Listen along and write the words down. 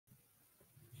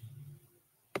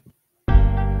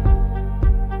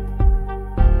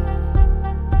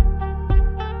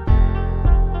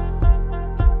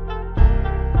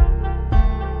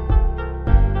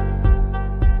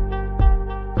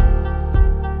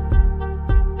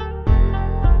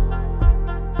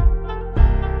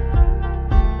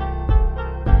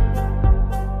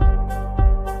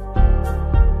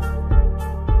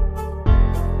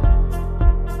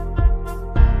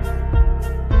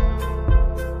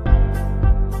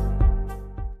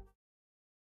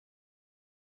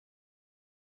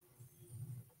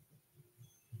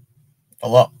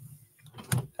Hello.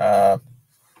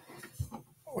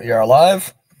 We are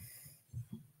live.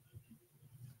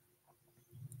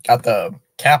 Got the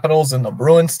Capitals and the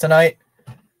Bruins tonight.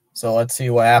 So let's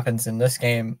see what happens in this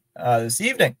game this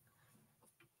evening.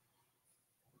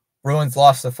 Bruins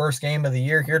lost the first game of the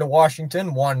year here to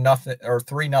Washington, 1-0 or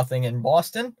 3-0 in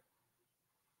Boston.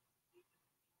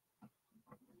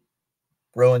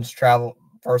 Bruins travel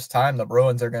first time. The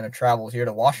Bruins are going to travel here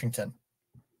to Washington.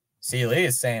 C. Lee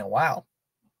is saying, wow.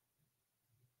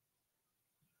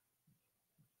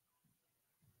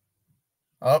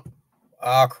 Oh,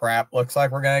 crap. Looks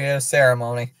like we're going to get a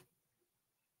ceremony.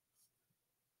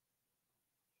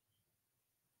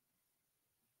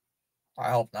 I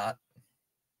hope not.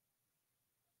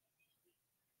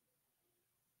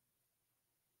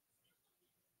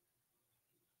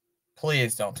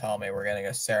 Please don't tell me we're getting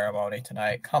a ceremony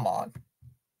tonight. Come on.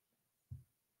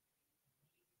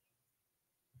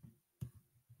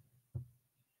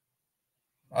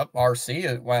 Oh,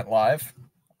 RC went live.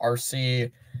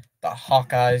 RC, the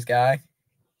Hawkeyes guy.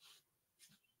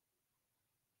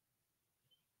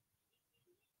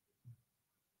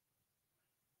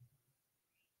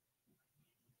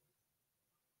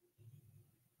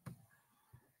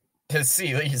 To see,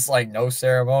 he's like, no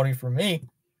ceremony for me.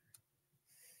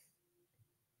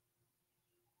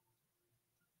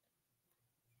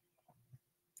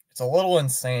 It's a little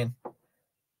insane.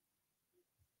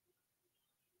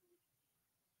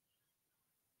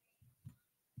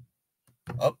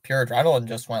 Oh, Pure Adrenaline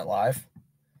just went live.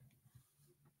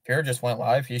 Pure just went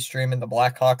live. He's streaming the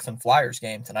Blackhawks and Flyers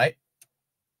game tonight.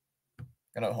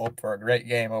 Gonna hope for a great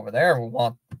game over there.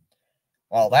 Well,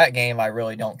 that game I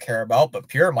really don't care about, but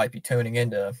Pure might be tuning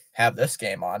in to have this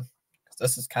game on, because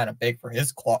this is kind of big for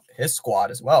his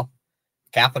squad as well.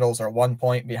 Capitals are 1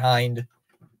 point behind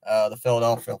the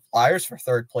Philadelphia Flyers for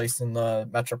third place in the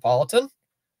Metropolitan.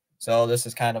 So this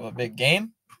is kind of a big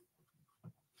game.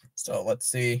 So let's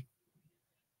see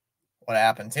what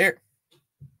happens here.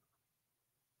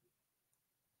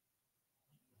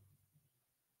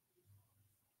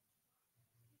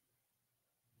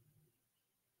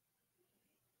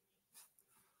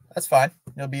 That's fine.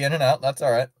 You'll be in and out. That's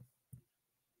all right.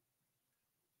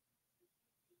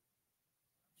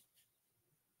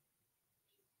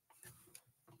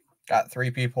 Got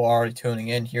 3 people already tuning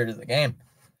in here to the game.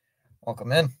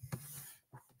 Welcome in.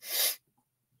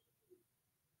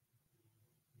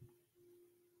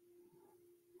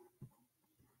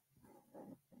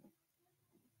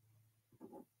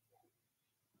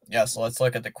 Yeah, so let's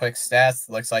look at the quick stats.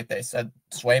 Looks like they said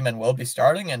Swayman will be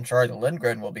starting and Charlie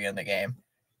Lindgren will be in the game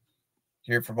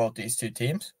here for both these two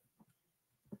teams.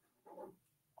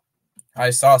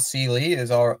 I saw C. Lee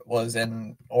was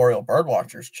in Oriole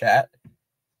Birdwatchers chat.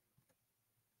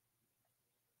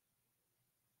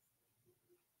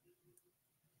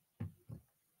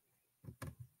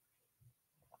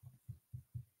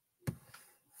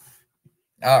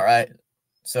 All right.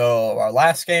 So our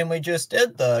last game we just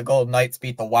did, the Golden Knights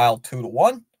beat the Wild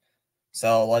 2-1.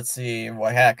 So let's see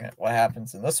what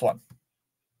happens in this one.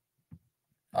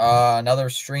 Another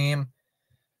stream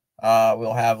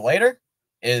we'll have later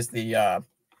is the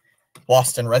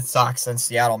Boston Red Sox and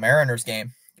Seattle Mariners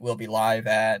game. We'll be live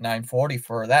at 9:40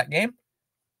 for that game.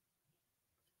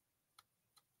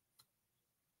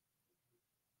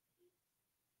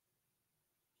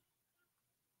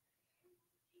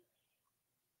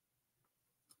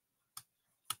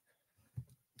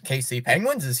 KC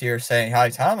Penguins is here saying, hi,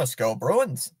 Thomas, go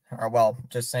Bruins. Or, well,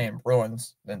 just saying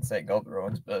Bruins. Didn't say go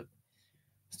Bruins, but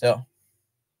still.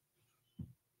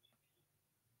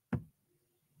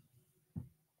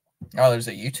 Oh, there's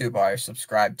a YouTuber I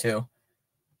subscribe to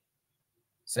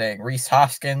saying, Rhys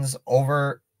Hoskins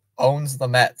owns the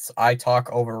Mets. I talk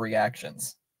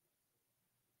overreactions.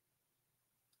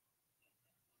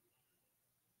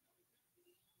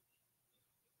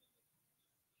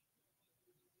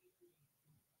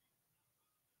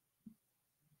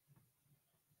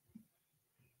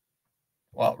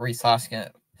 Well, Rhys Hoskins,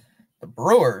 the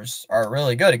Brewers are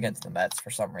really good against the Mets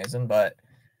for some reason, but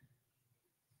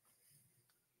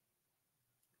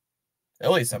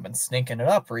Phillies have been sneaking it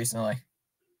up recently.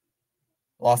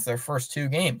 Lost their first 2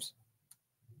 games.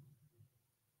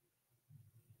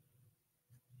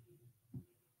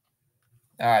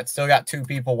 All right, still got 2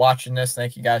 people watching this.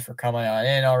 Thank you guys for coming on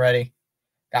in already.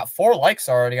 Got 4 likes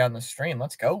already on the stream.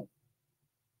 Let's go.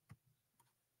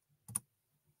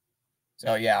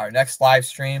 So, yeah, our next live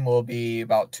stream will be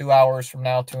about 2 hours from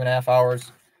now, 2.5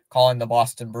 hours, calling the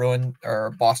Boston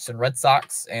Red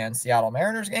Sox and Seattle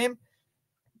Mariners game.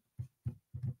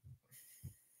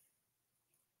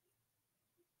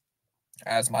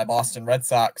 As my Boston Red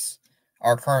Sox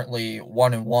are currently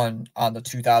 1-1 on the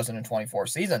 2024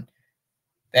 season.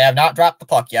 They have not dropped the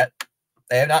puck yet.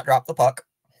 They have not dropped the puck.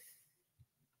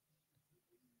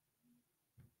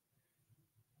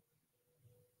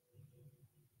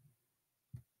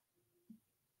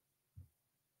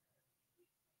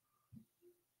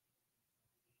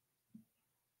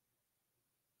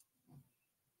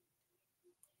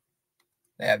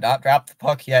 They have not dropped the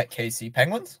puck yet, KC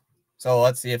Penguins. So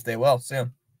let's see if they will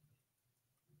soon.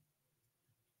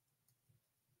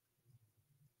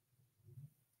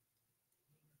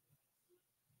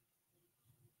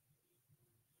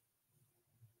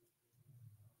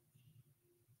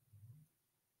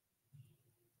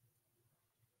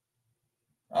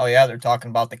 Oh, yeah, they're talking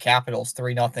about the Capitals'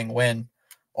 3-0 win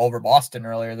over Boston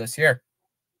earlier this year.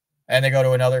 And they go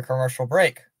to another commercial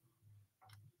break.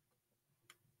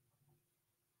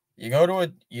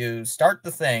 You start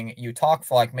the thing, you talk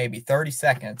for like maybe 30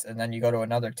 seconds, and then you go to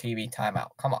another TV timeout.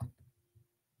 Come on.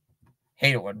 I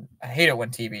hate it when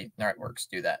TV networks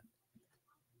do that.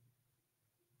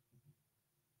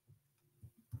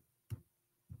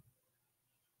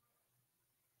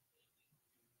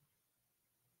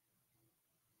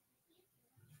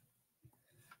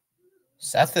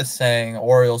 Seth is saying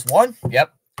Orioles won.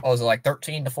 Yep. What was it, like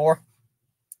 13-4?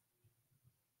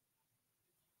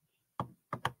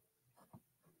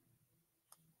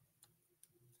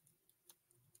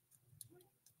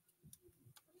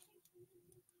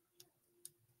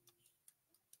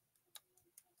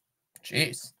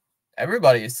 Jeez.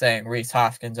 Everybody is saying Rhys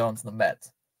Hoskins owns the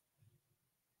Mets.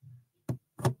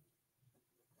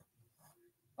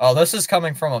 Oh, this is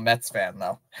coming from a Mets fan,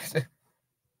 though.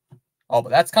 Oh, but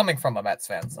that's coming from a Mets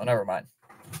fan, so never mind.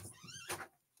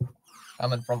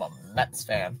 Coming from a Mets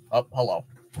fan. Oh, hello.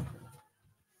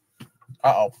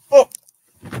 Uh-oh. Oh!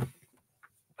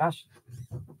 Gosh.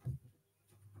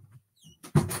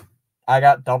 I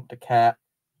got dumped a cat.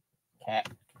 Cat.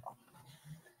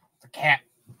 It's a cat.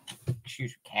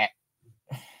 Excuse me, cat.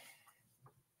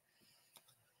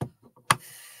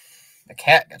 The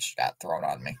cat just got thrown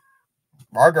on me.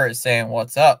 Margaret is saying,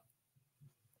 what's up?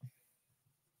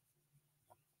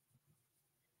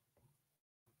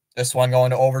 This one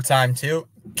going to overtime, too?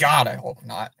 God, I hope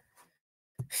not.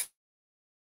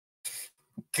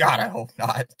 God, I hope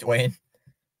not, Dwayne.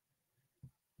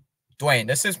 Dwayne,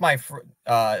 this is my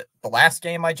the last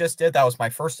game I just did. That was my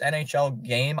first NHL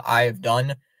game I've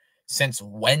done since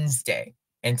Wednesday,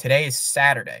 and today is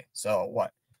Saturday. So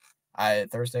what?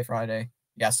 Thursday, Friday,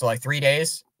 yeah. So like 3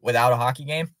 days without a hockey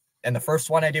game, and the first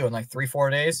one I do in like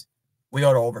 3-4 days, we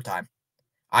go to overtime.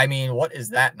 I mean, what is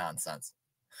that nonsense?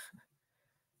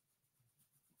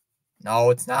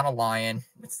 No, it's not a lion.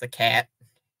 It's the cat.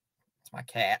 It's my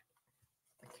cat.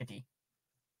 The kitty.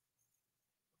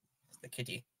 It's the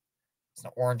kitty. It's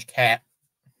an orange cat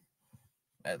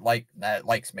that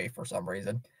likes me for some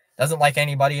reason. Doesn't like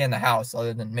anybody in the house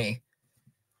other than me.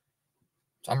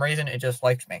 For some reason, it just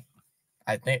likes me.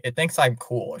 I think it thinks I'm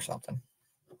cool or something.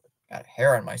 Got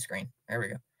hair on my screen. There we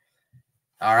go.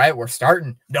 All right, we're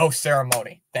starting. No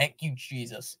ceremony. Thank you,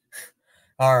 Jesus.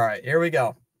 All right, here we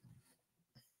go.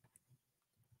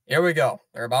 Here we go.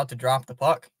 They're about to drop the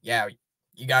puck. Yeah,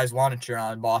 you guys want to cheer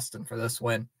on Boston for this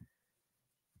win.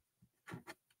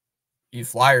 You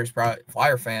Flyer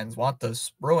fans want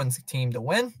this Bruins team to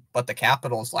win, but the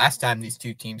Capitals, last time these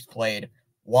two teams played,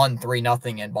 won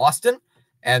 3-0 in Boston,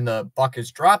 and the puck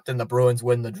is dropped, and the Bruins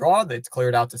win the draw. It's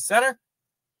cleared out to center.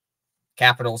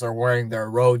 Capitals are wearing their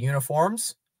road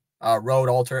uniforms,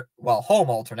 home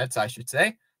alternates, I should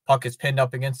say. Puck is pinned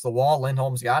up against the wall.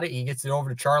 Lindholm's got it. He gets it over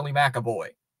to Charlie McAvoy.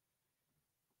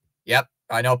 Yep,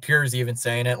 I know Pierre's even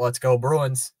saying it. Let's go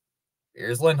Bruins.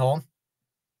 Here's Lindholm.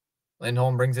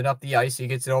 Lindholm brings it up the ice. He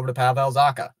gets it over to Pavel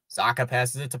Zacha. Zacha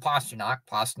passes it to Pastrnak.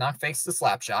 Pastrnak fakes the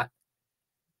slap shot.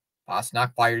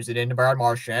 Pastrnak fires it into Brad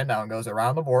Marchand. Now it goes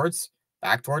around the boards.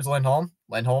 Back towards Lindholm.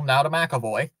 Lindholm now to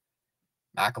McAvoy.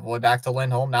 McAvoy back to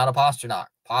Lindholm. Now to Pastrnak.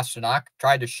 Pastrnak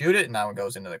tried to shoot it, and now it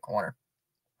goes into the corner.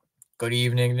 Good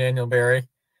evening, Daniel Barry.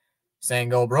 Saying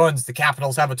go Bruins. The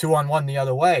Capitals have a 2-on-1 the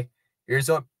other way. Here's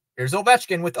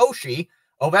Ovechkin with Oshie.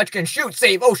 Ovechkin shoots,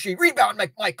 save Oshie. Rebound,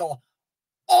 McMichael.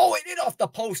 Oh, it hit off the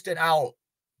post and out.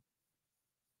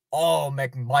 Oh,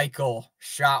 McMichael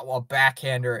shot while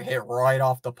backhander hit right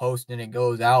off the post and it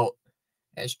goes out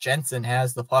as Jensen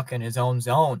has the puck in his own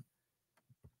zone.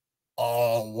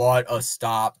 Oh, what a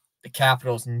stop. The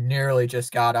Capitals nearly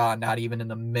just got on, not even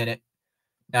a minute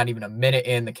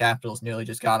in, the Capitals nearly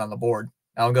just got on the board.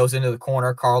 Now it goes into the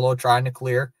corner. Carlo trying to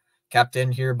clear. Kept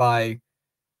in here by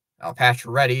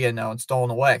Pacioretty, and now it's stolen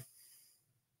away.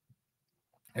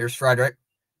 Here's Frederick.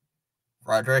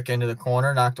 Frederick into the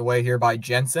corner, knocked away here by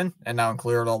Jensen, and now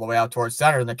cleared all the way out towards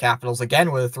center. And the Capitals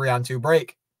again with a 3-on-2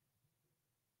 break.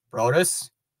 Brodus.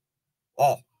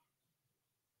 Oh.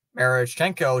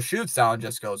 Marichenko shoots down,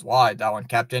 just goes wide. That one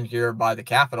kept in here by the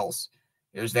Capitals.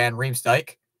 Here's Van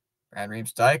Riemsdyk. Van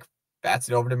Riemsdyk bats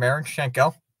it over to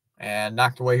Marichenko. And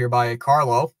knocked away here by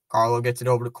Carlo. Carlo gets it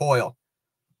over to Coyle.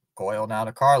 Coyle now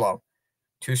to Carlo.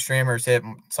 Two streamers hit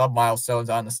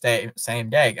sub-milestones on the same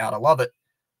day. Gotta love it.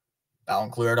 That one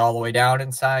cleared all the way down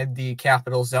inside the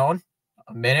Capital zone.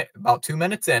 About 2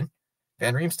 minutes in.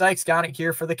 Van Riemsdyk's got it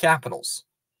here for the Capitals.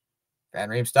 Van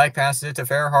Riemsdyk passes it to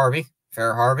Fair-Harvey.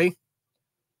 Fair-Harvey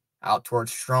out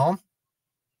towards Strome.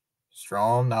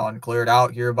 Strome now uncleared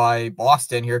out here by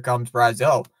Boston. Here comes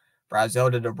Brazeau.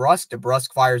 Brazeau to DeBrusk.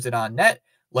 DeBrusk fires it on net.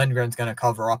 Lindgren's going to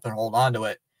cover up and hold on to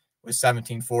it with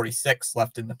 17:46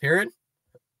 left in the period.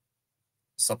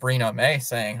 Sabrina May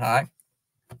saying hi.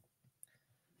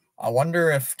 I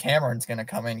wonder if Cameron's going to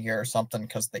come in here or something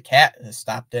because the cat has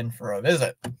stopped in for a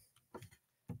visit.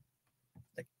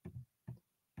 The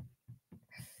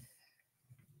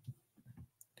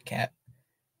cat.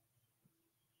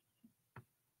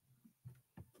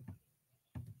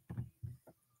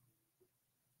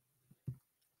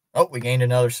 Oh, we gained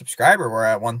another subscriber. We're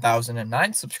at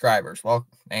 1,009 subscribers. Well,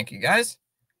 thank you guys.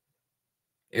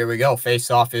 Here we go.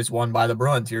 Face-off is won by the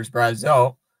Bruins. Here's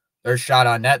Brazeau. There's shot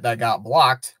on net that got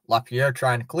blocked. LaPierre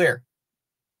trying to clear.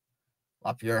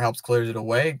 LaPierre helps clears it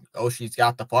away. Oshie's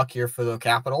got the puck here for the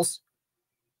Capitals.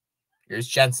 Here's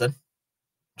Jensen.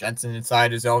 Jensen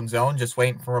inside his own zone, just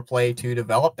waiting for a play to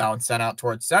develop. Now it's sent out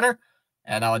towards center.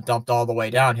 And now it dumped all the way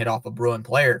down, hit off a Bruin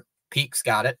player. Peake's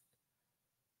got it.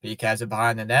 Peake has it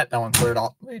behind the net. That one cleared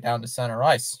all the way down to center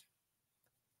ice.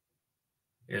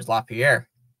 Here's LaPierre.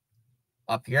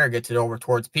 LaPierre gets it over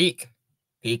towards Peake.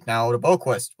 Peake now to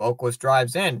Boquist. Boquist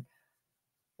drives in.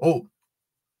 Oh,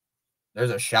 there's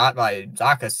a shot by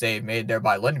Zaka, save made there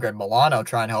by Lindgren. Milano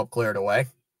trying to help clear it away.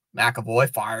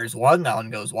 McAvoy fires one. That one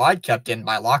goes wide. Kept in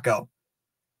by Lacko.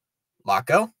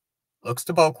 Lacko looks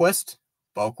to Boquist.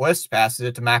 Boquist passes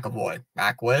it to McAvoy.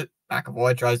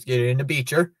 McAvoy tries to get it into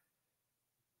Beecher.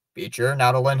 Beecher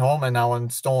now to Lindholm, and that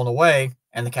one's stolen away,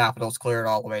 and the Capitals cleared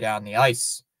all the way down the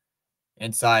ice.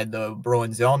 Inside the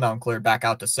Bruins zone, that one cleared back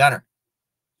out to center.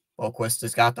 Boquist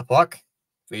has got the puck.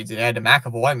 Feeds it ahead to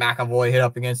McAvoy. McAvoy hit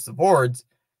up against the boards,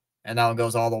 and that one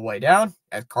goes all the way down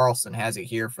as Carlson has it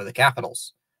here for the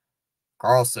Capitals.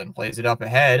 Carlson plays it up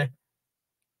ahead.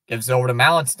 Gives it over to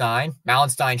Mallenstein.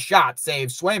 Mallenstein shot,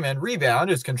 saves Swayman. Rebound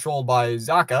is controlled by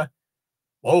Zaka.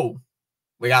 Whoa.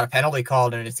 We got a penalty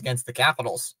called, and it's against the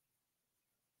Capitals.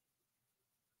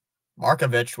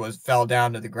 Markovich fell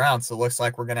down to the ground, so it looks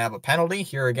like we're going to have a penalty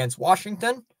here against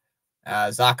Washington.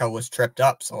 Zaka was tripped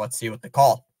up, so let's see what they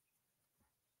call.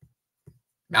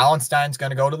 Mallenstein's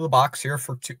going to go to the box here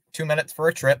for 2 minutes for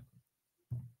a trip.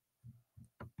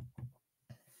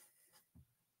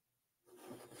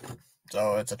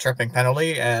 So it's a tripping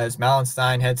penalty as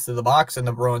Mallenstein heads to the box, and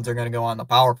the Bruins are going to go on the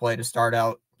power play to start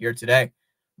out here today.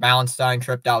 Mallenstein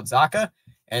tripped out Zaka,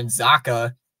 and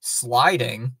Zaka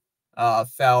sliding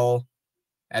fell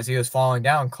as he was falling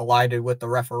down, collided with the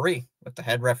referee, with the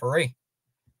head referee.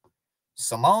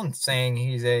 Simone saying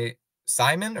he's a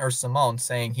Simon or Simone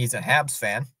saying he's a Habs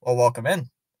fan. Well, welcome in.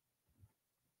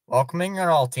 Welcoming on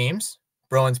all teams.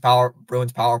 Bruins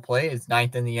power play is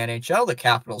 9th in the NHL. The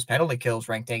Capitals penalty kills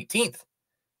ranked 18th.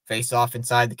 Face off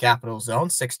inside the Capitals zone.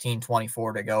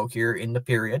 16:24 to go here in the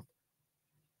period.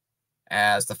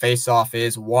 As the face-off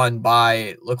is won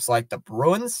by, looks like the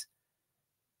Bruins.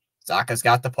 Zaka's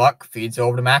got the puck, feeds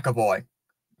over to McAvoy.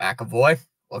 McAvoy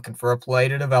looking for a play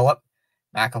to develop.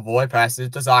 McAvoy passes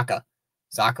it to Zaka.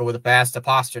 Zaka with a pass to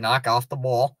Pasternak off the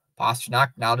ball.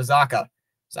 Pasternak now to Zaka.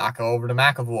 Zaka over to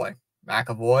McAvoy.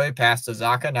 McAvoy pass to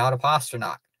Zaka, now to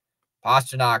Pasternak.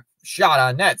 Pasternak shot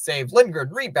on net, save Lindgren,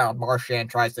 rebound. Marchand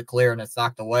tries to clear, and it's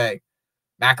knocked away.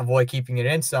 McAvoy keeping it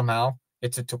in somehow.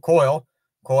 It's it to Coyle.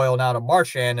 Coyle now to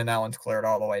Marchand, and that one's cleared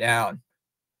all the way down.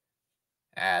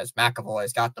 As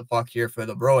McAvoy's got the puck here for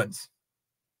the Bruins.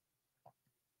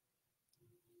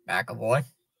 McAvoy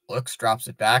looks, drops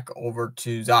it back over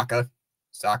to Zaka.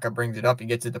 Zaka brings it up, he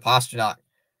gets it to Pasternak.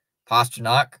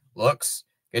 Pasternak looks,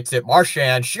 gets it,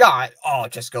 Marchand, shot. Oh,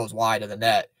 it just goes wide of the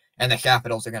net, and the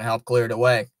Capitals are going to help clear it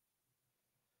away.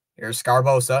 Here's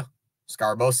Scarbosa.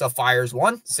 Scarbosa fires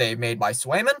one, save made by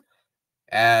Swayman,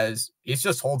 as he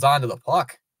just holds on to the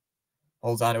puck.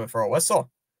 Holds on to it for a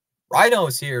whistle.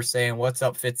 Rhino's here saying, what's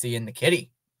up, Fitzy and the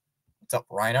Kitty? What's up,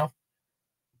 Rhino?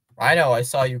 Rhino, I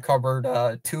saw you covered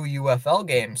 2 UFL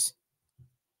games.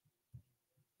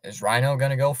 Is Rhino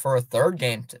going to go for a third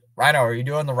game? Rhino, are you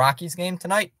doing the Rockies game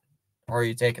tonight? Or are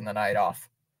you taking the night off?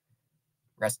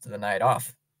 Rest of the night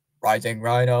off. Rising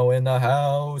Rhino in the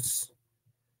house.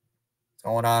 What's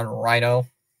going on, Rhino?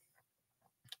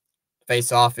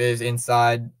 Face-off is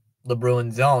inside the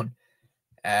Bruins zone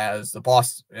as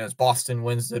Boston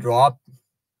wins the draw.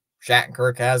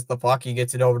 Shattenkirk has the puck. He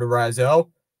gets it over to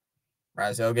Brazeau.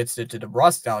 Brazeau gets it to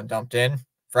DeBrusk, down dumped in.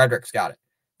 Frederick's got it.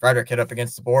 Frederick hit up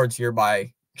against the boards here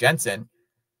by Jensen.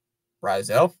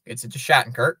 Brazeau gets it to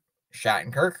Shattenkirk.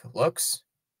 Shattenkirk looks.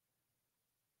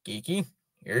 Geeky.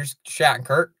 Here's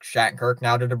Shattenkirk. Shattenkirk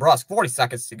now to DeBrusk. 40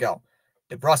 seconds to go.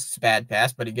 DeBrusk's bad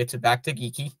pass, but he gets it back to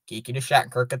Geeky. Geeky to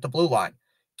Shattenkirk at the blue line.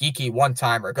 Geeky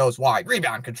one-timer goes wide.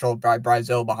 Rebound controlled by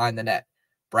Brazeau behind the net.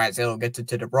 Brazeau gets it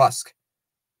to DeBrusk.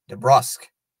 DeBrusk.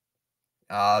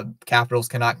 Capitals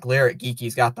cannot clear it.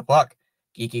 Geeky's got the puck.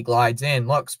 Geeky glides in.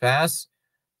 Looks. Pass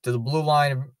to the blue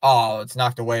line. Oh, it's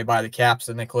knocked away by the Caps,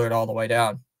 and they clear it all the way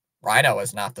down. Rhino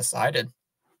is not decided.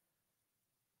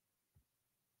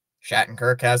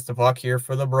 Shattenkirk has the puck here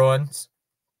for the Bruins.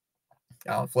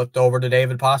 Flipped over to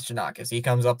David Pastrnak as he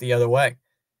comes up the other way.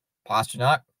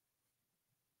 Pastrnak.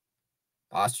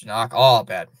 Oh,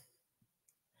 bad.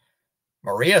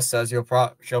 Maria says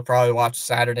she'll probably watch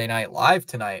Saturday Night Live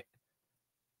tonight.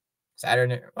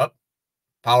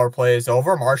 Power play is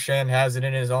over. Marchand has it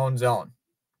in his own zone.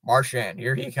 Marchand,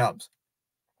 here he comes.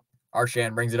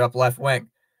 Marchand brings it up left wing.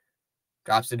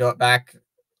 Drops it up back.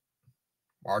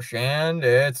 Marchand,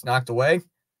 it's knocked away.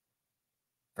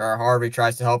 Farrah Harvey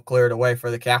tries to help clear it away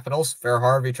for the Capitals. Farrah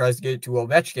Harvey tries to get it to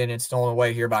Ovechkin and stolen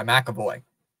away here by McAvoy.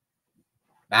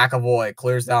 McAvoy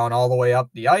clears down all the way up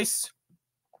the ice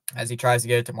as he tries to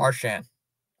get it to Marchand.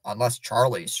 Unless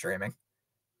Charlie's streaming.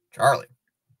 Charlie.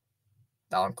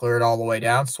 Down, cleared all the way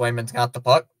down. Swayman's got the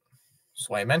puck.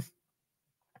 Swayman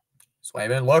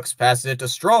looks, passes it to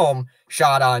Strome.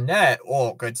 Shot on net.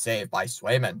 Oh, good save by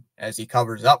Swayman as he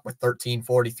covers up with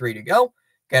 13:43 to go.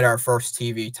 Get our first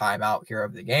TV timeout here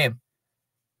of the game.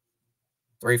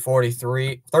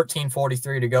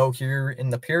 13:43 to go here in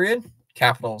the period.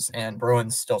 Capitals and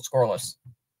Bruins still scoreless.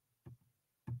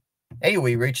 Hey,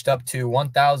 we reached up to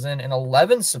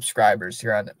 1,011 subscribers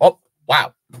here on the... Oh,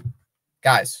 wow.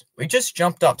 Guys, we just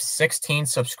jumped up 16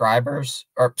 subscribers,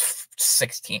 or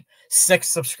 6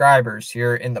 subscribers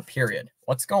here in the period.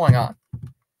 What's going on?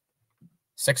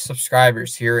 6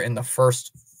 subscribers here in the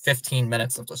first 15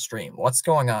 minutes of the stream. What's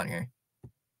going on here?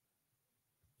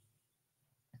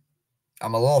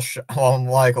 I'm a little I'm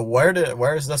like,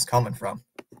 where is this coming from?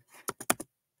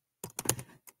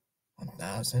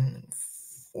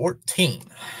 1,014.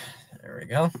 There we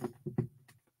go.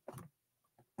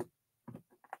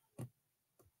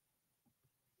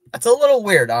 That's a little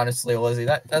weird, honestly, Lizzie.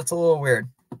 That's a little weird.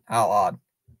 How odd.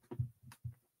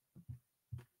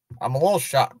 I'm a little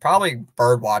shocked. Probably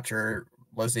Birdwatcher,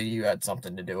 Lizzie, you had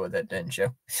something to do with it, didn't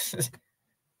you?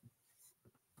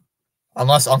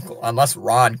 Unless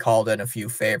Ron called in a few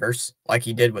favors, like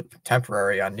he did with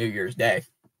Temporary on New Year's Day.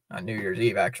 On New Year's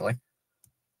Eve, actually.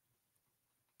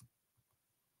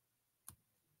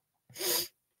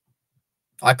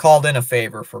 I called in a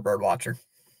favor for Birdwatcher.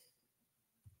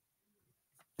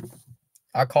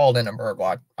 I called in a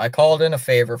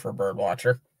favor for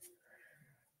Birdwatcher.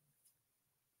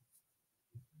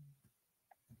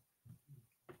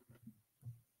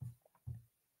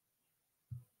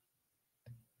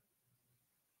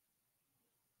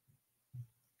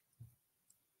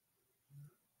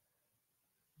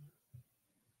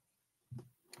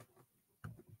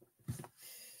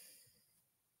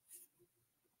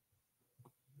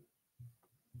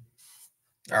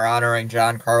 Are honoring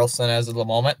John Carlson as of the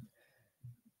moment.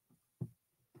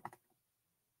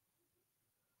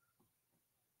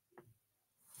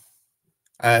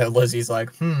 Lizzie's like,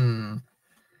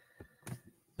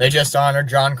 They just honored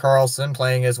John Carlson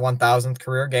playing his 1,000th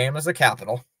career game as a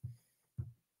Capital.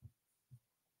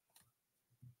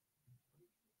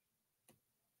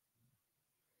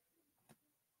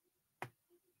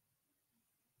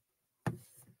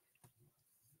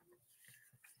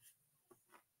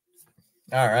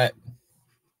 All right.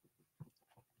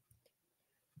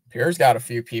 Pierre's got a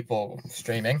few people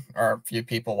streaming, or a few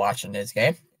people watching his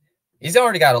game. He's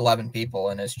already got 11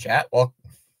 people in his chat. Well,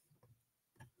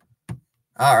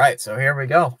 all right, so here we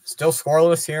go. Still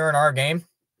scoreless here in our game.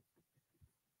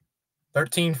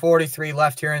 13:43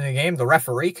 left here in the game. The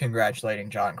referee congratulating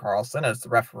John Carlson as the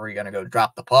referee going to go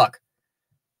drop the puck.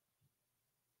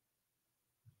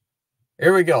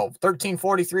 Here we go.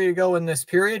 13:43 to go in this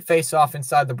period. Face off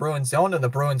inside the Bruins zone, and the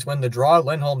Bruins win the draw.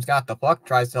 Lindholm's got the puck,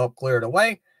 tries to help clear it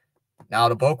away. Now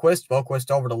to Boquist. Boquist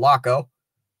over to Lacko.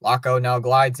 Lacko now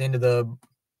glides into the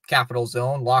Capital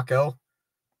zone. Lacko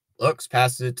looks,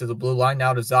 passes it to the blue line.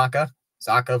 Now to Zacha.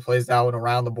 Zacha plays that one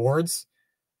around the boards.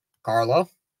 Carlo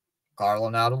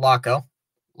now to Laco.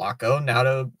 Laco now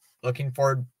to looking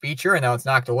for Beecher, and now it's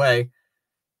knocked away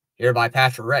here by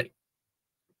Pacioretty.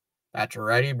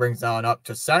 Pacioretty brings down up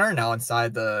to center, now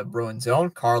inside the Bruin zone.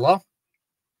 Carlo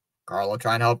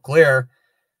trying to help clear.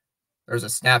 There's a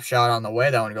snapshot on the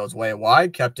way. That one goes way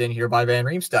wide, kept in here by Van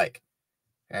Riemsdyk.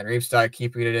 Van Riemsdyk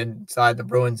keeping it inside the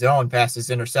Bruin zone. Pass is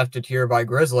intercepted here by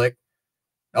Grzelcyk.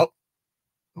 Nope.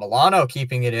 Milano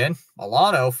keeping it in.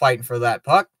 Milano fighting for that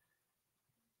puck.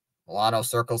 Milano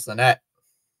circles the net.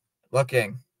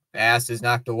 Looking. Pass is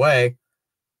knocked away.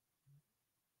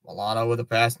 Milano with a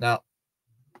pass now.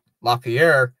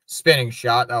 LaPierre, spinning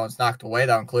shot. That one's knocked away.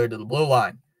 That one cleared to the blue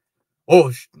line.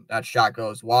 Oh, that shot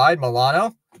goes wide.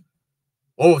 Milano.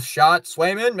 Oh, shot.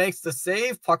 Swayman makes the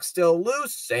save. Puck still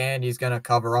loose. And he's going to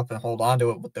cover up and hold on to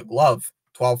it with the glove.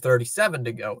 12:37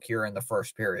 to go here in the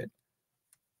first period.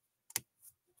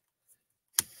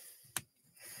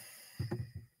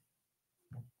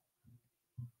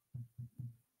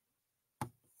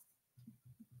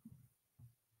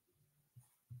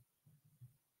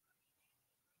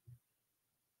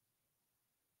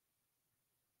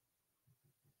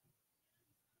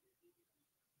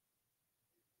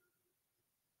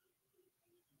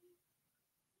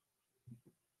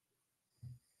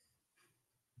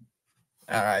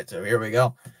 All right, so here we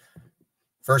go.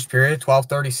 First period,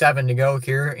 12:37 to go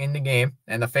here in the game,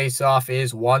 and the faceoff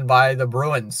is won by the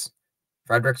Bruins.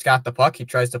 Frederick's got the puck. He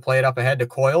tries to play it up ahead to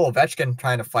Coyle. Ovechkin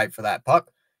trying to fight for that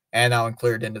puck, and that one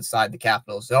cleared inside the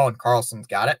Capital zone. Carlson's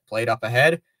got it. Played up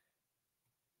ahead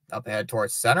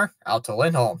towards center, out to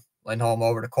Lindholm. Lindholm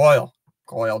over to Coyle.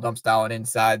 Coyle dumps down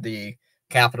inside the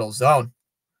Capital zone.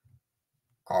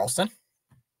 Carlson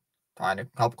trying to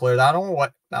help clear that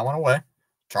one away.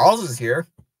 Charles is here.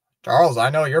 Charles, I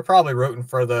know you're probably rooting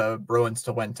for the Bruins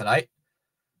to win tonight.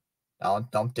 Now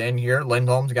dumped in here.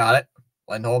 Lindholm's got it.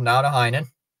 Lindholm now to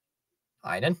Heinen.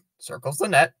 Heinen circles the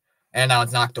net. And now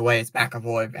it's knocked away. It's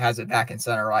McAvoy has it back in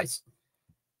center ice.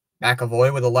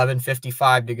 McAvoy with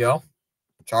 11:55 to go.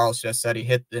 Charles just said he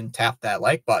hit and tapped that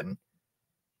like button.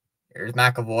 Here's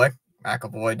McAvoy.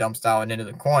 McAvoy dumps down into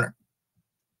the corner.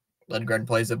 Lindgren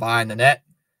plays it behind the net.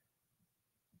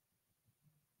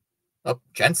 Oh,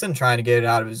 Jensen trying to get it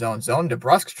out of his own zone.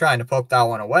 DeBrusk's trying to poke that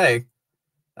one away.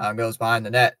 Now it goes behind the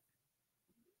net.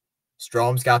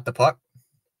 Strome's got the puck.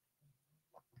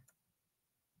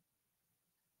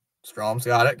 Strome's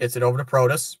got it. Gets it over to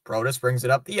Protas. Protas brings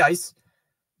it up the ice.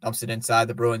 Dumps it inside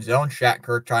the Bruins zone.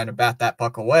 Shattenkirk trying to bat that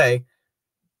puck away.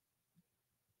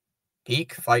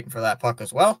 Peak fighting for that puck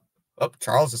as well. Oh,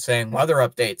 Charles is saying weather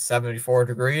update. 74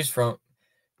 degrees from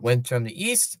wind from the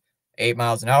east. 8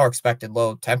 miles an hour expected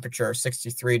low temperature,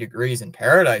 63 degrees in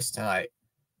Paradise tonight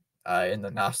in the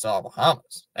Nassau,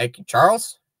 Bahamas. Thank you,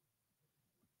 Charles.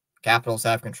 Capitals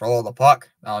have control of the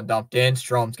puck. Now dumped in.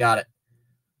 Strome's got it.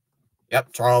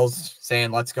 Yep, Charles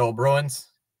saying, let's go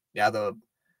Bruins. Yeah,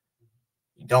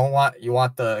 you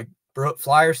want the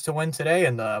Flyers to win today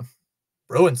and the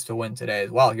Bruins to win today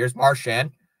as well. Here's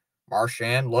Marchand.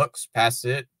 Marchand looks, passes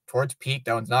it towards Peak.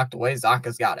 That one's knocked away.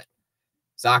 Zacha's got it.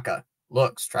 Zacha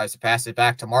looks, tries to pass it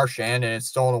back to Marchand, and it's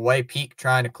stolen away. Peak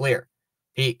trying to clear.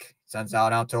 Peak sends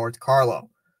out towards Carlo.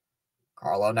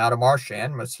 Carlo now to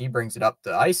Marchand as he brings it up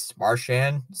the ice.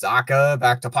 Marchand, Zacha,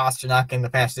 back to Pastrnak, and the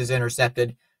pass is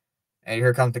intercepted. And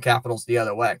here comes the Capitals the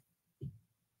other way.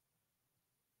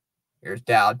 Here's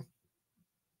Dowd.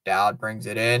 Dowd brings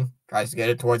it in, tries to get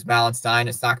it towards Ballantyne.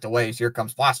 It's knocked away. Here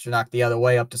comes Pastrnak the other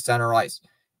way up to center ice.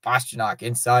 Pastrnak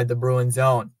inside the Bruin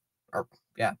zone.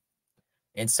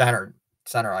 In center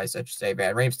ice, I should say.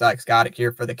 Van Riemsdyk's got it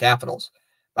here for the Capitals.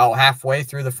 About halfway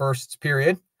through the first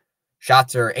period.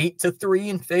 Shots are 8-3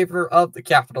 in favor of the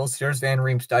Capitals. Here's Van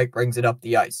Riemsdyk, brings it up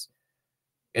the ice.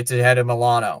 Gets it ahead of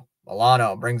Milano.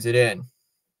 Milano brings it in.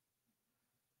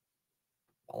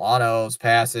 Milano's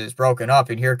pass is broken up,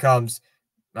 and here comes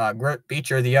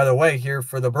Beecher the other way here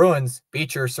for the Bruins.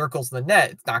 Beecher circles the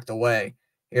net. It's knocked away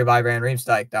here by Van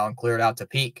Riemsdyk. Down cleared out to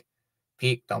Peak.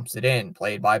 Peak dumps it in,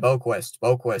 played by Boquist.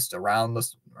 Boquist around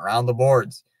the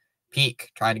boards.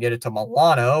 Peak trying to get it to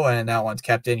Milano, and that one's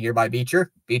kept in here by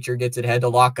Beecher. Beecher gets it ahead to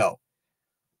Laco.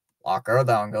 Laco,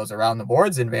 that one goes around the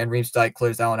boards, and Van Riemsdyk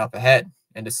clears that one up ahead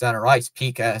into center ice.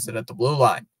 Peak has it at the blue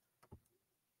line.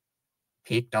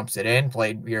 Peak dumps it in,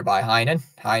 played here by Heinen.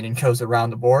 Heinen goes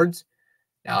around the boards.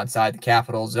 Now inside the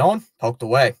Capital zone, poked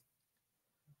away.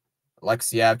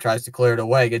 Alexiev tries to clear it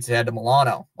away, gets it ahead to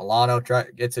Milano. Milano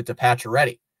gets it to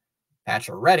Pacioretty.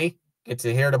 Pacioretty gets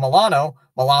it here to Milano.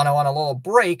 Milano on a little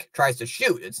break, tries to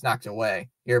shoot. It's knocked away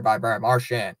here by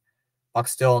Marchand. Puck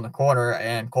still in the corner,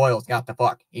 and Coyle's got the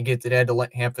puck. He gets it ahead to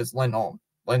Hampus Lindholm.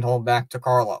 Lindholm back to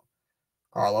Carlo.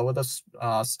 Carlo with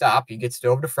a stop. He gets it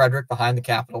over to Frederick behind the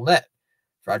Capital net.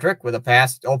 Frederick with a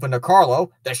pass open to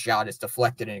Carlo. The shot is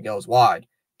deflected and it goes wide.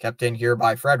 Kept in here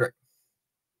by Frederick.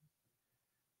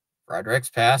 Frederick's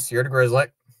pass here to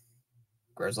Grzelcyk.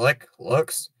 Grzelcyk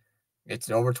looks. Gets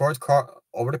it over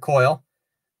to Coyle.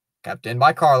 Kept in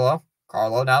by Carlo.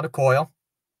 Carlo now to Coyle.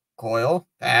 Coyle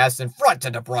pass in front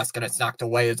to DeBrusk, and it's knocked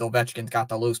away as Ovechkin's got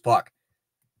the loose puck.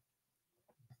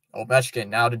 Ovechkin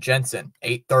now to Jensen.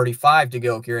 8:35 to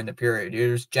go here in the period.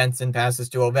 Here's Jensen, passes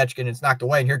to Ovechkin. It's knocked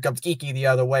away, and here comes Geekie the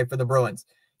other way for the Bruins.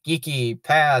 Geekie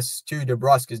pass to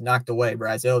DeBrusk is knocked away.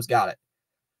 Brazeau's got it.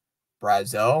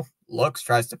 Brazeau looks,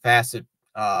 tries to pass it.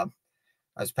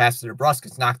 As pass to DeBrusk,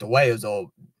 it's knocked away as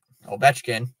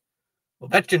Ovechkin.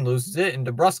 Ovechkin loses it, and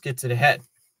DeBrusk gets it ahead.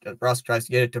 DeBrusk tries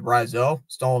to get it to Brazeau.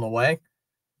 Stolen away.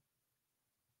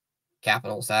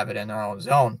 Capitals have it in their own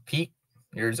zone. Pete.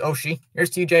 Here's Oshie. Here's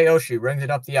TJ Oshie. Brings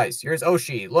it up the ice. Here's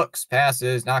Oshie. Looks.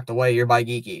 Passes. Knocked away here by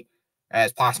Geekie.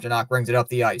 As Pastrnak brings it up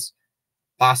the ice.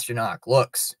 Pastrnak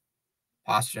looks.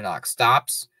 Pastrnak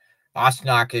stops.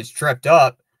 Pastrnak is tripped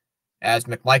up as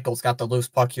McMichael's got the loose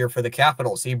puck here for the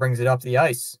Capitals. He brings it up the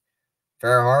ice.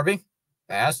 Farrah Harvey.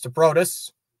 Pass to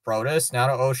Protas. Protas now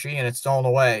to Oshie, and it's stolen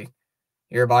away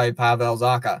here by Pavel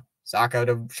Zacha. Zacha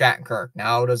to Shattenkirk.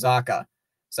 Now to Zacha.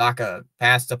 Zacha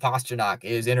pass to Pastrnak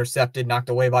is intercepted, knocked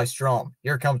away by Strome.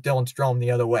 Here comes Dylan Strome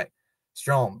the other way.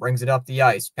 Strome brings it up the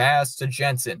ice. Pass to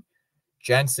Jensen.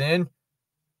 Jensen.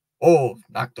 Oh,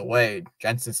 knocked away.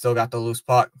 Jensen still got the loose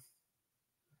puck.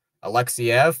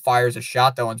 Alexiev fires a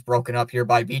shot. That one's broken up here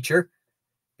by Beecher.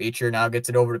 Beecher now gets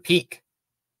it over to Peak.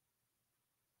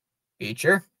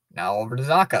 Beecher now over to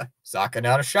Zacha. Zacha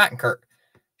now to Shattenkirk.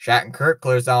 Shattenkirk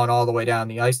clears down all the way down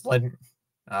the ice.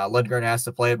 Lidgren has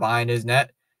to play it behind his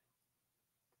net.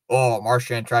 Oh,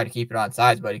 Marchand tried to keep it on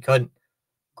sides, but he couldn't.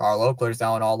 Carlo clears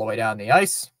down all the way down the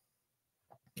ice.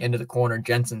 Into the corner.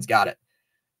 Jensen's got it.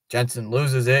 Jensen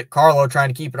loses it. Carlo trying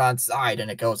to keep it on side, and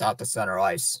it goes out to center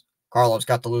ice. Carlo's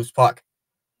got the loose puck.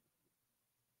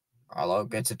 Carlo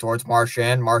gets it towards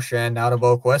Marchand. Marchand now to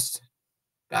Boquist.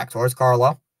 Back towards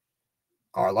Carlo.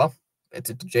 Carlo gets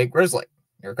it to Jake Grzelcyk.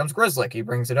 Here comes Grzelcyk. He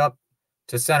brings it up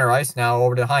to center ice. Now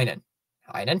over to Heinen.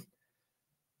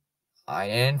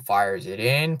 Heinen fires it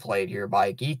in. Played here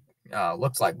by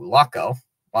looks like Lacko.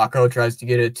 Lacko tries to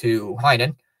get it to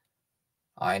Heinen.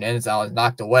 Heinen is now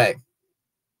knocked away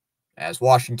as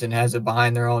Washington has it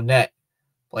behind their own net.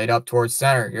 Played up towards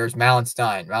center. Here's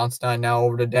Mallenstein. Mallenstein now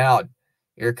over to Dowd.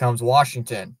 Here comes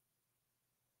Washington.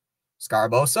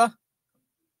 Scarbosa.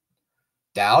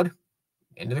 Dowd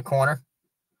into the corner.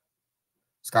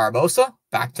 Scarbosa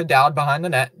back to Dowd behind the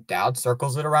net. Dowd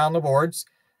circles it around the boards.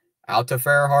 Out to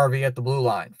Farrah Harvey at the blue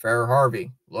line. Farrah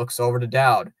Harvey looks over to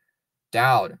Dowd.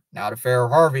 Dowd now to Farrah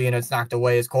Harvey, and it's knocked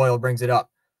away as Coyle brings it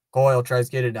up. Coyle tries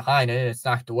to get it to Heinen, and it's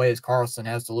knocked away as Carlson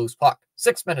has the loose puck.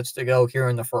 6 minutes to go here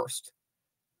in the first.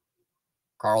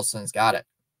 Carlson's got it.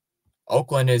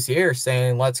 Oakland is here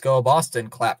saying, let's go Boston,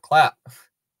 clap, clap.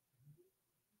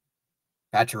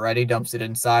 Pacioretty dumps it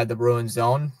inside the Bruins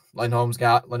zone.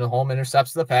 Lindholm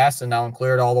intercepts the pass and now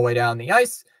cleared all the way down the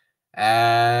ice,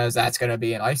 as that's going to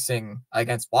be an icing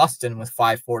against Boston with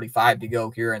 5:45 to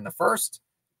go here in the first.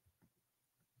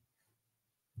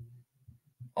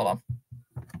 Hold on.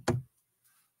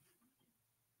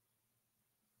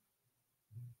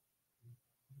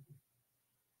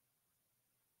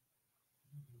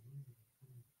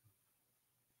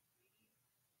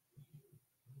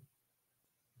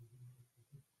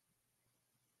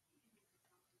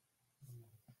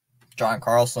 John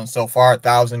Carlson so far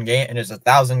 1,000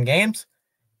 games,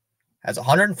 has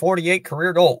 148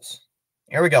 career goals.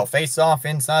 Here we go. Face off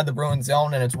inside the Bruins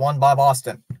zone, and it's won by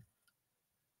Boston.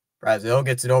 Brazil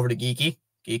gets it over to Geekie.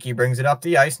 Geekie brings it up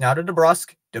the ice now to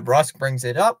DeBrusk. DeBrusk brings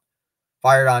it up.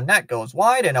 Fired on net, goes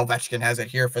wide, and Ovechkin has it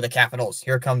here for the Capitals.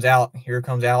 Here comes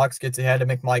Alex, gets ahead to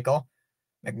McMichael.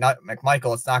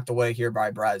 McMichael, it's knocked away here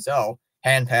by Brazil.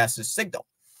 Hand passes signal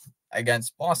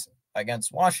against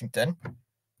Washington.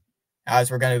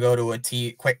 As we're going to go to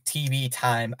a quick TV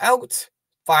timeout.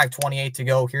 5:28 to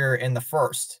go here in the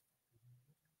first.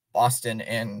 Boston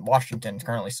and Washington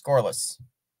currently scoreless.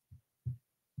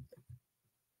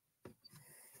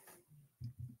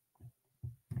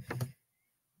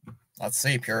 Let's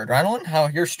see, Pure Adrenaline. How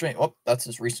your stream? Oh, that's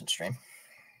his recent stream.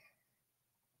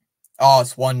 Oh,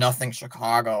 it's 1-0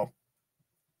 Chicago.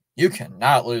 You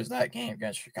cannot lose that game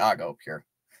against Chicago, Pure.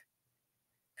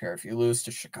 Pure, if you lose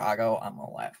to Chicago, I'm gonna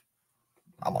laugh.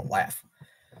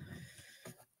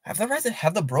 Have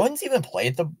the Bruins even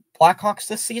played the Blackhawks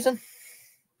this season?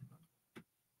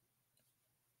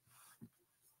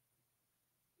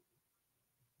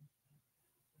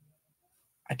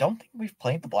 I don't think we've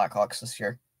played the Blackhawks this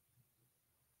year.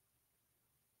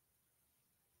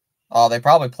 Oh, they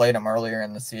probably played them earlier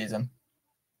in the season.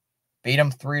 Beat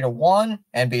them 3-1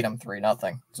 and beat them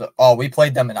 3-0. So, we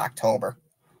played them in October.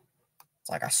 It's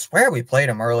like, I swear we played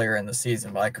them earlier in the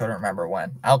season, but I couldn't remember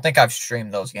when. I don't think I've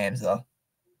streamed those games, though.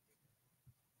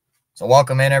 So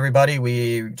welcome in, everybody.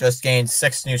 We just gained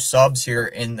 6 new subs here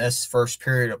in this first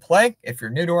period of play. If you're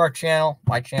new to our channel,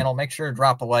 my channel, make sure to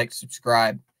drop a like,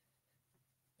 subscribe,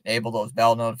 enable those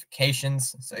bell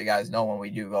notifications so you guys know when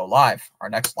we do go live. Our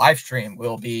next live stream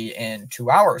will be in 2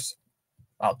 hours,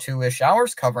 about 2-ish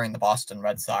hours, covering the Boston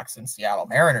Red Sox and Seattle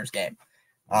Mariners game,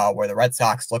 where the Red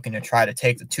Sox looking to try to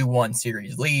take the 2-1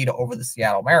 series lead over the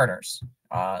Seattle Mariners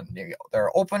on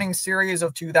their opening series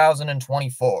of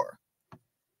 2024.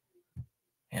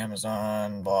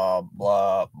 Amazon, blah,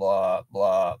 blah, blah,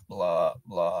 blah, blah,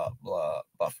 blah, blah,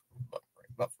 buff,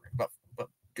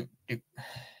 do.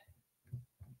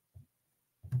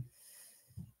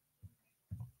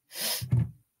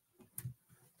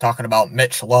 Talking about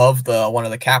Mitch Love, one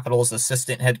of the Capitals'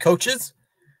 assistant head coaches,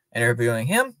 interviewing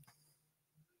him.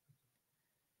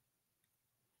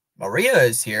 Maria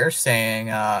is here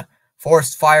saying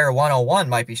Forest Fire 101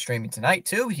 might be streaming tonight,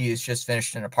 too. He has just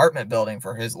finished an apartment building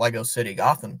for his Lego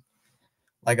Gotham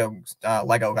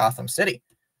City.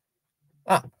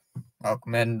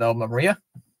 Welcome in, though, Maria.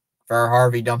 Fer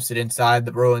Harvey dumps it inside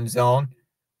the Bruins zone.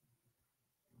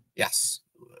 Yes,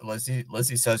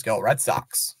 Lizzie says go Red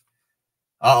Sox.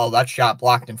 That shot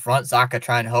blocked in front. Zacha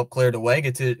trying to help clear the way.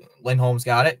 Lindholm's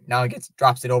got it. Now he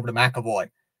drops it over to McAvoy.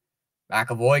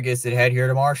 McAvoy gets it head here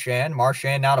to Marchand.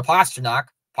 Marchand now to Pasternak.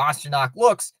 Pasternak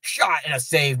looks, shot, and a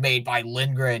save made by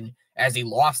Lindgren as he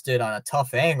lost it on a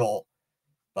tough angle.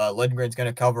 But Lindgren's going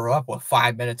to cover up with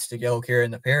 5 minutes to go here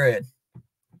in the period.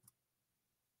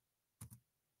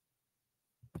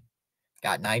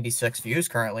 Got 96 views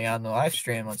currently on the live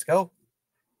stream. Let's go.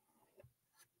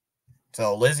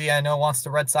 So Lizzie, I know, wants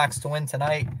the Red Sox to win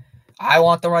tonight. I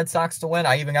want the Red Sox to win.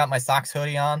 I even got my Sox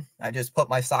hoodie on. I just put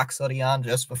my Sox hoodie on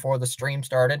just before the stream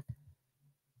started.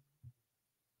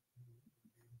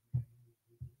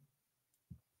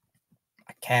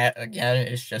 My cat, again,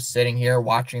 is just sitting here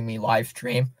watching me live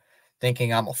stream,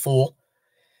 thinking I'm a fool.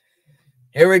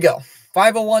 Here we go.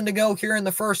 5:01 to go here in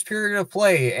the first period of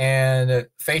play, and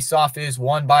face-off is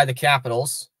won by the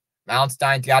Capitals.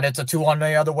 Mallenstein's got it. It's a 2-1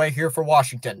 the other way here for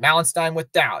Washington. Mallenstein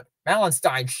with Dowd.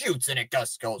 Mallenstein shoots, and it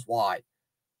just goes wide.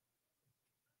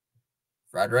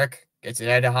 Frederick gets it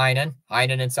head to Heinen.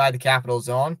 Heinen inside the Capital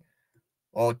zone.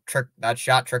 Well, that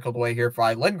shot trickled away here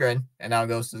by Lindgren, and now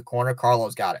goes to the corner.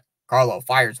 Carlo's got it. Carlo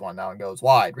fires one now and goes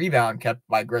wide. Rebound kept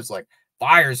by Grizzly.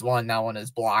 Fires one. That one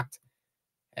is blocked.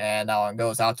 And that one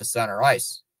goes out to center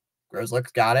ice.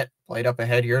 Grizzlick's got it. Played up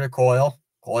ahead here to Coyle.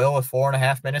 Coyle with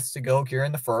 4.5 minutes to go here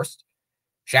in the first.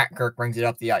 Shattenkirk brings it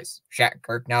up the ice.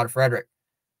 Shattenkirk now to Frederick.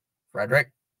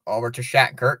 Frederick over to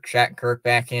Shattenkirk. Shattenkirk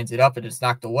backhands it up and it's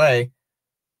knocked away.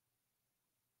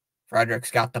 Frederick's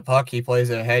got the puck. He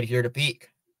plays it ahead here to Peak.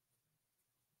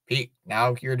 Peak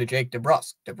now here to Jake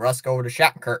DeBrusk. DeBrusk over to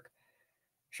Shattenkirk.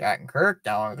 Shattenkirk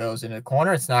down goes into the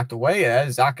corner. It's knocked away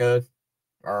as Zacha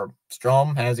or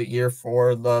Strom has it here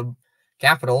for the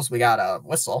Capitals. We got a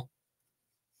whistle.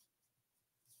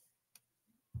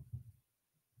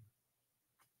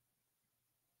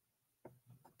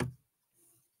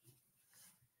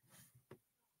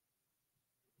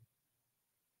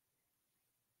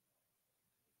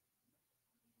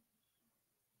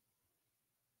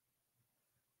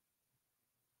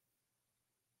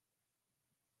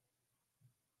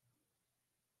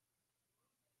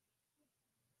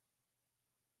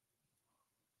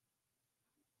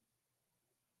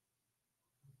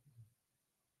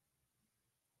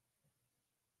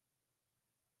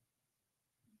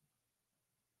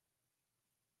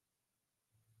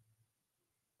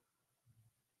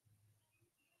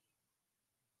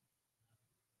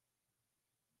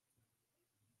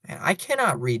 Man, I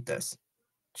cannot read this.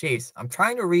 Jeez, I'm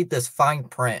trying to read this fine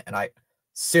print, and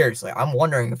seriously, I'm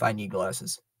wondering if I need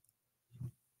glasses.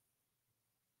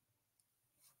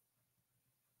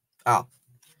 Oh.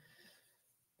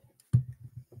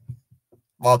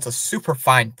 Well, it's a super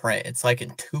fine print. It's like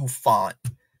in 2 font.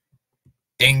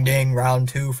 Ding, ding, round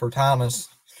 2 for Thomas.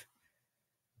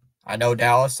 I know,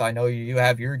 Dallas. I know you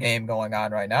have your game going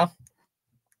on right now.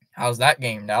 How's that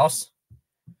game, Dallas?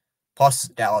 Plus,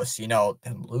 Dallas, the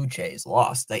Blue Jays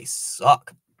lost. They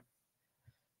suck.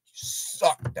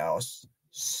 Suck, Dallas.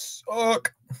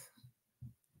 Suck.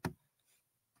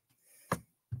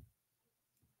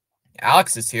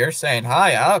 Alex is here saying,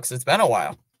 hi, Alex. It's been a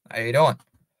while. How you doing?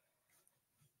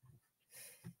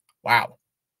 Wow.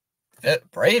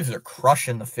 Braves are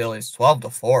crushing the Phillies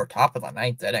 12-4, top of the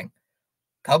ninth inning.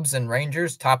 Cubs and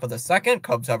Rangers, top of the second.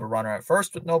 Cubs have a runner at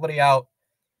first with nobody out.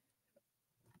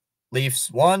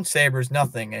 Leafs 1, Sabres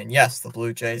nothing, and yes, the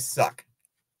Blue Jays suck.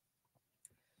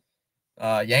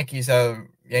 Yankees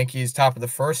top of the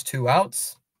first, 2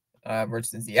 outs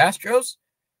versus the Astros.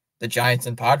 The Giants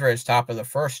and Padres top of the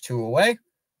first, 2 away.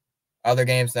 Other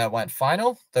games that went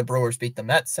final, the Brewers beat the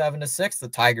Mets 7-6. The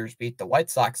Tigers beat the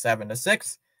White Sox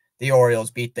 7-6. The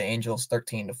Orioles beat the Angels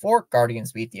 13-4.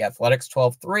 Guardians beat the Athletics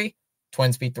 12-3.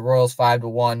 Twins beat the Royals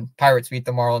 5-1. Pirates beat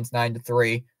the Marlins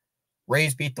 9-3.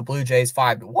 Rays beat the Blue Jays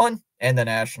 5-1. And the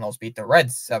Nationals beat the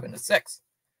Reds 7-6.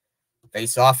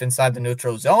 Face off inside the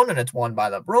neutral zone, and it's won by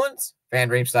the Bruins. Van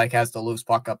Riemsdyk has the loose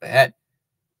puck up ahead.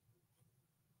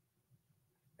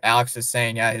 Alex is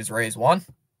saying, yeah, his Rays won.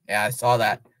 Yeah, I saw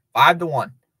that.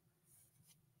 5-1.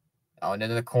 Oh, and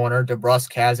into the corner,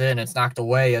 DeBrusque has it, and it's knocked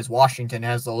away as Washington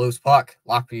has the loose puck.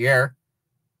 Lapierre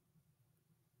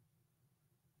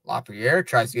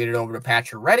tries to get it over to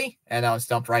Pacioretty, and now it's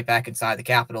dumped right back inside the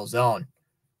Capital zone.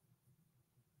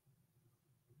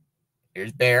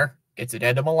 Here's Bear. Gets it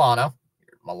into Milano.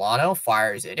 Milano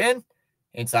fires it in.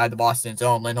 Inside the Boston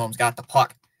zone, Lindholm's got the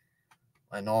puck.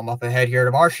 Lindholm up ahead here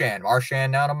to Marchand.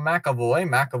 Marchand now to McAvoy.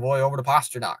 McAvoy over to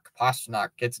Pasternak.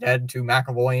 Pasternak gets it head to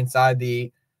McAvoy inside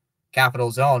the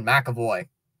Capital zone. McAvoy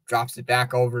drops it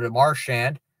back over to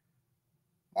Marchand.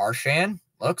 Marchand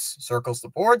looks, circles the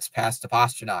boards, pass to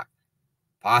Pasternak.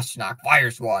 Pasternak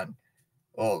fires one.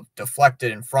 Oh,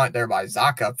 deflected in front there by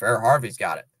Zacha. Fair Harvey's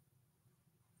got it.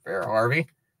 Fair Harvey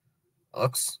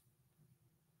looks.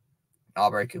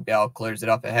 Aubrey Kubel clears it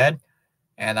up ahead.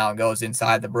 And now it goes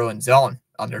inside the Bruins zone.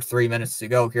 Under 3 minutes to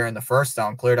go here in the first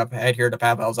zone. Cleared up ahead here to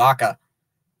Pavel Zacha.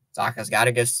 Zacha's got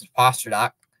to get to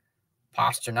Pasternak.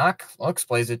 Pasternak looks,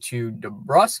 plays it to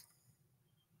DeBrusque.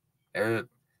 There,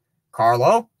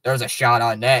 Carlo. There's a shot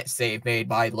on net. Save made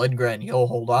by Lindgren. He'll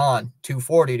hold on.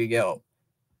 2:40 to go.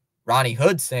 Ronnie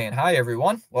Hood saying, hi,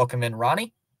 everyone. Welcome in,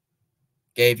 Ronnie.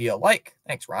 Gave you a like.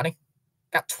 Thanks, Ronnie.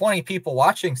 Got 20 people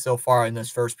watching so far in this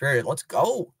first period. Let's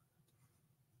go.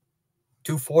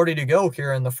 2:40 to go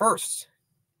here in the first.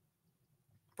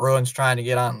 Bruins trying to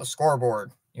get on the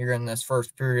scoreboard here in this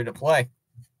first period of play.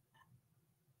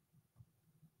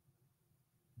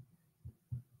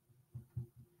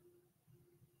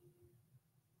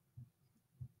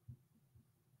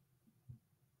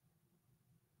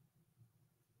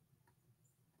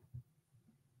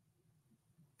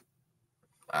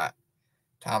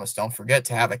 Thomas, don't forget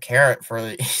to have a carrot for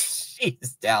the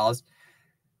jeez, Dallas.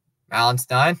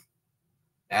 Mallenstein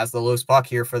has the loose puck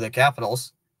here for the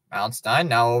Capitals. Mallenstein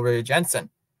now over to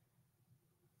Jensen.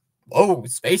 Whoa,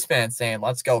 Spaceman saying,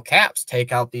 let's go Caps.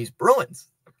 Take out these Bruins.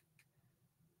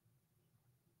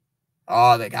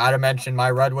 Oh, they got to mention my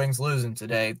Red Wings losing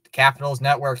today. The Capitals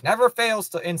network never fails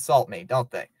to insult me, don't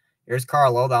they? Here's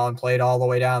Carlo. That one played all the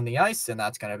way down the ice, and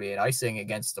that's going to be an icing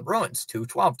against the Bruins.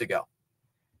 2:12 to go.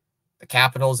 The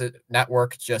Capitals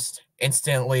network just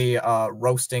instantly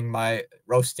roasting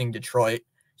Detroit.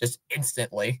 Just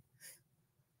instantly.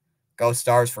 Go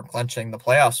Stars for clinching the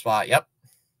playoff spot. Yep.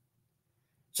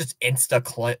 Just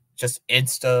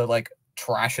insta like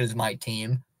trashes my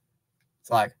team.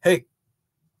 It's like, hey,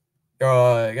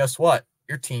 guess what?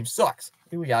 Your team sucks.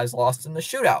 You guys lost in the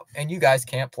shootout, and you guys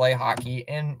can't play hockey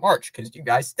in March because you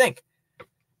guys stink.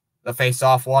 The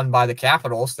face-off won by the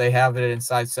Capitals. They have it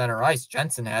inside center ice.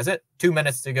 Jensen has it. 2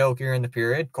 minutes to go here in the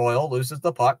period. Coyle loses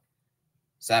the puck.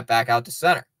 Sat back out to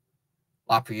center.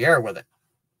 Lapierre with it.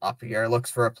 Lapierre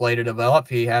looks for a play to develop.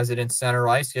 He has it in center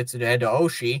ice. Gets it ahead to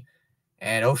Oshie.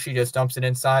 And Oshie just dumps it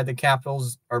inside the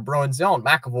Capitals or Bruins zone.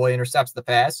 McAvoy intercepts the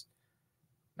pass.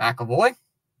 McAvoy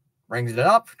brings it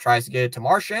up. Tries to get it to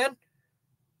Marchand.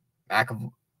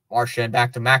 Marchand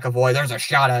back to McAvoy. There's a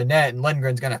shot on net, and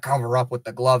Lindgren's going to cover up with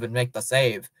the glove and make the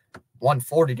save.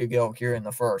 1:40 to go here in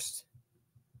the first.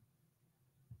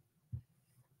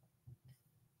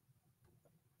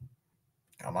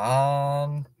 Come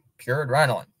on. Pure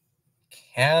adrenaline.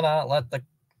 Cannot let the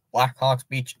Blackhawks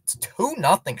beat you. It's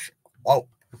 2-0. Whoa.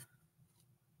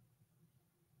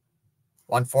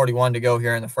 1:41 to go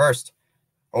here in the first.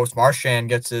 Host Marchand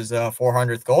gets his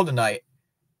 400th goal tonight.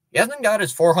 He hasn't got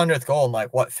his 400th goal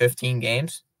in, 15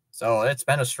 games? So it's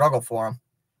been a struggle for him.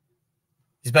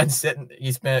 He's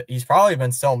probably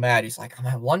been so mad. He's like, I'm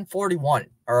at 141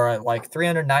 or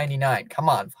 399. Come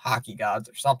on, hockey gods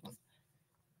or something.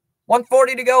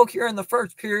 1:40 to go here in the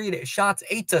first period. Shots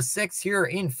 8-6 here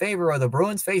in favor of the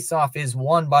Bruins. Face-off is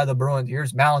won by the Bruins.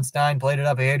 Here's Mallenstein, played it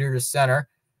up ahead here to center.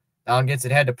 Down gets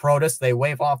it head to Protas. They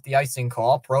wave off the icing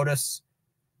call. Protas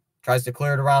Tries to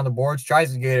clear it around the boards.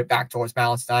 Tries to get it back towards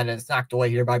Ballantyne, and it's knocked away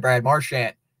here by Brad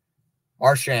Marchand.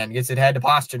 Marchand gets it ahead to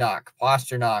Pasternak.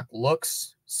 Pasternak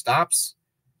looks, stops,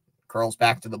 curls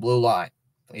back to the blue line.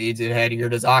 Leads it ahead here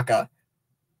to Zacha.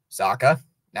 Zacha,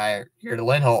 now here to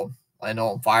Lindholm.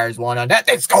 Lindholm fires one on net.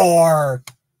 They score!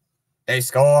 They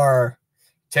score.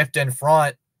 Tipped in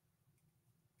front.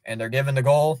 And they're giving the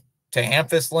goal to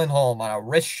Hampus Lindholm on a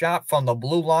wrist shot from the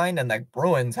blue line. And the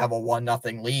Bruins have a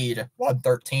 1-0 lead.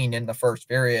 1:13 in the first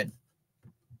period.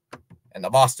 And the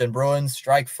Boston Bruins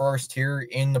strike first here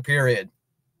in the period.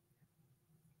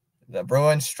 The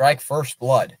Bruins strike first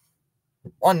blood.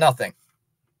 1-0.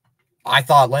 I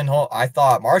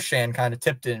thought Marchand kind of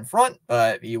tipped it in front,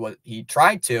 but he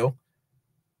tried to.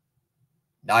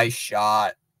 Nice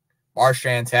shot.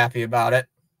 Marchand's happy about it.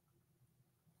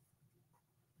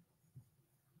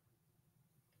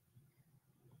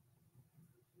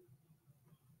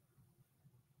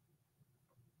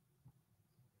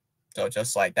 So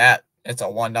just like that, it's a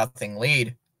 1-0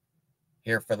 lead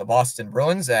here for the Boston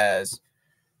Bruins as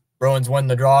Bruins win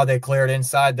the draw. They cleared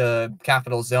inside the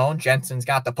Capital zone. Jensen's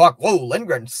got the puck. Whoa,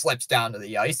 Lindgren slips down to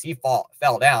the ice. He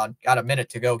fell down. Got a minute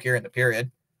to go here in the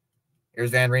period.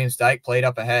 Here's Van Riemsdyk, played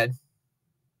up ahead.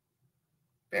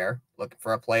 Bear looking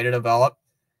for a play to develop.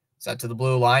 Set to the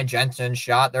blue line. Jensen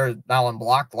shot. There's that one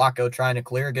blocked. Locko trying to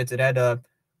clear. Gets it ahead to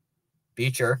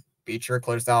Beecher. Beecher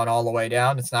clears down all the way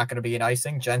down. It's not going to be an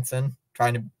icing. Jensen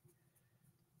trying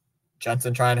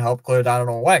to help clear down and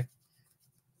away.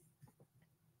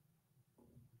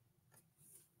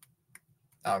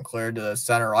 Down cleared to the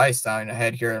center ice. Down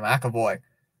ahead here to McAvoy.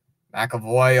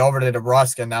 McAvoy over to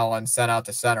DeBrusk, and that one sent out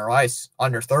to center ice.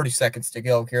 Under 30 seconds to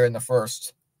go here in the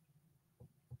first.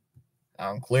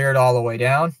 Down cleared all the way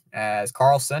down as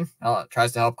Carlson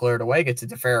tries to help clear it away. Gets it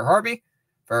to Farrah Harvey.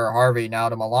 Farrah Harvey now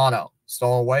to Milano.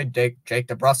 Stolen away. Jake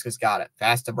DeBrusk has got it.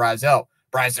 Pass to Brazeau.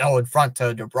 Brazeau in front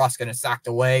to DeBrusk, and it's knocked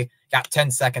away. Got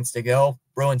 10 seconds to go.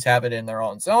 Bruins have it in their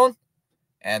own zone,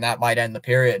 and that might end the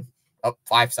period.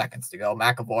 5 seconds to go.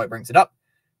 McAvoy brings it up.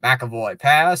 McAvoy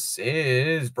pass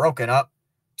is broken up.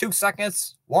 2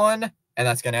 seconds, 1, and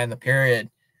that's going to end the period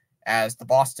as the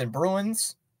Boston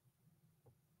Bruins.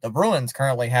 The Bruins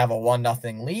currently have a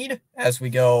 1-0 lead as we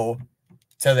go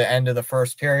to the end of the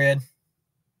first period.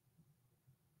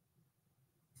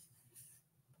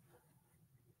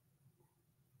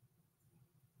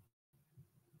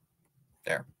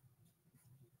 There.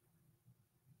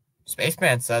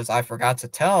 Spaceman says, I forgot to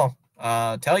tell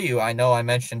you, I know I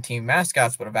mentioned team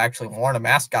mascots, but I've actually worn a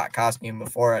mascot costume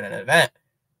before at an event.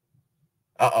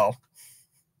 Uh-oh.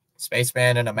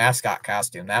 Spaceman in a mascot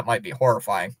costume. That might be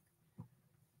horrifying.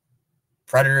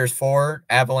 Predators 4,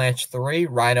 Avalanche 3.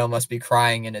 Rhino must be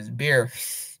crying in his beer.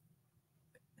 If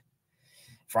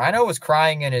Rhino was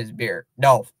crying in his beer.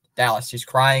 No, Dallas, he's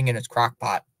crying in his crock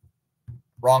pot.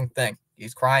 Wrong thing.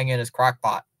 He's crying in his crock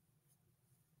pot.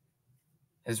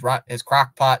 His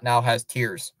crock pot now has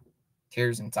tears.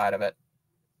 Tears inside of it.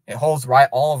 It holds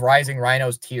all of Rising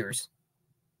Rhino's tears.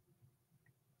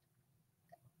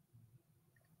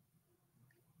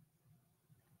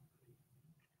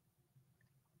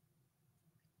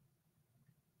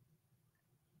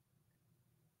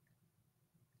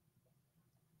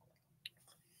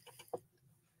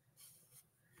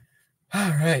 All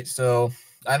right, so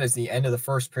that is the end of the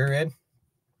first period.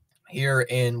 Here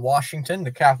in Washington,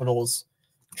 the Capitals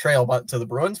trail to the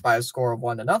Bruins by a score of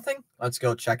 1-0. Let's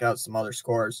go check out some other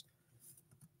scores.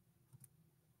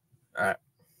 All right.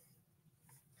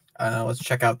 Let's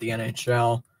check out the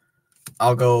NHL.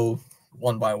 I'll go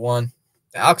one by one.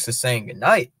 Alex is saying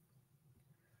goodnight.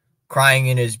 Crying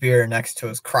in his beer next to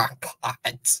his crock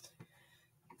pot.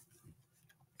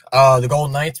 The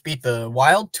Golden Knights beat the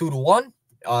Wild 2-1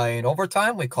 in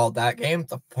overtime. We called that game.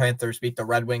 The Panthers beat the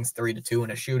Red Wings 3-2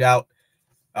 in a shootout.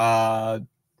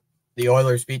 The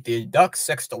Oilers beat the Ducks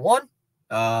 6-1.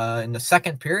 In the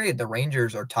second period, the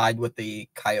Rangers are tied with the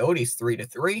Coyotes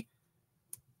 3-3.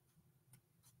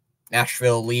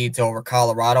 Nashville leads over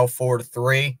Colorado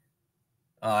 4-3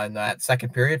 in that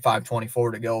second period.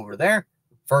 5:24 to go over there.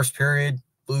 First period,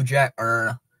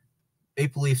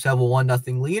 Maple Leafs have a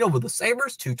 1-0 lead over the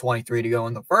Sabres. 2:23 to go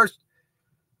in the first.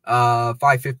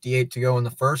 5:58 to go in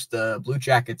the first. The Blue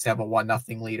Jackets have a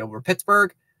 1-0 lead over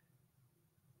Pittsburgh.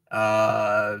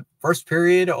 First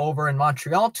period over in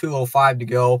Montreal, 2:05 to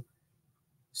go.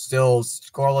 Still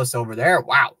scoreless over there.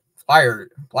 Wow.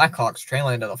 Blackhawks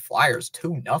trailing to the Flyers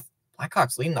 2-0.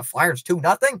 Blackhawks leading the Flyers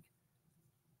 2-0.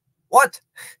 What?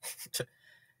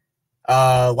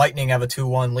 Lightning have a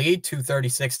 2-1 lead.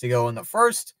 2:36 to go in the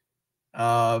first.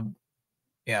 Over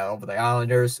the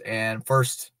Islanders. And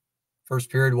first First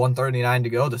period, 1:39 to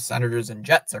go. The Senators and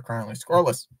Jets are currently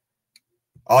scoreless.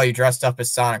 Oh, you dressed up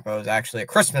as Sonic, but it was actually a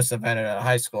Christmas event at a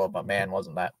high school. But man,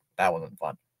 that wasn't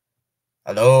fun.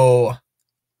 Hello.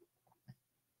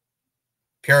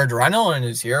 Pure Adrenaline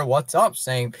is here. What's up?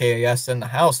 Saying PAS in the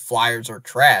house. Flyers are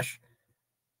trash.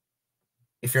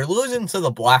 If you're losing to the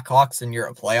Blackhawks and you're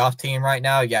a playoff team right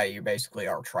now, yeah, you basically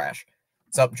are trash.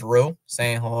 What's up, Drew?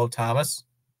 Saying hello, Thomas.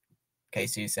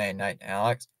 Casey saying night,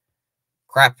 Alex.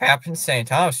 Crap happens saying,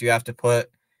 Thomas, you have to put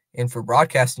in for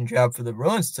broadcasting job for the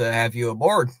Bruins to have you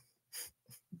aboard.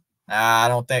 I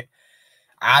don't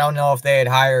know if they'd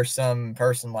hire some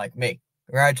person like me.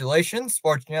 Congratulations,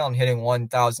 Sports Channel, on hitting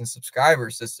 1,000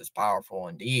 subscribers. This is powerful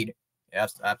indeed.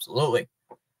 Yes, absolutely.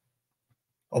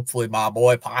 Hopefully my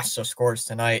boy Pasta scores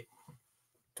tonight.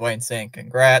 Dwayne saying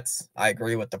congrats. I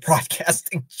agree with the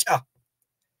broadcasting job.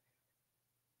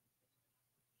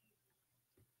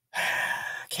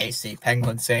 KC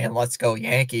Penguin saying let's go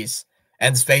Yankees.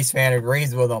 And Spaceman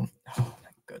agrees with him. Oh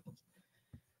my goodness.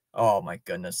 Oh my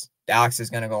goodness. Alex is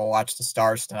going to go watch the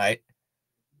Stars tonight.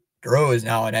 Drew is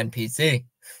now an NPC.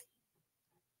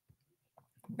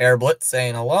 Bear Blitz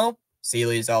saying hello.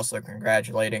 Seeley is also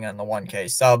congratulating on the 1K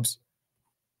subs.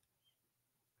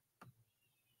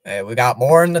 Hey, we got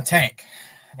more in the tank.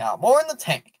 Oh,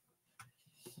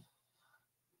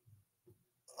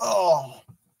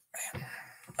 man.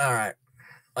 All right.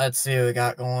 Let's see what we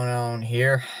got going on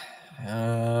here.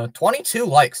 22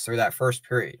 likes through that first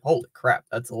period. Holy crap.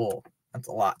 That's a lot.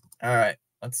 All right.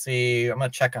 Let's see. I'm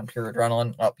going to check on Pure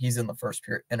Adrenaline. Oh, he's in the first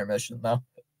period intermission, though.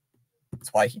 That's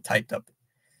why he typed up.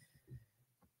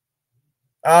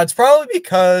 It's probably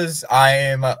because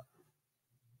I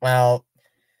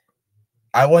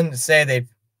wouldn't say they.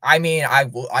 I mean,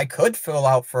 I could fill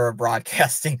out for a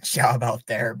broadcasting job out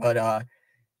there, but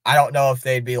I don't know if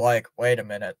they'd be like, wait a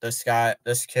minute, this kid,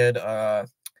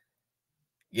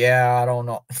 yeah, I don't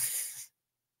know.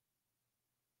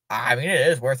 I mean, it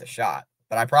is worth a shot,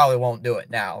 but I probably won't do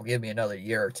it now. Give me another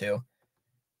year or two.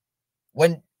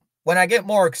 When I get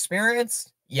more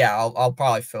experience, yeah, I'll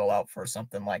probably fill out for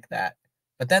something like that.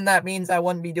 But then that means I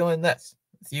wouldn't be doing this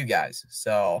with you guys.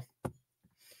 So,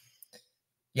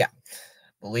 yeah,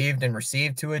 believed and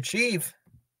received to achieve.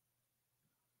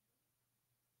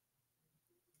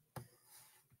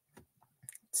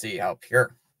 Let's see how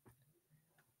pure.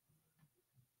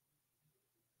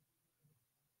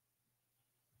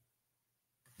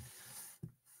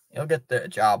 He'll get the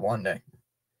job one day.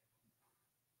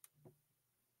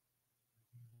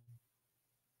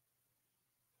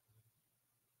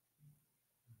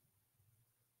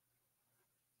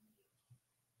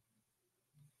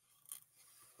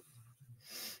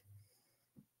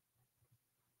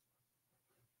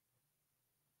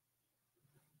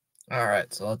 All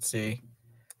right, so let's see.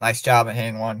 Nice job at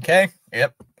hitting 1K.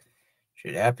 Yep.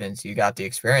 Shit happens. You got the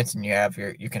experience and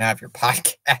you can have your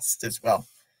podcast as well.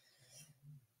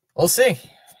 We'll see.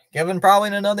 Given probably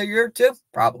in another year or two,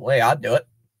 probably I'd do it.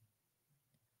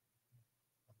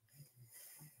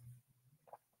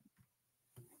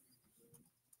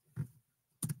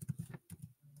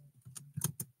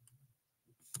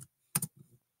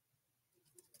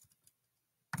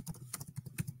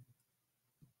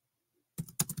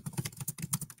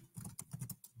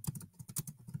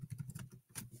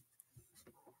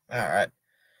 All right.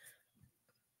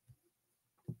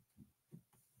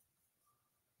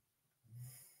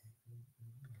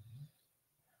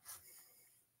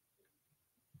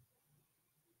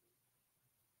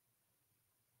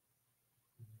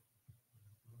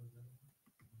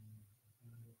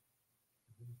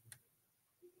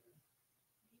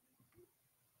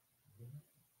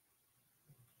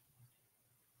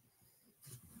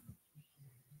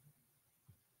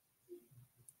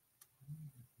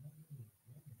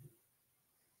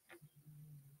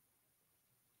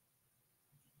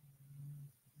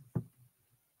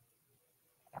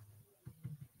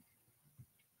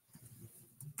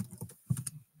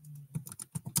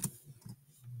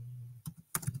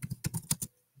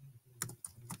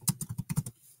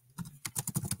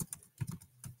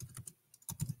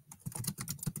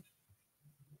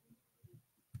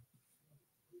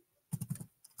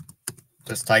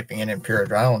 Just typing it in Pure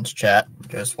Adrenaline's chat.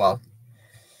 Just well.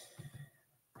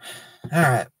 All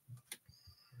right.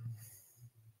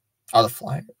 Oh, the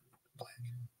flag.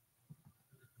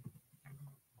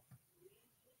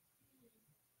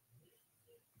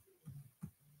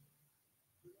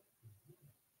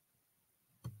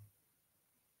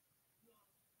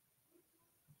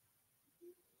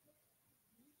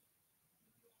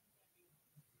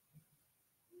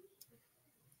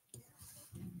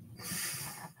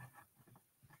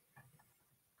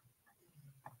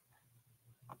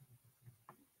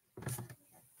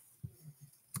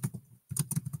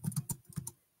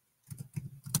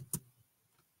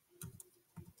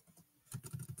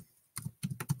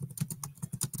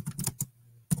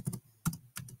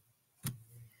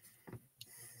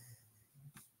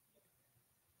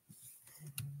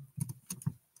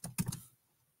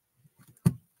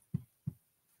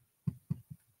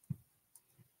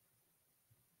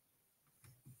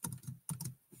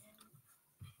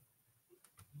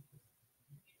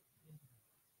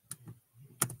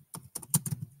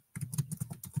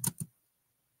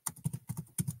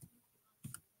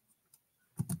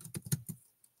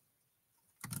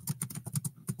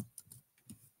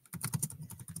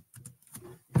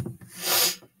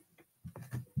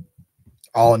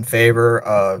 All in favor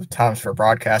of Times for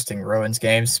Broadcasting Bruins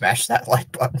games, smash that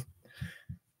like button.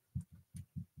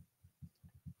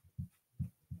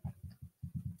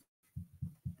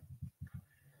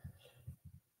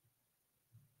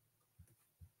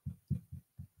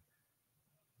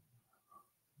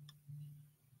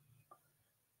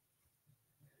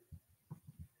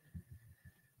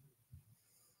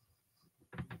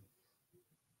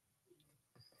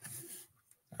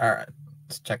 All right,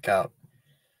 let's check out.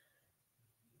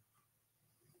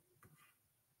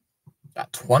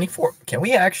 Got 24. Can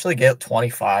we actually get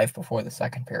 25 before the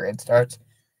second period starts?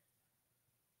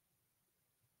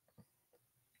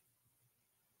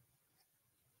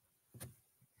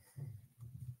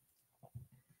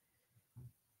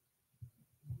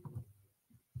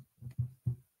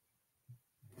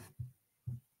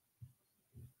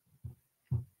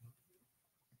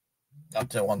 Up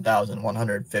to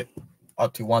 1,150,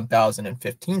 up to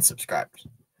 1,015 subscribers.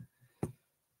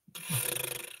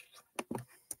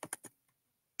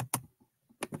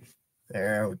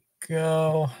 There we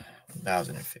go.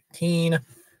 1,015.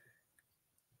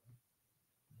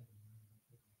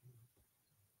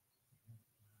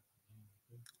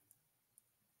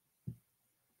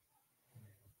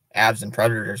 Avs and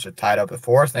Predators are tied up at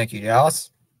 4. Thank you,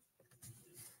 Dallas.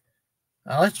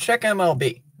 Let's check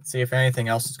MLB. See if anything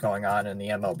else is going on in the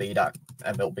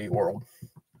MLB world.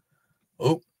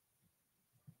 Oh.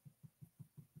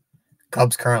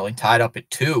 Cubs currently tied up at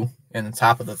 2 in the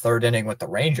top of the third inning with the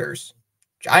Rangers.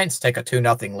 Giants take a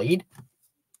 2-0 lead.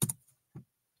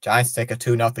 Giants take a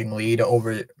 2-0 lead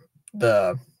over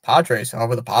the Padres.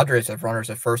 However, the Padres have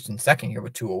runners at first and second here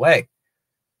with 2 away.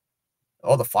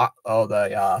 The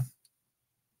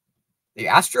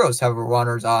Astros have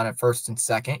runners on at first and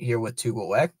second here with 2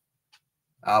 away.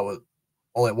 With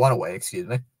only 1 away, excuse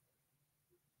me.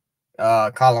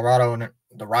 Colorado and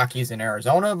the Rockies in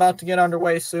Arizona about to get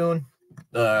underway soon.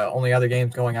 The only other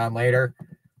games going on later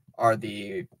are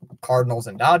the Cardinals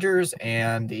and Dodgers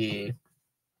and the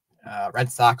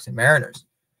Red Sox and Mariners.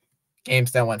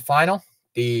 Games that went final.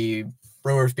 The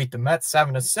Brewers beat the Mets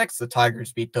 7-6. The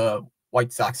Tigers beat the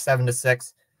White Sox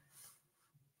 7-6.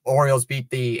 Orioles beat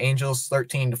the Angels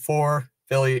 13-4.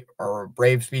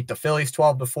 Braves beat the Phillies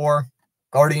 12-4.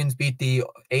 Guardians beat the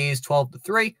A's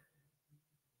 12-3.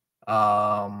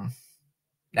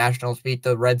 Nationals beat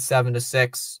the Reds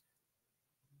 7-6.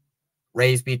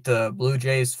 Rays beat the Blue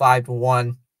Jays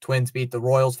 5-1. Twins beat the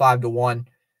Royals 5-1.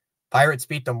 Pirates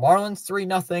beat the Marlins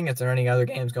 3-0. Is there any other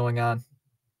games going on?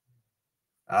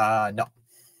 No.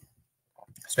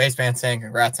 Spaceman saying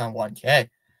congrats on 1K.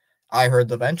 I heard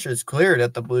the benches cleared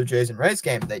at the Blue Jays and Rays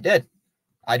game. They did.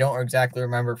 I don't exactly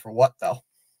remember for what, though.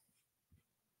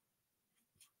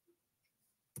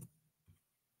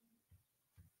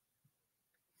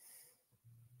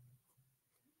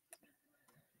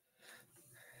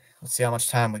 Let's see how much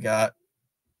time we got.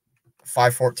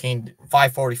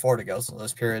 5:44 to go, so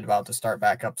this period about to start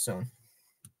back up soon.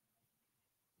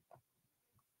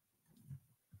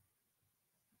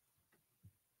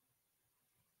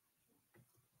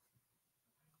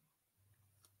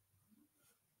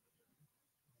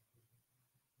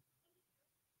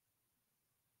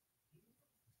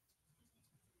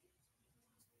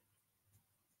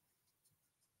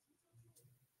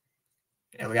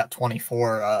 Yeah, we got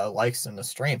 24 likes in the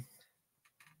stream.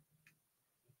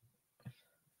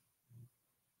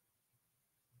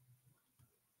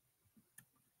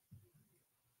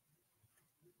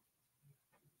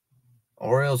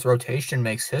 Orioles rotation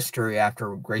makes history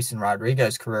after Grayson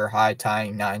Rodriguez career high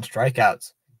tying 9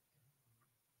 strikeouts.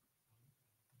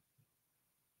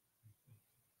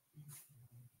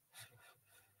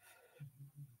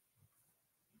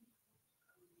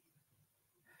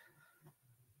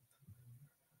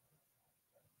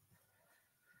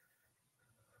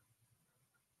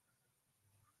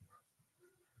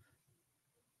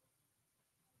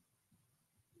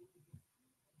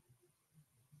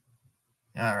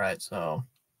 All right, so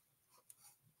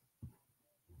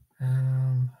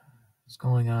what's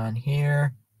going on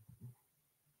here?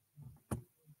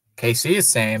 KC is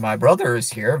saying, my brother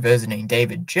is here visiting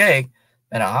David J.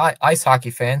 and an ice hockey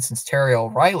fan since Terry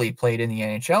O'Reilly played in the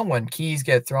NHL. When keys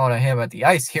get thrown at him at the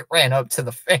ice, he ran up to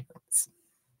the fans.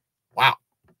 Wow.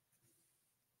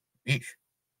 Eesh.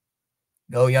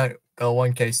 Go young. Go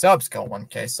 1K subs. Go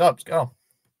 1K subs. Go.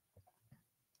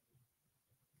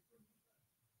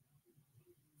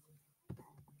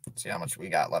 Let's see how much we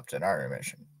got left in our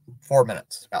intermission. 4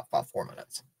 minutes. About 4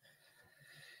 minutes.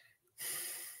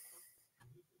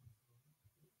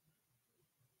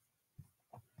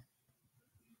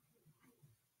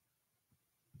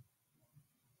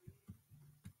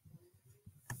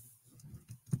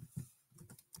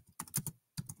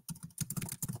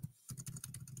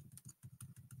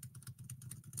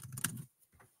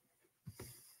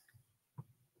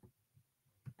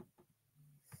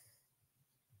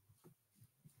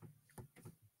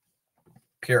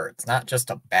 Pure. It's not just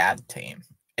a bad team.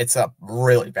 It's a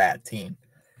really bad team.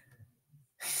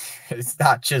 It's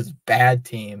not just bad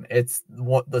team. It's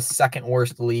what the second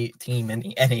worst league team in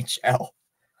the NHL.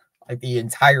 Like the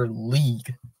entire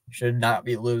league should not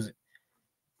be losing.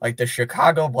 Like the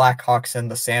Chicago Blackhawks and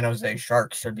the San Jose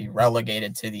Sharks should be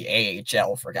relegated to the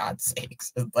AHL for God's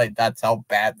sakes. Like that's how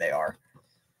bad they are.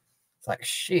 It's like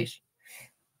sheesh.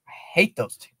 I hate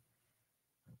those two.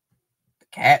 The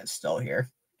cat is still here.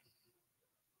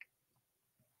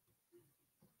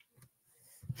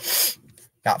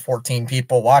 Got 14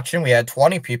 people watching. We had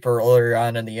 20 people earlier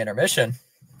on in the intermission.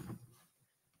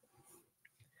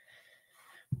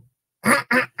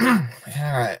 All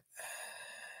right.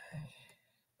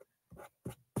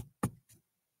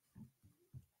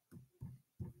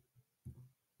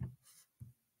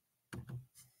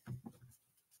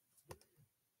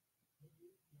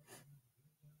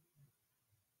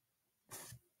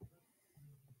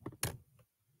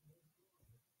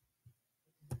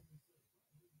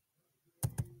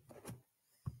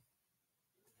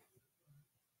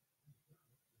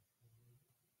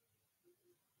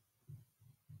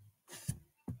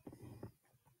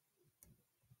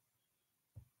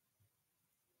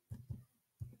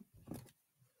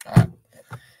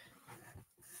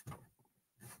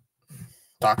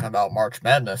 Talking about March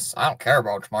Madness. I don't care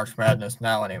about March Madness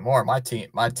now anymore. My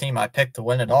team I picked to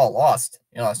win it all lost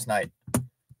last night.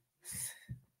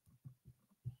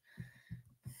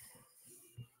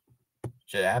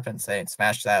 Shit happens. Saying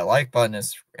smash that like button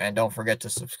and don't forget to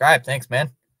subscribe. Thanks,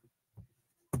 man.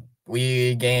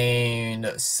 We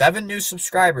gained 7 new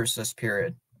subscribers this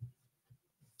period.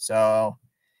 So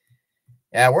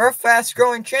yeah, we're a fast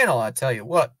growing channel. I tell you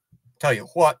what.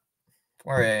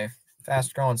 We're a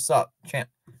fast growing sub channel.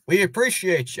 We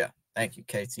appreciate you. Thank you,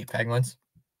 KT Penguins.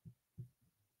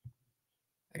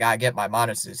 I gotta get my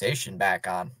monetization back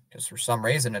on because for some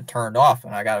reason it turned off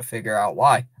and I gotta figure out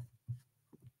why.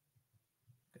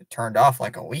 It turned off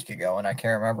like a week ago and I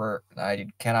can't remember. I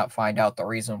cannot find out the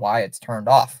reason why it's turned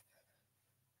off.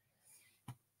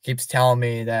 Keeps telling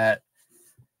me that,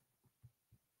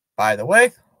 by the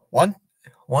way,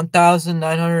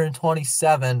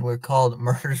 1,927 were called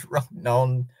Murder's Row,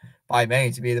 known by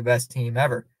many to be the best team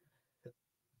ever.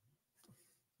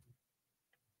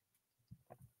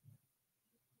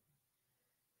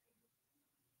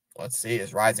 Let's see,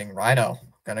 is Rising Rhino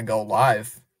going to go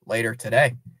live later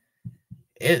today?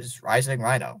 Is Rising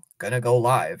Rhino going to go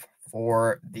live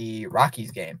for the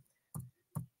Rockies game?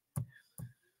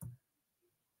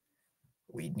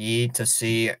 We need to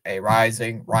see a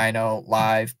Rising Rhino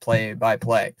live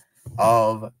play-by-play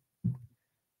of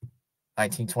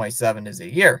 1927 is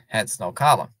a year, hence no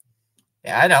comma.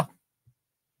 Yeah, I know.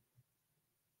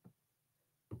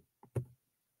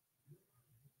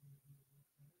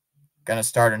 Gonna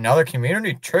start another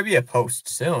community trivia post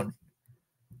soon.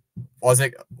 What's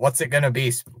it gonna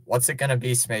be? What's it gonna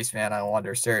be, Spaceman? I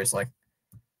wonder, seriously.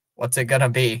 What's it gonna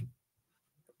be?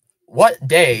 What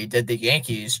day did the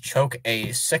Yankees choke a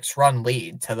 6-run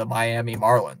lead to the Miami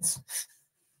Marlins?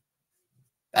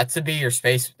 That should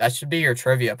be your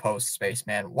trivia post,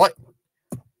 Spaceman. What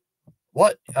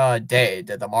day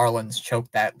did the Marlins choke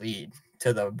that lead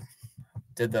to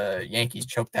the Yankees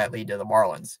choke that lead to the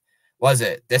Marlins? Was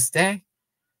it this day?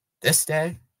 This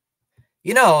day?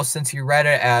 Since you read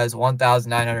it as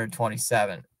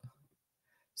 1,927,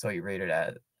 so you read it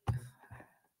as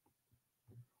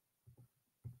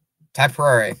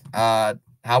temporary. How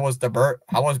was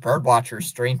Birdwatcher's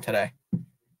stream today?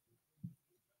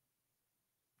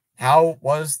 How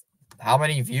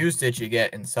many views did you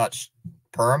get in such,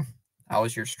 Perm? How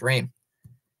was your stream?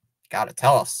 Gotta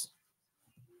tell us.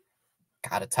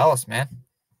 Gotta tell us, man.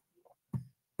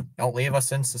 Don't leave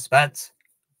us in suspense.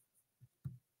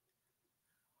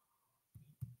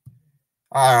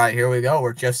 All right, here we go.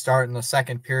 We're just starting the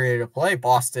second period of play.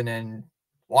 Boston and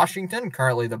Washington.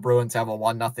 Currently, the Bruins have a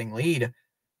 1-0 lead.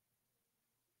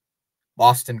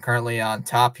 Boston currently on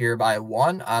top here by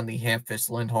 1 on the Hampus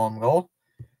Lindholm goal.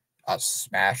 A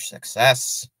smash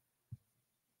success.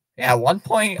 Yeah, at one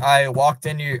point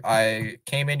I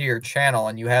came into your channel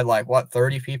and you had like, what,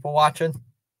 30 people watching?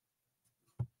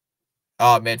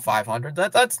 Oh, mid 500.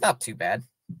 That's not too bad.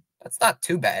 That's not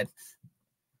too bad.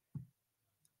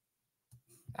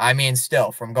 I mean,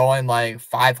 still, from going like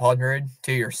 500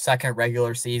 to your second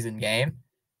regular season game,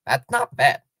 that's not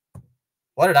bad.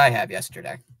 What did I have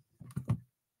yesterday?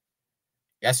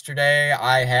 Yesterday,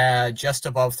 I had just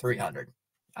above 300.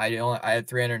 I had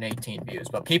 318 views,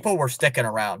 but people were sticking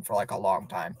around for like a long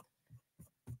time.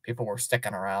 People were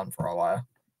sticking around for a while.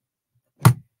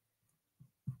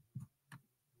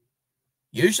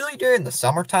 Usually during the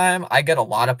summertime, I get a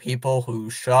lot of people who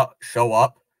show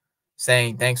up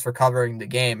saying thanks for covering the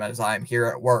game as I'm here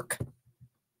at work.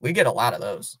 We get a lot of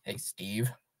those. Hey,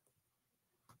 Steve.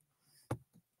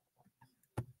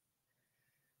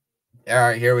 All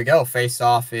right, here we go.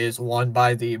 Face-off is won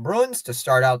by the Bruins to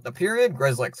start out the period.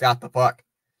 Grizzlick's got the puck.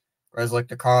 Grizzlick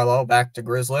to Carlo, back to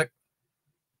Grizzlick.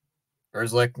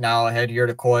 Grizzlick now ahead here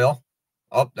to Coyle.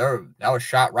 Oh, there, that was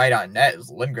shot right on net as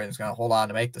Lindgren's going to hold on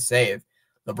to make the save.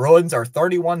 The Bruins are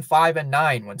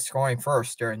 31-5-9 when scoring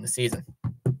first during the season.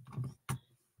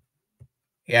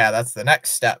 Yeah, that's the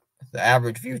next step. The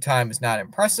average view time is not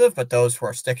impressive, but those who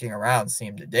are sticking around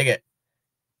seem to dig it.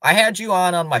 I had you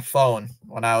on my phone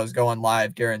when I was going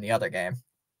live during the other game,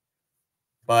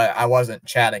 but I wasn't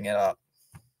chatting it up.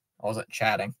 I wasn't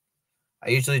chatting. I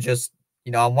usually just,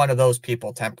 I'm one of those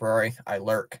people temporary. I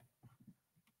lurk.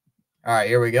 All right,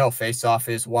 here we go. Face-off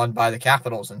is won by the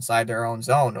Capitals inside their own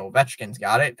zone. Ovechkin's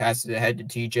got it. Passes it ahead to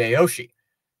TJ Oshie.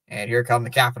 And here come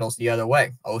the Capitals the other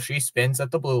way. Oshie spins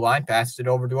at the blue line, passes it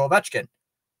over to Ovechkin.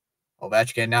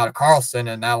 Ovechkin now to Carlson,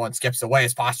 and that one skips away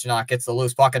as Pastrnak gets the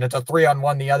loose puck, and it's a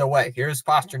 3-on-1 the other way. Here's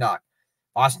Pastrnak.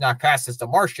 Pastrnak passes to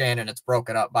Marchand, and it's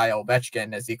broken up by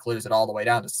Ovechkin as he clears it all the way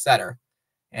down to center.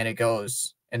 And it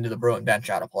goes into the Bruin bench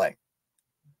out of play.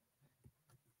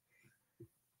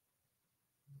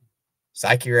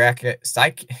 Psychiatric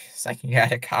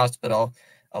hospital.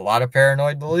 A lot of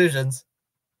paranoid delusions.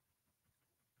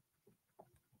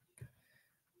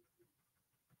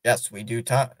 Yes, we do,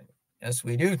 Tom. Yes,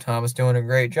 we do. Tom is doing a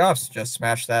great job. So just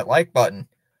smash that like button.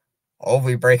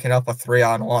 Ovi breaking up a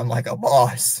 3-on-1 like a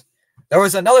boss. There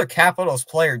was another Capitals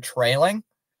player trailing.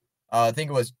 I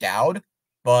think it was Dowd,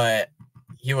 but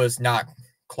he was not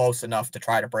close enough to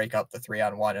try to break up the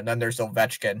 3-on-1. And then there's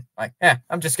Ovechkin. Like,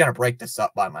 I'm just going to break this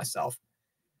up by myself.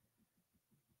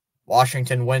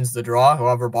 Washington wins the draw.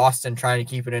 However, Boston trying to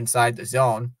keep it inside the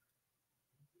zone.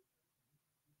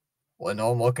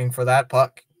 Lindholm looking for that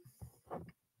puck.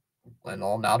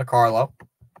 Lindholm now to Carlo.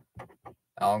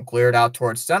 Now cleared out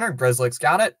towards center. Grizzlick's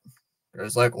got it.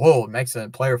 Grizzlick, whoa, makes a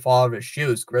player fall out of his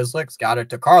shoes. Grizzlick's got it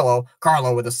to Carlo.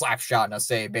 Carlo with a slap shot and a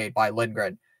save made by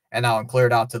Lindgren. And now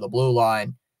cleared out to the blue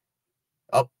line.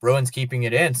 Oh, Bruins keeping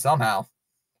it in somehow.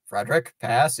 Frederick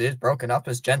pass is broken up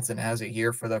as Jensen has it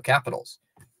here for the Capitals.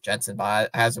 Jensen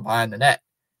has it behind the net.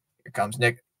 Here comes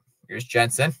Nick. Here's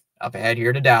Jensen. Up ahead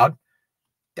here to Dowd.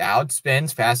 Dowd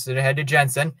spins, passes it ahead to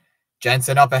Jensen.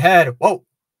 Jensen up ahead. Whoa.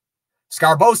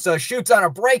 Scarbosa shoots on a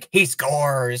break. He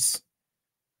scores.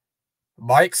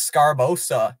 Mike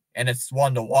Scarbosa, and it's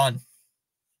 1-1.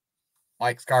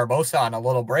 Mike Scarbosa on a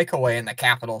little breakaway, and the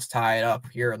Capitals tie it up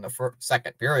here in the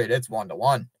second period. It's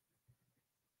 1-1.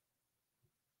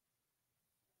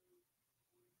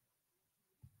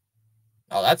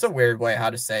 Oh, that's a weird way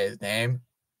how to say his name.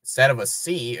 Instead of a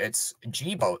C, it's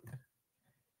G-Boat.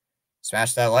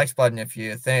 Smash that likes button if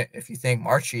you think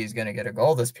Marshy is going to get a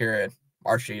goal this period.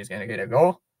 Marshy is going to get a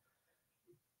goal.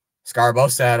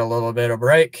 Scarbosa had a little bit of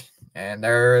break, and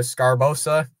there's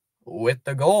Scarbosa with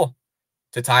the goal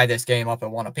to tie this game up at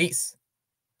 1 apiece.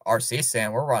 RC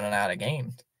saying we're running out of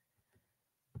games.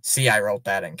 See, I wrote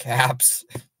that in caps.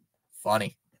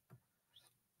 Funny.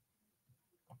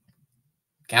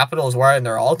 Capitals wearing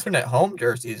their alternate home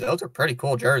jerseys. Those are pretty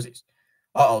cool jerseys.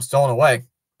 Uh-oh, stolen away.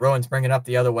 Bruins bringing up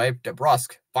the other way.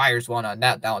 DeBrusque fires one on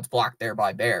net. That one's blocked there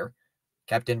by Bear.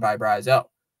 Kept in by Brazeau.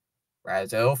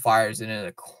 Brazeau fires it in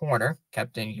the corner.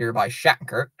 Kept in here by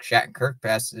Shattenkirk. Shattenkirk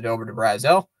passes it over to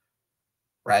Brazeau.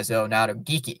 Brazeau now to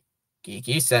Geeky.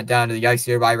 Geeky sent down to the ice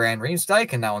here by Van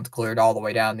Riemsdyk, and that one's cleared all the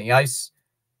way down the ice.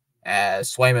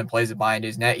 As Swayman plays it behind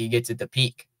his net, he gets it to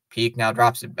Peak. Peak now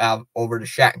drops it out over to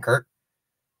Shattenkirk.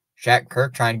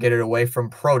 Shattenkirk trying to get it away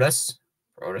from Protas.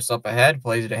 Protas up ahead,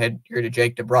 plays it ahead here to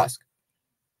Jake DeBrusque.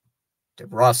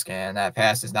 DeBrusque, and that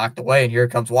pass is knocked away, and here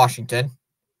comes Washington.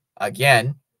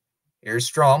 Again, here's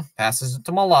Strome, passes it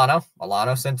to Milano.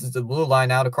 Milano sends it to the blue line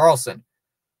now to Carlson.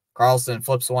 Carlson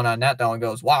flips one on net, that one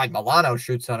goes wide. Milano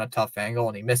shoots on a tough angle,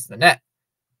 and he missed the net.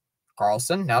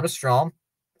 Carlson now to Strome.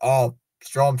 Oh,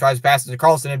 Strome tries to pass it to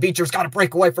Carlson, and Beecher's got a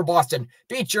breakaway for Boston.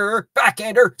 Beecher,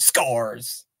 backhander,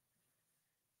 scores.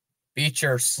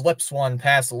 Beecher slips one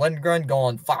past Lindgren,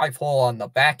 going 5-hole on the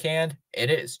backhand. It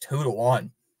is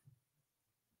 2-1.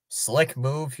 Slick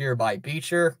move here by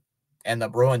Beecher, and the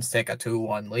Bruins take a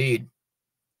 2-1 lead.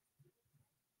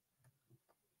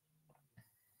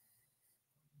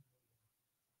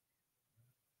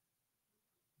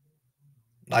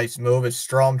 Nice move as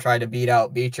Strome tried to beat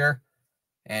out Beecher.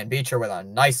 And Beecher with a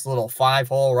nice little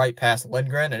 5-hole right past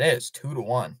Lindgren. It is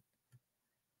 2-1.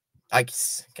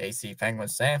 Nice. KC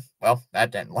Penguins saying, well,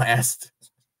 that didn't last.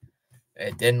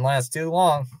 It didn't last too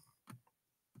long.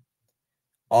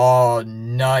 Oh,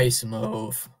 nice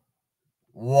move.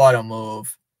 What a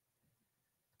move.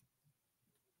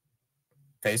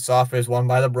 Face-off is won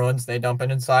by the Bruins. They dump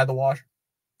it inside the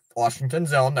Washington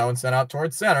zone. That one's sent out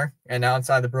towards center. And now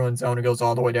inside the Bruins zone, it goes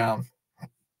all the way down.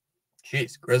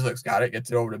 Jeez, Grizzlies got it.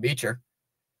 Gets it over to Beecher.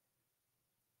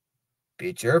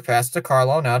 Beecher pass to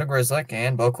Carlo, now to Grizzlick,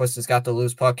 and Boquist has got the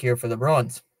loose puck here for the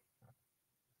Bruins.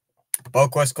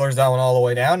 Boquist clears that one all the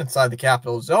way down inside the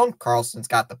Capitals zone. Carlson's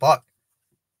got the puck.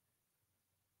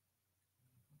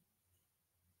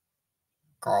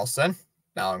 Carlson,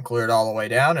 now cleared all the way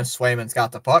down, and Swayman's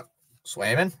got the puck.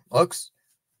 Swayman looks,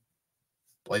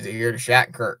 plays it here to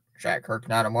Shattenkirk. Shattenkirk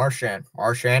now to Marchand.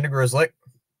 Marchand to Grizzlick.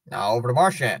 Now over to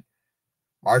Marchand.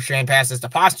 Marchand passes to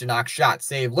Pasternak. Shot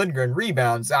save. Lindgren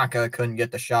rebound. Zacha couldn't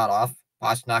get the shot off.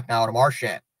 Pasternak now to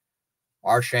Marchand.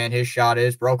 Marchand, his shot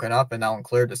is broken up, and that one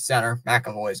cleared to center.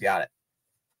 McAvoy's got it.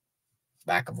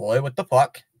 McAvoy with the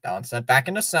puck. Down sent back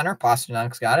into center.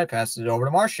 Pasternak's got it. Passes it over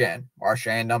to Marchand.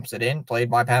 Marchand dumps it in.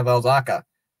 Played by Pavel Zacha.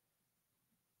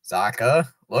 Zacha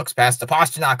looks past to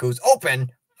Pasternak, who's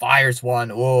open. Fires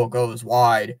one. Oh, goes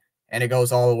wide. And it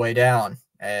goes all the way down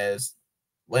as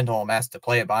Lindholm has to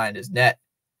play it behind his net.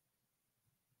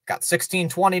 Got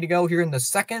 16:20 to go here in the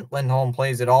second. Lindholm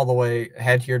plays it all the way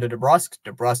ahead here to DeBrusk.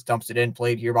 DeBrusk dumps it in,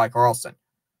 played here by Carlson.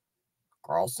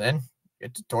 Carlson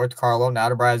gets it towards Carlo, now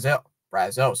to Brazeau.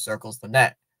 Brazeau circles the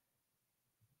net.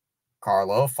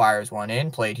 Carlo fires one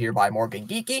in, played here by Morgan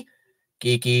Geekie.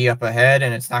 Geekie up ahead,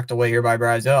 and it's knocked away here by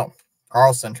Brazeau.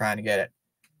 Carlson trying to get it.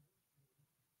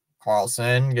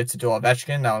 Carlson gets it to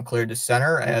Ovechkin, now cleared to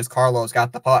center as Carlo's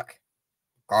got the puck.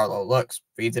 Carlo looks,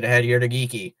 feeds it ahead here to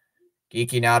Geekie.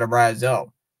 Geekie now to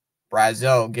Brazeau.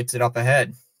 Brazeau gets it up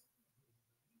ahead.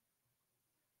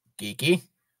 Geekie.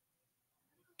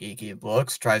 Geekie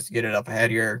looks, tries to get it up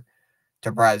ahead here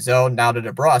to Brazeau. Now to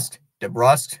DeBrusk.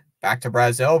 DeBrusk back to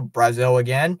Brazeau. Brazeau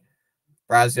again.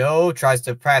 Brazeau tries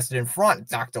to pass it in front.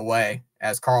 It's knocked away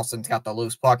as Carlson's got the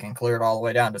loose puck and cleared all the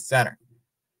way down to center.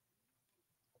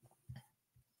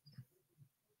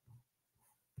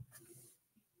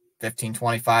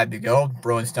 $15:25 to go.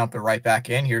 Bruins dump it right back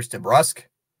in. Here's DeBrusk.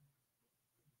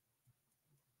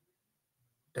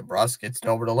 DeBrusk gets it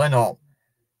over to Lindholm.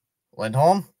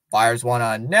 Lindholm fires one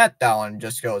on net. That one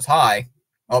just goes high.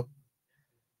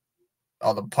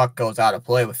 Oh, the puck goes out of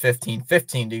play with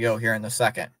 15:15 to go here in the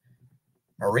second.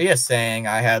 Maria saying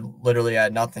I had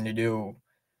nothing to do,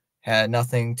 had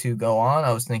nothing to go on.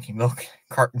 I was thinking milk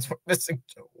cartons were missing.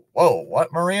 Whoa,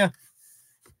 what, Maria?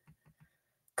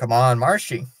 Come on,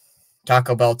 Marshy.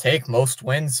 Taco Bell take most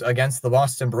wins against the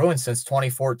Boston Bruins since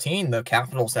 2014. The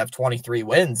Capitals have 23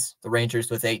 wins. The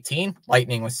Rangers with 18,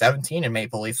 Lightning with 17, and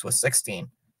Maple Leafs with 16.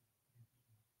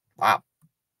 Wow.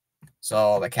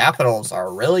 So the Capitals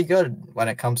are really good when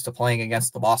it comes to playing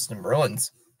against the Boston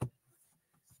Bruins.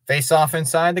 Face-off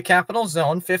inside the Capital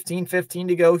zone. 15:15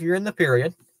 to go here in the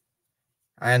period.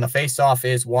 And the face-off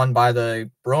is won by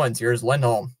the Bruins. Here's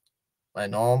Lindholm.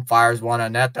 Lindholm fires one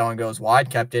on net. That one goes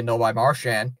wide. Kept in though by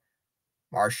Marchand.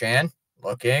 Marchand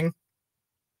looking.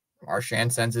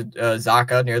 Marchand sends it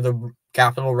Zacha near the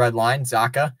Capital red line.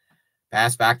 Zacha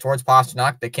pass back towards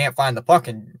Pasternak. They can't find the puck,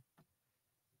 and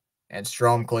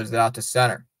Strome clears it out to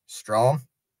center. Strome,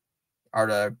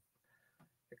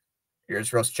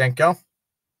 here's Roschenko.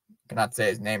 Cannot say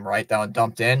his name right. That one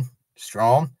dumped in.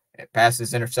 Strome. It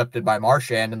passes intercepted by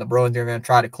Marchand, and the Bruins are going to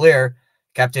try to clear.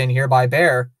 Kept in here by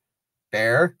Bear.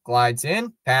 Bear glides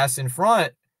in. Pass in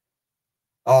front.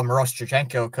 Oh,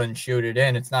 Miroshnichenko couldn't shoot it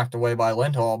in. It's knocked away by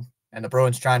Lindholm. And the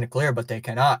Bruins trying to clear, but they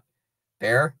cannot.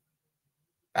 Bear.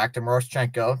 Back to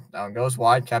Miroshnichenko. Down goes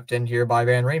wide. Kept in here by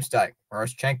Van Riemsdyk.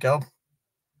 Miroshnichenko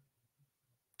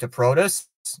to Protas.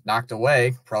 Knocked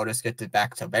away. Protas gets it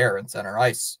back to Bear in center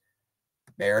ice.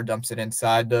 Bear dumps it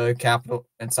inside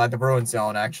the Bruins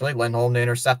zone, actually. Lindholm to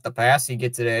intercept the pass. He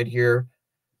gets it ahead here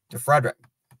to Frederick.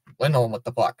 Lindholm with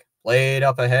the puck. Played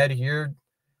up ahead here.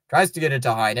 Tries to get it to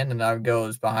Heinen, and now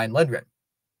goes behind Lindgren.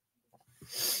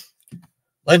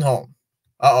 Lindholm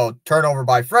Uh-oh, turnover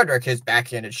by Frederick. His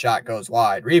backhanded shot goes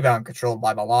wide. Rebound controlled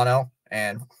by Milano,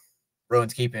 and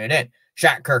Bruins keeping it in.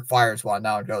 Shattenkirk fires one,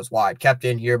 now it goes wide. Kept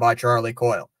in here by Charlie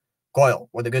Coyle. Coyle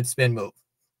with a good spin move.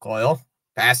 Coyle,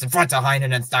 pass in front to Heinen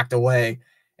and it's knocked away.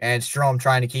 And Strome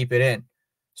trying to keep it in.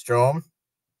 Strome,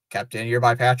 kept in here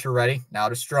by Pacioretty. Now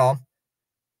to Strome.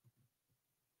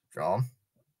 Strome.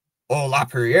 Oh,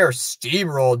 LaPerriere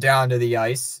steamrolled down to the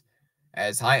ice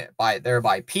as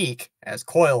by Peak, as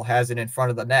Coyle has it in front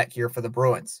of the net here for the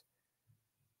Bruins.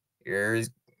 Here's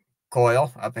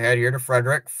Coyle up ahead here to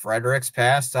Frederick. Frederick's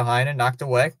pass to Heinen, knocked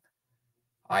away.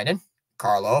 Heinen,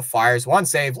 Carlo fires one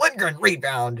save. Lindgren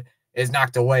rebound is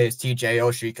knocked away as TJ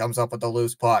Oshie comes up with the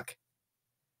loose puck.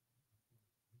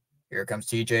 Here comes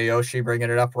TJ Oshie bringing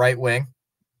it up right wing.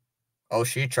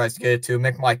 Oshie tries to get it to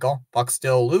McMichael. Puck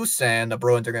still loose, and the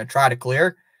Bruins are going to try to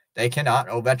clear. They cannot.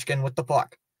 Ovechkin with the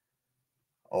puck.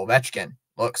 Ovechkin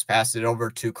looks, passes it over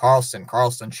to Carlson.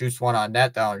 Carlson shoots one on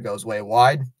net, down, goes way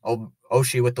wide.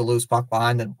 Oshie with the loose puck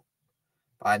behind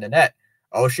the net.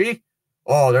 Oshie,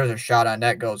 oh, there's a shot on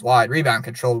net, goes wide. Rebound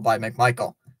controlled by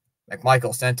McMichael.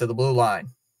 McMichael sent to the blue line.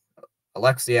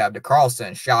 Alexiev to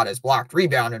Carlson. Shot is blocked.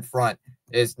 Rebound in front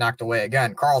is knocked away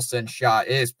again. Carlson's shot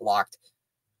is blocked.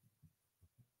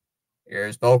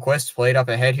 Here's Boquist, played up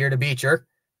ahead here to Beecher.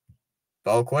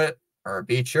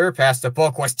 Beecher, pass to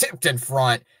Boquist, tipped in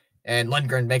front, and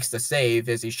Lindgren makes the save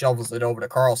as he shovels it over to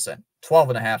Carlson.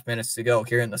 12.5 minutes to go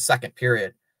here in the second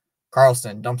period.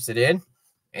 Carlson dumps it in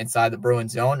inside the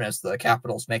Bruins zone as the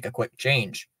Capitals make a quick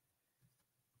change.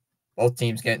 Both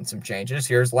teams getting some changes.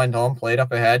 Here's Lindholm, played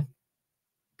up ahead.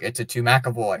 Gets it to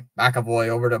McAvoy. McAvoy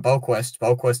over to Boquist.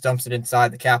 Boquist dumps it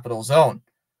inside the Capital zone.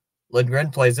 Lindgren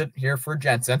plays it here for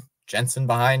Jensen. Jensen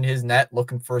behind his net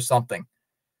looking for something.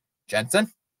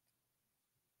 Jensen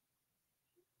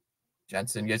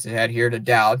gets ahead here to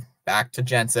Dowd. Back to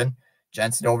Jensen.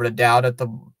 Jensen over to Dowd at the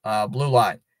blue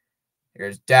line.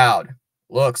 Here's Dowd.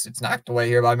 Looks, it's knocked away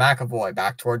here by McAvoy.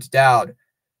 Back towards Dowd.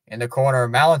 In the corner,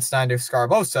 Malenstein to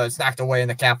Scarbosa. It's knocked away in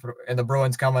the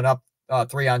Bruins coming up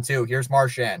 3-on-2. Here's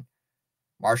Marchand.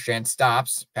 Marchand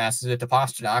stops, passes it to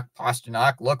Pasternak.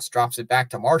 Pasternak looks, drops it back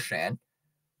to Marchand.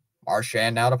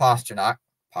 Marchand now to Pasternak.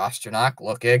 Pasternak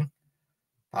looking.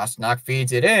 Pasternak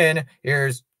feeds it in.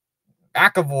 Here's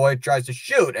McAvoy, tries to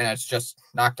shoot, and it's just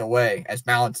knocked away as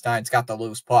Malenstein's got the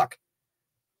loose puck.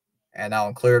 And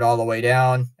now cleared all the way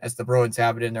down as the Bruins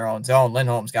have it in their own zone.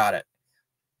 Lindholm's got it.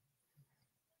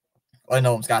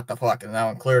 Lindholm's got the puck, and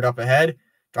now cleared up ahead.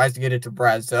 Tries to get it to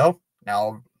Brazeau.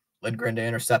 Now Lindgren to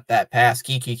intercept that pass.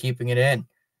 Geekie keeping it in.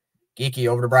 Geekie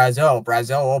over to Brazeau.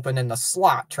 Brazeau open in the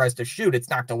slot. Tries to shoot. It's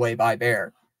knocked away by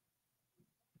Bear.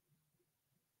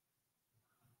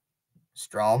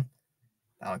 Strome.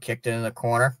 Now kicked it in the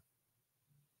corner.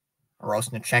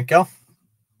 Rosnichenko.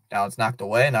 Now it's knocked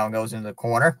away. Now it goes into the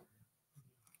corner.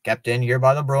 Kept in here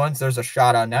by the Bruins. There's a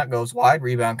shot on net. Goes wide.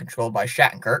 Rebound controlled by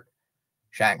Shattenkirk.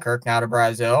 Shattenkirk now to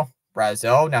Brazeau.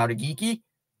 Brazeau now to Geekie.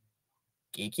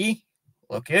 Geekie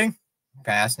looking.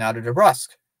 Pass now to DeBrusk.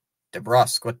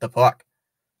 DeBrusk with the puck.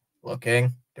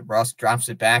 Looking. DeBrusk drops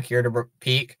it back here to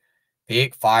Peak.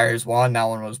 Peak fires one. That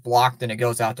one was blocked, and it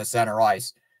goes out to center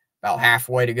ice. About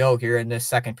halfway to go here in this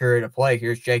second period of play.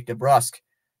 Here's Jake DeBrusk.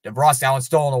 DeBrusk, that one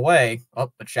stolen away.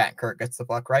 Oh, but Shattenkirk gets the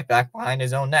puck right back behind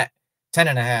his own net.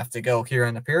 10.5 to go here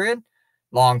in the period.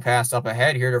 Long pass up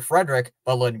ahead here to Frederick,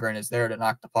 but Lindgren is there to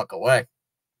knock the puck away.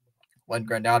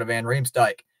 Lindgren down to Van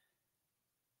Riemsdyk.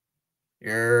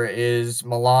 Here is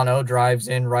Milano, drives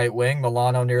in right wing.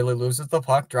 Milano nearly loses the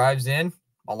puck, drives in.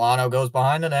 Milano goes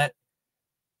behind the net.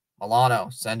 Milano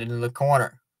send it into the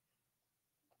corner.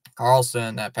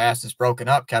 Carlson, that pass is broken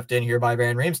up, kept in here by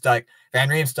Van Riemsdyk. Van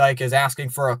Riemsdyk is asking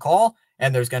for a call,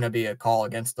 and there's going to be a call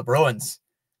against the Bruins.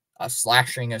 A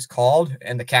slashing is called,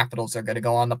 and the Capitals are going to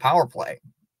go on the power play.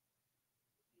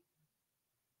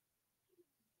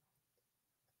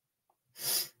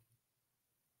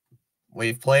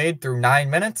 We've played through 9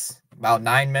 minutes, about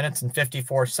 9 minutes and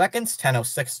 54 seconds,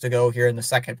 10:06 to go here in the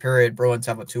second period. Bruins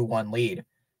have a 2-1 lead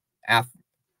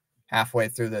halfway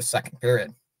through the second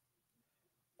period.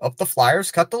 Up the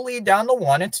Flyers, cut the lead down to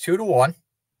 1. It's 2-1.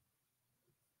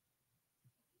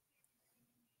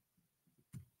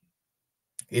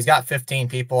 He's got 15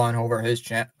 people on his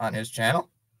channel.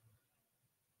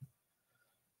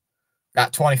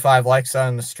 Got 25 likes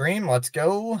on the stream. Let's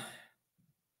go.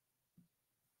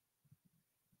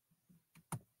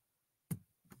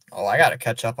 Oh, I got to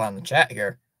catch up on the chat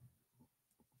here.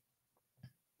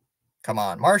 Come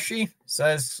on. Marshy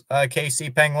says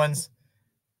KC Penguins.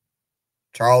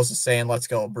 Charles is saying, let's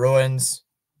go Bruins.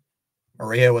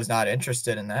 Maria was not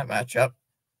interested in that matchup.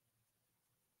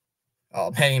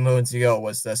 many moons ago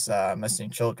was this missing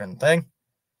children thing.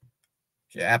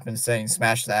 If you happen to saying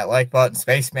smash that like button,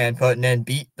 Spaceman putting in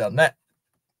beat the Mets.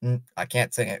 I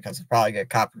can't sing it because it'll probably get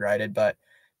copyrighted, but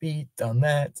beat the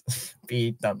Mets,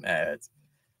 beat the Mets,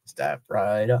 step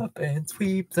right up and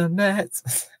sweep the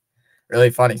Mets. Really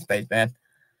funny, Spaceman.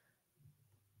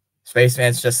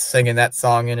 Spaceman's just singing that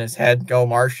song in his head. Go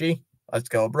Marshy. Let's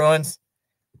go Bruins.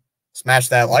 Smash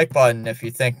that like button if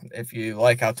you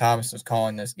like how Thomas is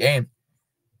calling this game.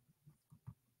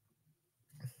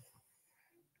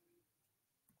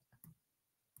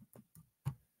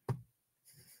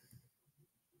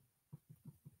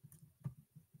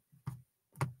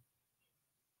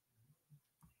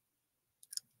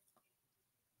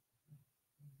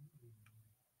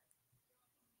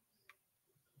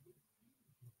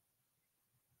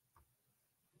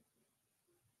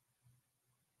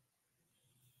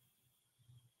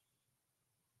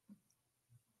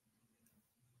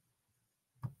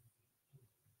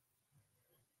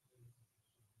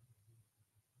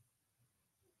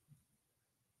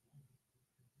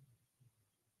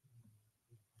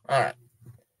 All right.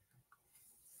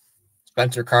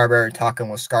 Spencer Carberry talking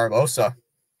with Scarbosa.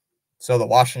 So the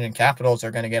Washington Capitals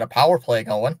are going to get a power play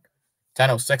going.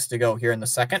 10:06 to go here in the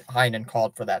second. Heinen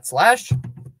called for that slash.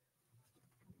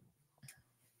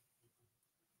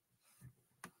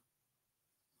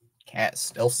 Cat's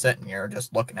still sitting here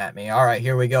just looking at me. All right,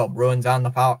 here we go. Bruins on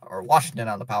the power, or Washington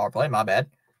on the power play. My bad.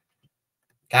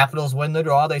 Capitals win the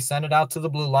draw. They send it out to the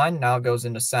blue line. Now it goes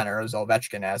into center as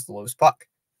Ovechkin has the loose puck.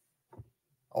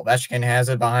 Ovechkin has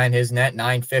it behind his net.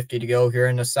 9:50 to go here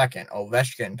in the second.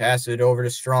 Ovechkin passes it over to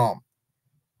Strome.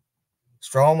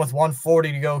 Strome with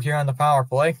 1:40 to go here on the power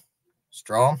play.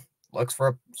 Strome looks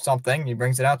for something. He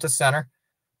brings it out to center.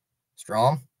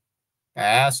 Strome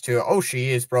pass to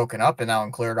Oshie is broken up and now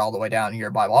cleared all the way down here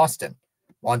by Boston.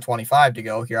 1:25 to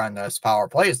go here on this power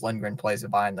play as Lindgren plays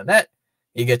it behind the net.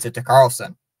 He gets it to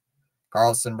Carlson.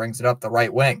 Carlson brings it up the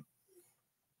right wing.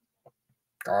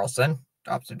 Carlson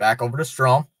drops it back over to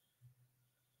Strome.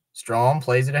 Strome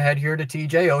plays it ahead here to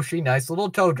TJ Oshie. Nice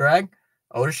little toe drag.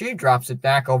 Oshie drops it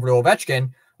back over to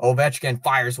Ovechkin. Ovechkin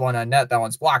fires one on net. That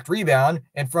one's blocked. Rebound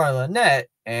in front of the net,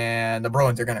 and the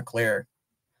Bruins are going to clear.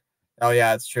 Oh,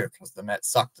 yeah, it's true because the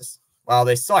Mets sucked. Well,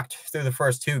 they sucked through the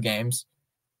first two games.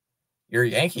 Your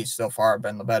Yankees so far have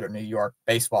been the better New York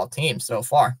baseball team so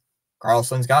far.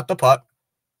 Carlson's got the puck.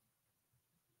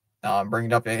 Bring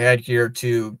it up ahead here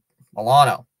to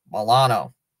Milano.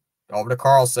 Milano over to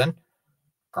Carlson.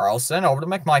 Carlson over to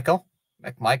McMichael.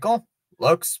 McMichael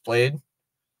looks, played.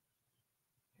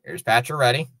 Here's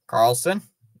Pacioretty. Carlson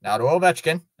now to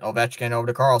Ovechkin. Ovechkin over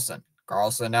to Carlson.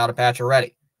 Carlson now to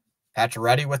Pacioretty.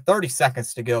 Pacioretty with 30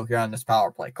 seconds to go here on this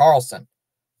power play. Carlson.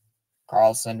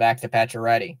 Carlson back to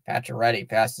Pacioretty. Pacioretty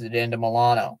passes it into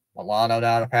Milano. Milano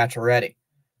now to Pacioretty.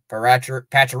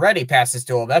 Pacioretty passes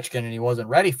to Ovechkin, and he wasn't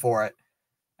ready for it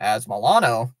as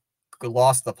Milano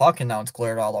lost the puck, and now it's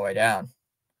cleared all the way down.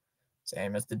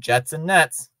 Same as the Jets and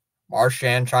Nets.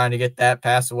 Marchand trying to get that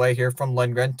pass away here from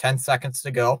Lindgren. 10 seconds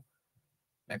to go.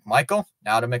 McMichael,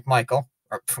 now to McMichael.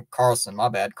 Or Carlson, my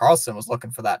bad. Carlson was looking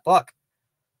for that puck.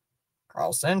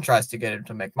 Carlson tries to get it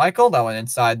to McMichael. That went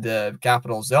inside the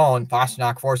Capital zone.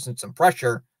 Pastrnak forcing some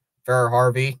pressure. Farrah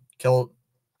Harvey killed.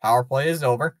 Power play is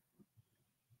over.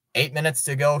 8 minutes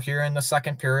to go here in the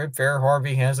second period. Farrah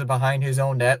Harvey has it behind his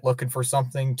own net, looking for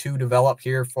something to develop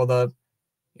here for the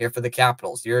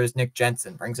Capitals. Here is Nick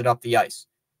Jensen. Brings it up the ice.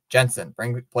 Jensen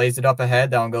plays it up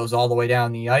ahead. That one goes all the way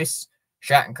down the ice.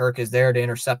 Shattenkirk is there to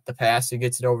intercept the pass. He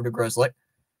gets it over to Grzelcyk.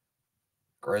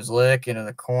 Grzelcyk into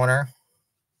the corner.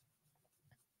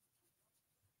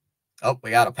 Oh,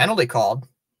 we got a penalty called.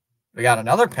 We got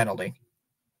another penalty.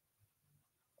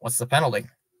 What's the penalty?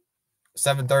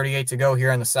 7:38 to go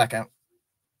here in the second.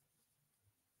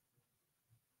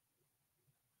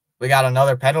 We got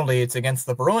another penalty. It's against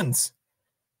the Bruins.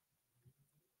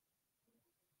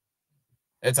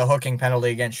 It's a hooking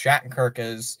penalty against Shattenkirk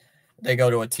as they go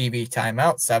to a TV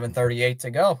timeout. 7:38 to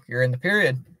go. You're in the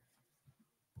period.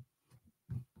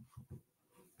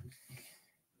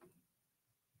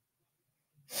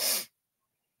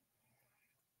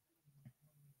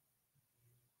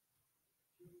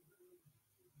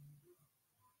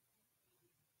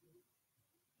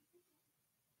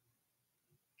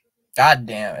 God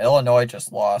damn, Illinois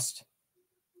just lost.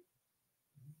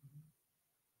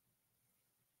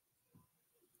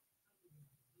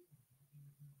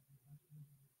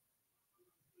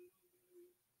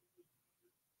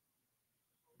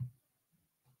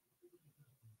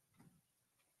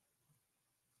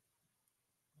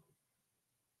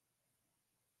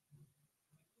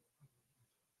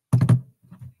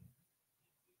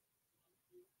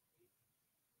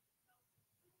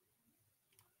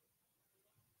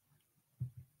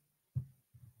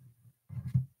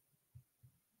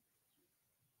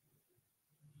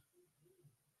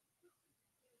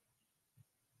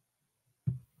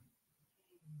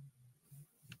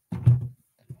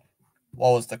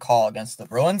 what was the call against the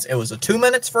Bruins? It was a 2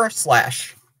 minutes for a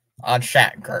slash on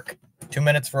Shattenkirk. 2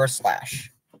 minutes for a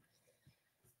slash.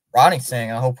 Ronnie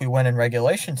saying, I hope we win in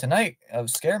regulation tonight. It would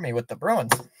scare me with the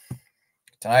Bruins.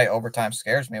 Tonight, overtime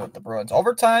scares me with the Bruins.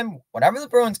 Overtime, whenever the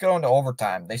Bruins go into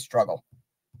overtime, they struggle.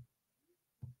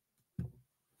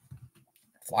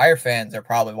 Flyers fans are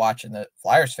watching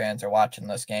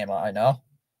this game, I know.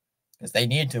 Because they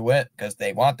need to win, because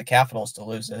they want the Capitals to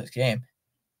lose this game.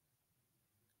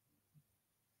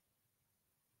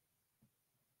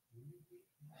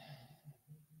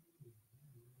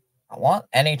 I want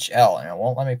NHL, and it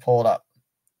won't let me pull it up.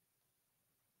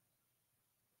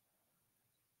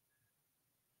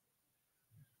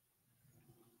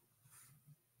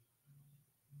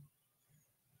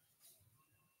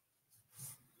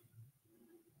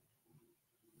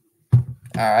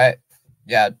 All right.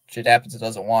 Yeah, shit happens. It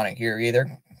doesn't want it here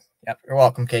either. Yep, you're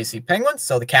welcome, KC Penguins.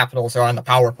 So the Capitals are on the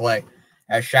power play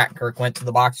as Shattenkirk went to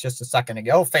the box just a second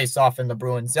ago. Face off in the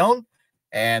Bruins zone,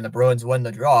 and the Bruins win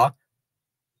the draw.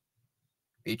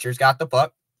 Beecher's got the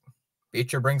puck.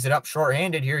 Beecher brings it up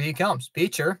shorthanded. Here he comes.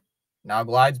 Beecher now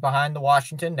glides behind the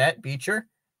Washington net. Beecher's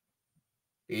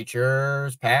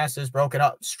pass is broken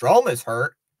up. Strome is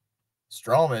hurt.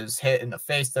 Strome is hit in the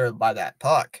face there by that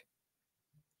puck.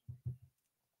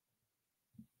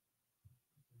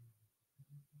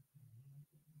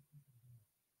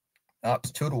 Up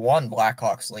to 2-1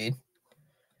 Blackhawks lead.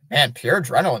 Man, pure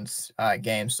adrenaline's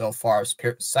game so far is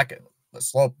the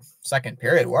slow second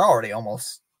period. We're already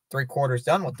almost 3/4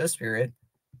 done with this period.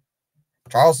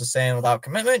 Charles is saying, without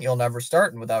commitment, you'll never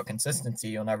start, and without consistency,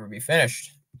 you'll never be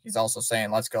finished. He's also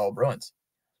saying, let's go, Bruins.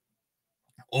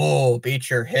 Oh,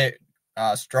 Beecher hit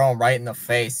Strome right in the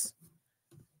face.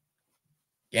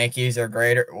 Yankees are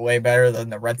way better than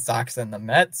the Red Sox and the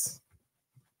Mets.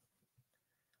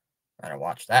 Gotta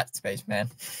watch that, spaceman.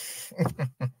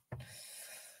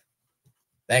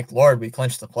 Thank Lord we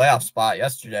clinched the playoff spot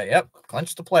yesterday. Yep,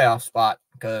 clinched the playoff spot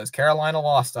because Carolina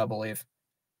lost, I believe.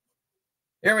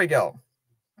 Here we go.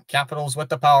 Capitals with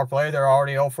the power play. They're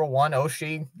already 0 for 1.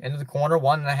 Oshie into the corner.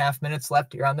 1.5 minutes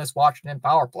left here on this Washington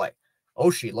power play.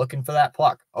 Oshie looking for that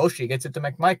puck. Oshie gets it to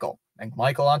McMichael.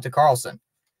 McMichael onto Carlson.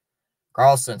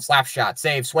 Carlson, slap shot,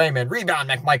 save Swayman. Rebound,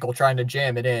 McMichael trying to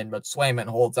jam it in, but Swayman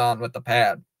holds on with the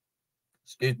pad.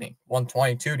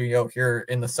 1:22 to go here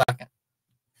in the second.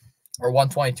 Or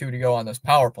 1:22 to go on this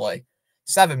power play.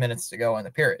 7 minutes to go in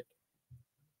the period.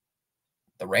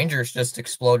 The Rangers just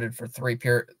exploded for three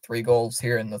goals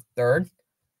here in the third.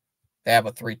 They have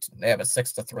a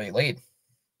 6-3 lead.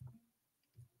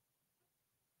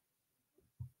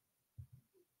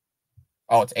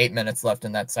 Oh, it's 8 minutes left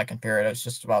in that second period. I was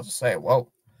just about to say,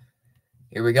 whoa.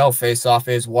 Here we go. Face-off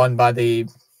is won by the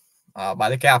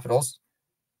Capitals.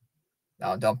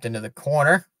 Now dumped into the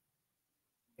corner.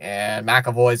 And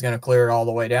McAvoy is going to clear it all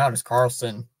the way down as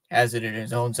Carlson has it in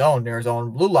his own zone near his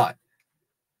own blue line.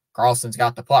 Carlson's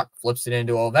got the puck. Flips it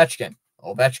into Ovechkin.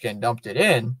 Ovechkin dumped it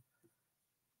in.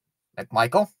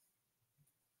 McMichael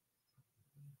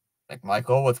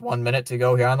with 1 minute to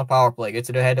go here on the power play.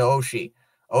 Gets it ahead to Oshie.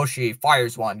 Oshie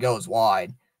fires one. Goes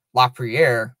wide.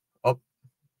 LaPriere. Oh,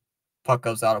 puck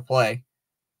goes out of play.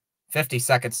 50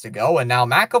 seconds to go. And now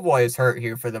McAvoy is hurt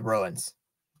here for the Bruins.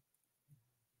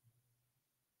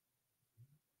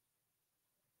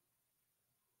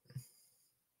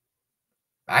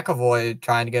 McAvoy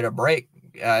trying to get a break.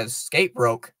 His skate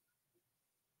broke.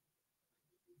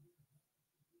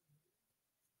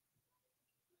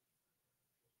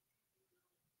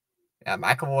 Yeah,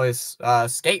 McAvoy's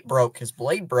skate broke. His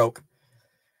blade broke.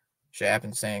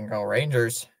 Chapin saying, go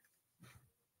Rangers.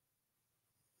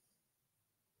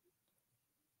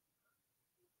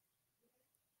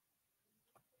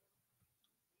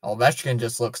 Ovechkin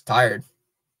just looks tired.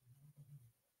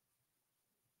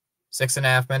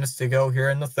 6.5 minutes to go here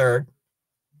in the third.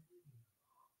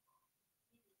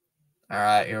 All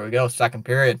right, here we go. Second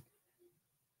period.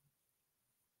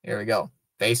 Here we go.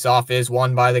 Face-off is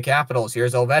won by the Capitals.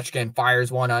 Here's Ovechkin.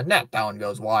 Fires one on net. That one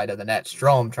goes wide of the net.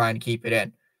 Strome trying to keep it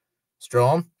in.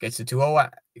 Strome gets it to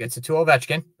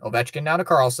Ovechkin. Ovechkin now to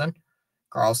Carlson.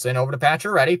 Carlson over to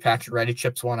Pacioretty. Pacioretty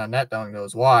chips one on net. That one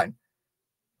goes wide.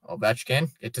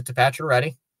 Ovechkin gets it to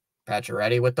Pacioretty.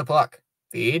 Pacioretty with the puck.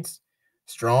 Feeds.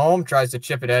 Strome tries to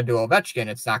chip it in to Ovechkin.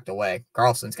 It's knocked away.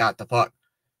 Carlson's got the puck.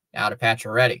 Now to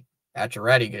Pacioretty.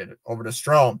 Pacioretty get it over to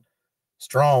Strome.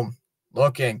 Strome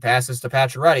looking. Passes to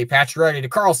Pacioretty. Pacioretty to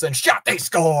Carlson. Shot. They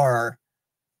score.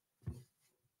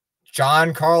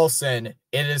 John Carlson.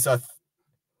 It is the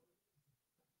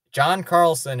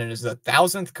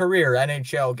 1,000th career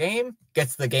NHL game.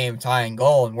 Gets the game tying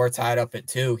goal, and we're tied up at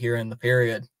 2 here in the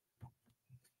period.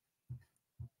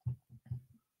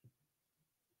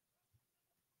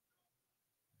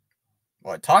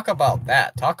 Boy, talk about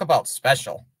that. Talk about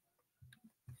special.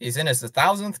 He's in his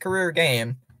 1,000th career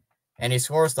game, and he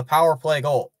scores the power play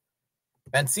goal.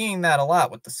 Been seeing that a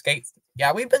lot with the skates.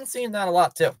 Yeah, we've been seeing that a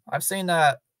lot too. I've seen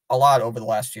that a lot over the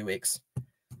last few weeks.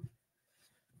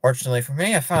 Fortunately for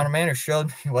me, I found a man who showed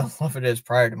me what love it is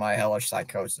prior to my hellish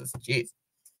psychosis. Jeez.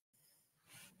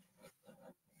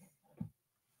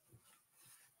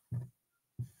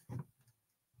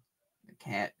 The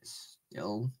cat is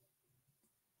still.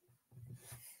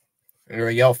 Here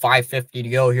we go. 5:50 to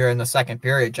go here in the second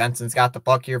period. Jensen's got the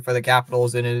puck here for the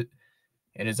Capitals in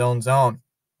his own zone.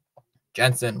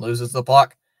 Jensen loses the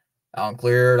puck. Down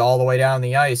cleared all the way down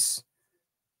the ice.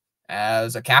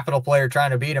 As a Capital player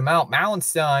trying to beat him out,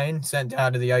 Mallenstein sent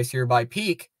down to the ice here by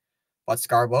Peak, but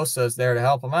Scarbosa is there to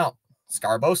help him out.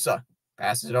 Scarbosa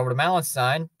passes it over to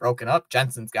Mallenstein, broken up.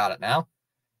 Jensen's got it now.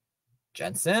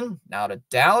 Jensen now to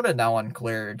Dowd, and that one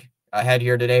cleared ahead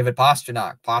here to David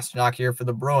Pastrnak. Pastrnak here for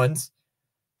the Bruins.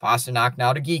 Pastrnak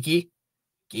now to Geeky.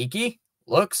 Geeky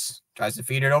looks, tries to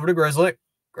feed it over to Grizzly.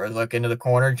 Grizzly into the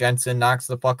corner. Jensen knocks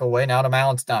the puck away. Now to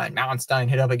Mallenstein. Mallenstein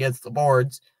hit up against the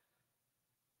boards.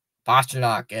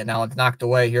 Pastrnak, and now it's knocked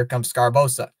away. Here comes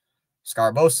Scarbosa.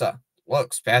 Scarbosa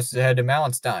looks, passes ahead to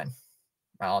Mallenstein.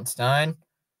 Mallenstein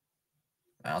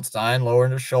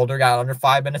lowering his shoulder. Got under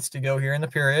 5 minutes to go here in the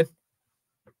period.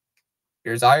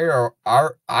 Here's Iorio.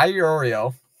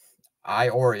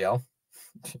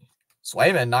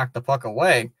 Swayman knocked the puck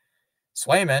away.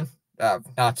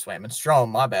 Not Swayman. Strome,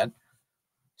 my bad.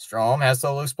 Strome has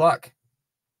the loose puck.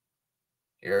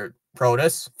 Here,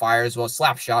 Protus fires a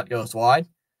slap shot, goes wide.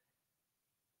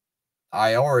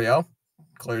 Iorio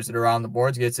clears it around the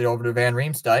boards, gets it over to Van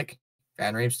Riemsdyk.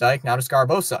 Van Riemsdyk now to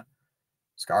Scarbosa.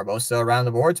 Scarbosa around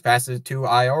the boards, passes it to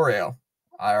Iorio.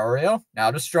 Iorio now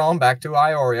to Strome, back to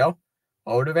Iorio.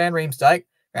 Over to Van Riemsdyk.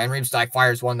 Van Riemsdyk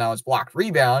fires one that was blocked.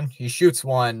 Rebound. He shoots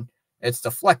one. It's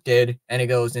deflected, and it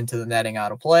goes into the netting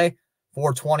out of play.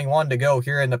 4:21 to go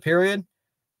here in the period.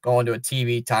 Going to a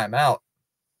TV timeout.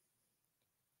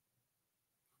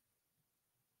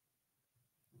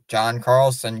 John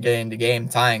Carlson getting the game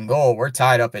tying goal. We're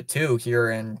tied up at 2 here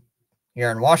in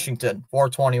Washington.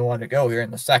 4:21 to go here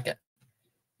in the second.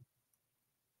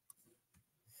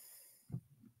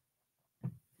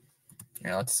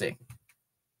 Here, let's see.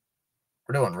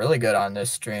 We're doing really good on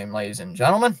this stream, ladies and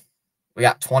gentlemen. We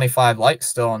got 25 likes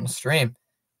still on the stream.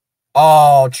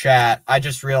 Oh, chat. I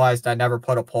just realized I never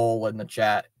put a poll in the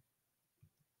chat.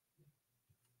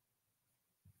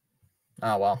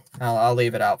 Oh, well. I'll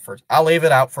leave it out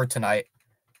for tonight.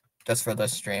 Just for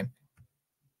this stream.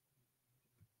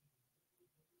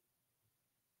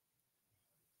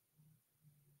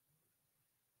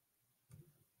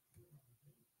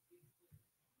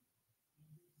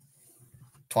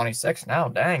 $26 now.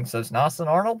 Dang, says Nelson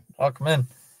Arnold. Welcome in.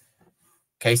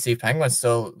 KC Penguins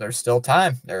there's still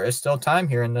time. There is still time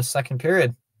here in this second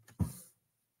period.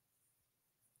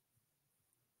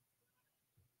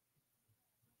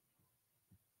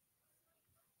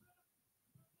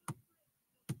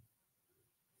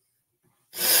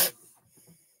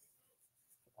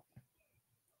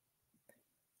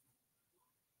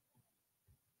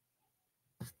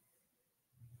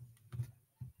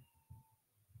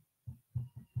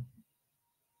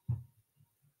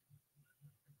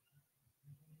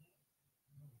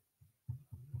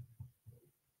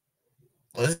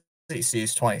 Lizzie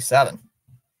sees 27.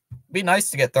 Be nice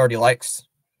to get 30 likes.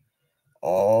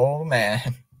 Oh,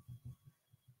 man.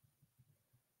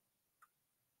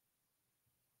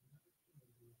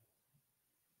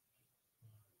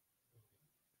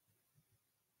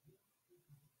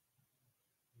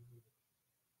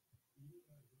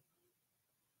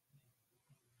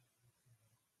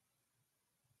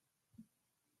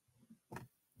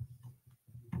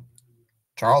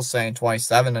 Charles saying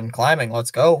 27 and climbing.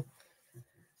 Let's go.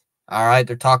 All right,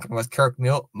 they're talking with Kirk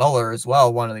Muller as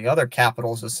well, one of the other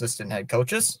Capitals assistant head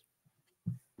coaches.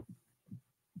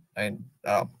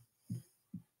 All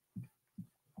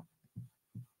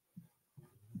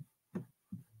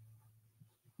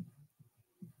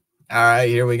right,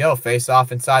 here we go. Face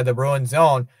off inside the Bruins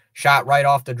zone. Shot right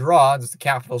off the draw. As the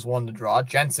Capitals won the draw.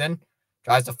 Jensen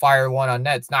tries to fire one on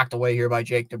net. It's knocked away here by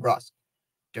Jake DeBrusk.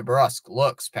 DeBrusk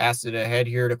looks, passes it ahead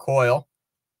here to Coyle.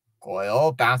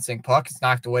 Coyle, bouncing puck. It's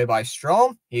knocked away by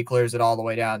Strome. He clears it all the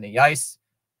way down the ice.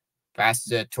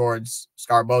 Passes it towards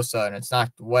Scarbosa, and it's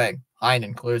knocked away.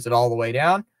 Heinen clears it all the way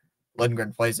down.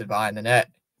 Lindgren plays it behind the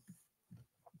net.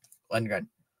 Lindgren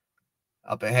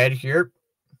up ahead here.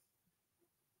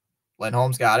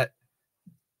 Lindholm's got it.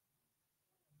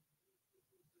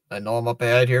 Lindholm up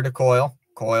ahead here to Coyle.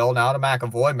 Coyle now to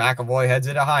McAvoy. McAvoy heads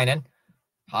it to Heinen.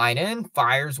 Heinen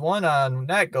fires one on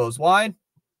net, goes wide.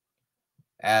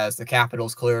 As the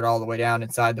Capitals clear it all the way down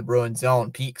inside the Bruins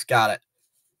zone. Peake's got it.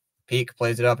 Peake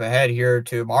plays it up ahead here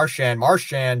to Marchand.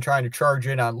 Marchand trying to charge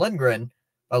in on Lindgren,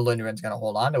 but Lindgren's going to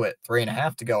hold on to it.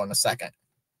 3.5 to go in the second.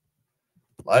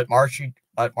 Let Marshy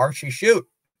shoot.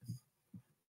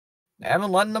 They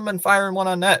haven't letting them and firing one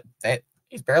on net.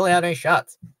 He's barely had any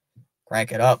shots.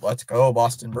 Crank it up. Let's go,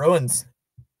 Boston Bruins.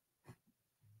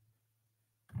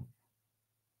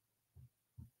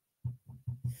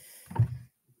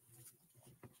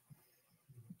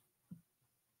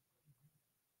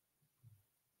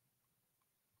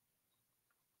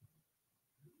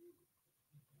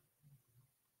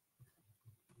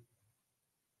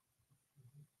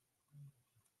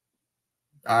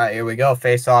 All right, here we go.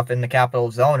 Face off in the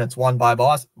Capital zone. It's won by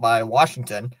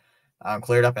Washington.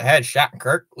 Cleared up ahead.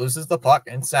 Shattenkirk loses the puck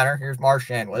in center. Here's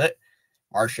Marchand with it.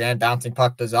 Marchand bouncing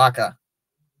puck to Zacha.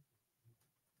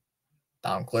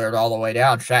 Down cleared all the way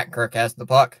down. Shattenkirk has the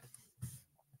puck.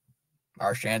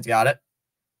 Marchand's got it.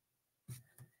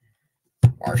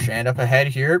 Marchand up ahead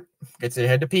here. Gets it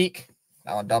ahead to Peake.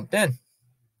 That one dumped in.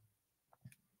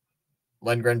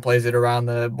 Lindgren plays it around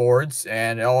the boards,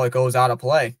 and it goes out of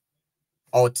play.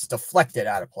 Oh, it's deflected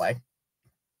out of play.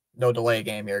 No delay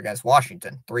game here against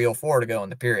Washington. 3:04 to go in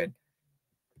the period.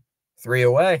 3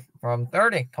 away from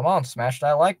 30. Come on, smash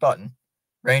that like button.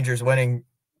 Rangers winning.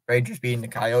 Rangers beating the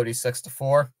Coyotes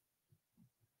 6-4.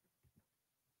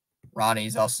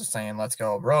 Ronnie's also saying, let's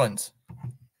go Bruins.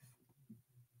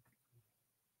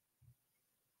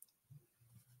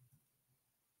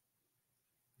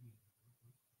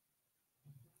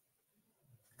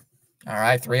 All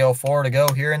right, 3:04 to go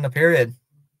here in the period.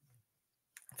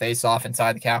 Face off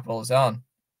inside the Capital zone.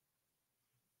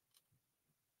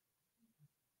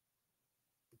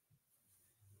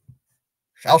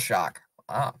 Shell shock.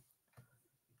 Wow.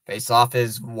 Face off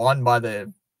is won by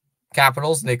the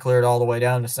Capitals. They cleared all the way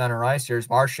down to center ice. Here's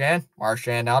Marchand.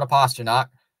 Marchand out of Pasternak.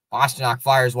 Pasternak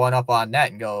fires one up on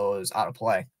net and goes out of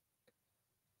play.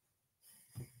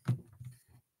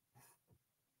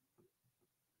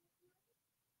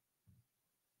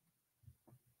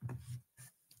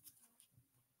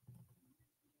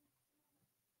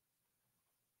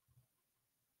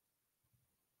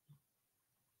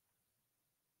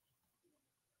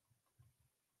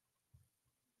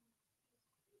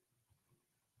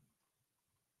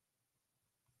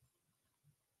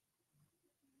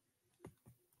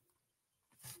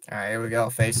 All right, here we go.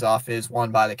 Face-off is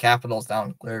won by the Capitals.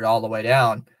 Down, cleared all the way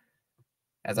down.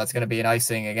 As that's going to be an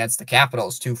icing against the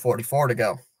Capitals. 2:44 to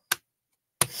go.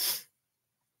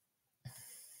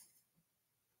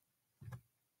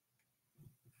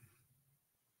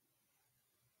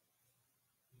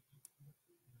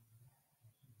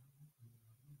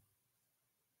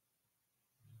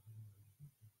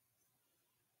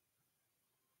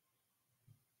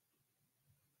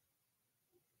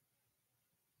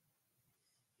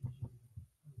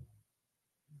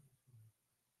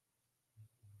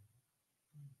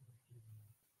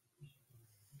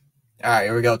 All right,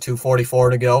 here we go. 2:44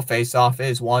 to go. Face-off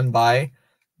is won by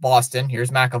Boston.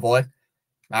 Here's McAvoy.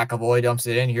 McAvoy dumps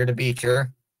it in here to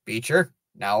Beecher. Beecher,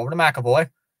 now over to McAvoy.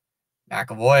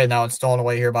 McAvoy, now it's stolen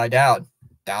away here by Dowd.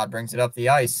 Dowd brings it up the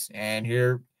ice. And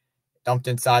here, dumped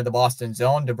inside the Boston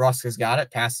zone. DeBrusk's got it.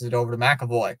 Passes it over to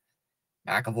McAvoy.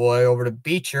 McAvoy over to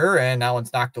Beecher, and that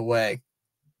one's knocked away.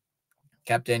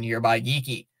 Kept in here by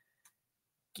Geekie.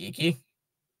 Geekie.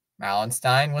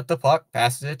 Mallenstein with the puck.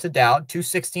 Passes it to Dowd.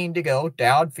 2:16 to go.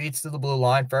 Dowd feeds to the blue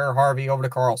line. Farrah Harvey over to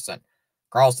Carlson.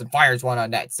 Carlson fires one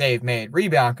on net. Save made.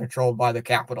 Rebound controlled by the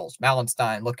Capitals.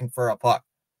 Mallenstein looking for a puck.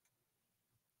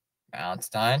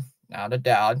 Mallenstein. Now to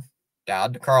Dowd.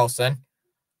 Dowd to Carlson.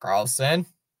 Carlson.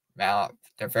 Now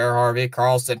to Farrah Harvey.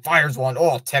 Carlson fires one.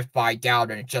 Oh, tipped by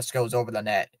Dowd, and it just goes over the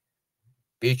net.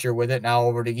 Beecher with it. Now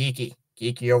over to Geekie.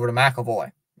 Geekie over to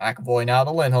McAvoy. McAvoy now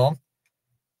to Lindholm.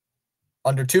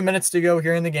 Under 2 minutes to go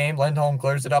here in the game. Lindholm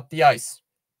clears it up the ice.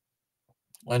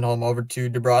 Lindholm over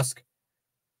to DeBrusk.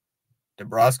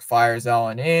 DeBrusk fires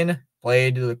Allen in.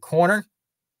 Played to the corner.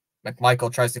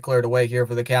 McMichael tries to clear it away here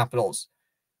for the Capitals.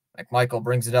 McMichael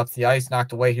brings it up the ice.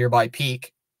 Knocked away here by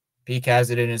Peake. Peake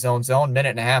has it in his own zone.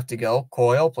 1.5 to go.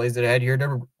 Coyle plays it ahead here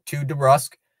to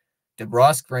DeBrusk.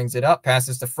 DeBrusk brings it up.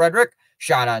 Passes to Frederick.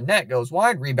 Shot on net. Goes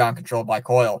wide. Rebound controlled by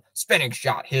Coyle. Spinning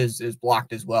shot. His is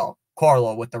blocked as well.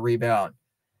 Carlo with the rebound.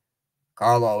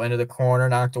 Carlo into the corner,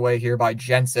 knocked away here by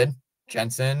Jensen.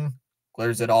 Jensen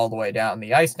clears it all the way down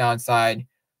the ice now inside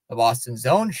the Boston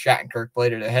zone. Shattenkirk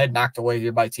played it ahead, knocked away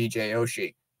here by TJ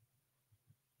Oshie.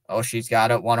 Oshie's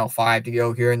got it. 1:05 to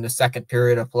go here in the second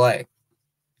period of play.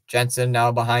 Jensen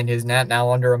now behind his net,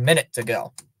 now under a minute to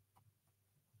go.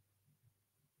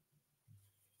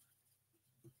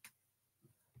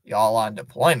 Y'all on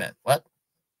deployment. What?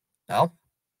 No?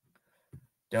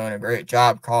 Doing a great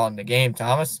job calling the game,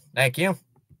 Thomas. Thank you.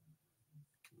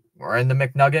 We're in the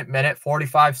McNugget, minute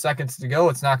 45 seconds to go.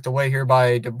 It's knocked away here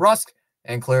by DeBrusque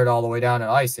and cleared all the way down at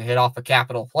ice. It hit off a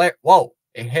Capital player. Whoa!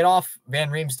 It hit off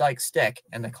Van Riemsdyk's stick,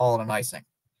 and they call it an icing.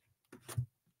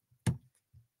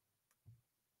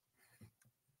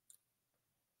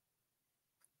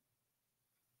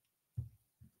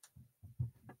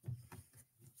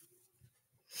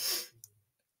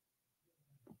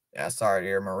 Yeah, sorry to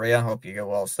hear, Maria. Hope you get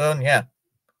well soon. Yeah.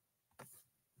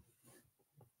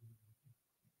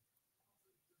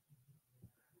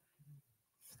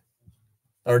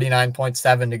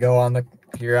 $39.7 to go on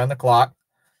the clock.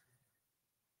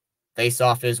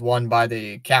 Face-off is won by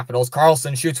the Capitals.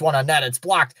 Carlson shoots one on net. It's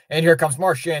blocked. And here comes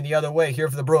Marchand the other way here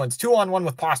for the Bruins. 2-on-1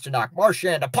 with Pastrnak.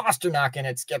 Marchand to Pastrnak, and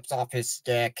it skips off his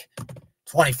stick.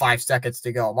 25 seconds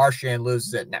to go. Marchand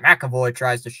loses it. Now McAvoy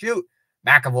tries to shoot.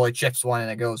 McAvoy chips one,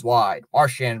 and it goes wide.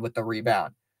 Marchand with the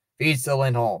rebound. Feeds to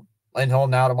Lindholm.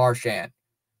 Lindholm now to Marchand.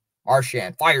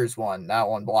 Marchand fires one. That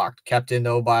one blocked. Kept in,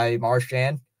 though, by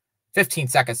Marchand. 15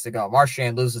 seconds to go.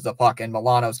 Marchand loses the puck, and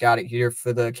Milano's got it here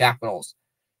for the Capitals.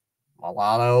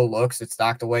 Milano looks. It's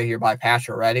knocked away here by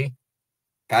Pacioretty.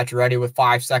 Pacioretty with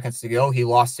 5 seconds to go. He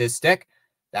lost his stick.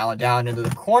 Down into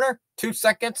the corner. 2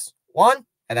 seconds. 1.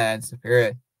 And that ends the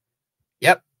period.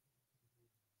 Yep.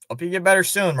 Hope you get better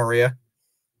soon, Maria.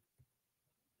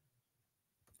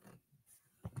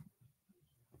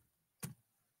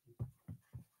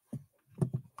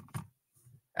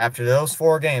 After those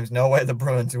 4 games, no way the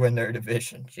Bruins win their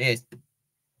division. Jeez.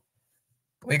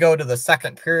 We go to the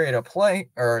second period of play,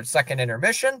 or second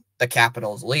intermission. The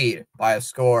Capitals lead by a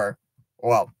score.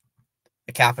 Well,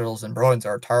 the Capitals and Bruins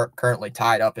are currently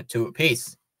tied up at 2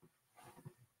 apiece.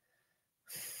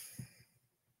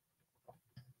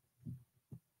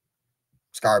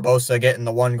 Scarbosa getting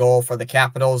the 1 goal for the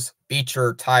Capitals.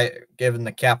 Beecher giving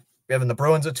the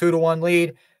Bruins a 2-1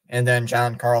 lead. And then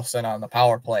John Carlson on the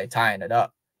power play tying it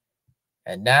up.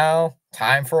 And now,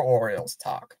 time for Orioles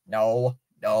talk. No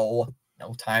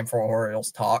time for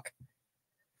Orioles talk.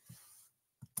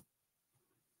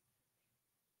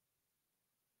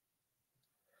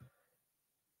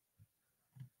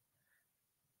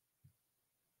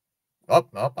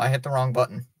 Oh, I hit the wrong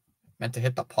button. Meant to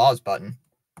hit the pause button.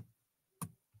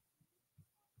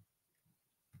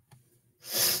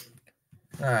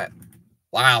 All right.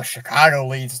 Wow, Chicago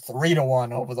leads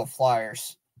 3-1 over the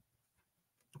Flyers.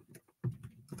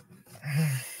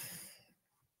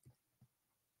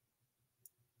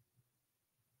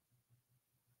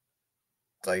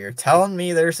 So you're telling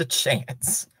me there's a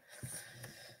chance?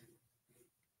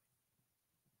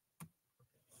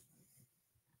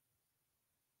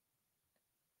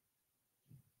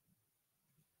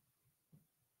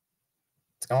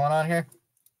 What's going on here?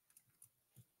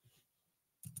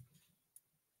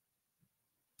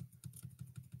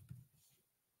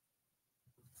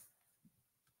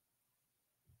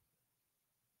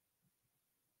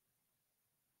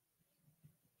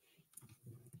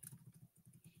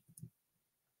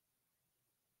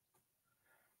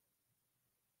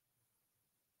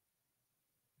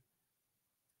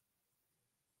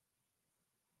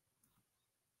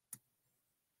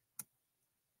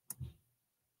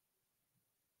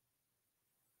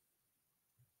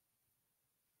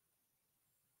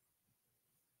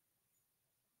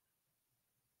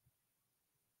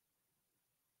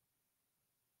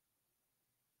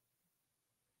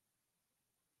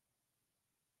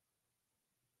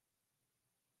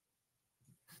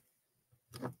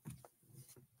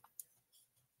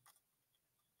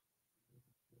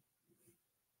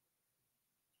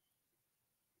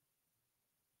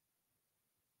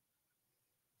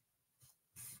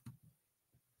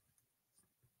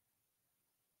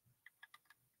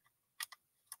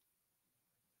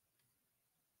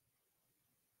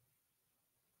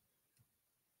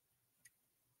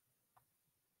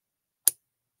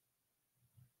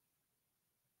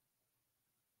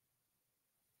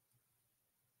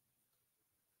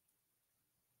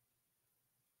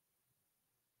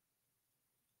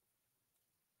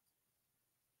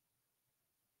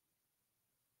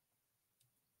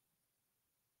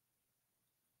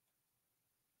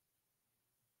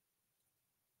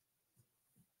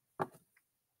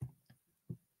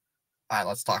 All right,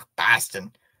 let's talk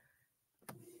Boston.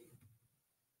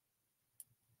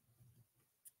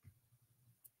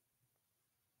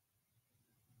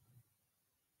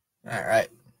 All right.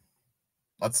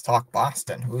 Let's talk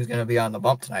Boston. Who's going to be on the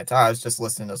bump tonight? I was just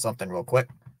listening to something real quick.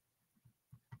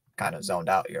 kind of zoned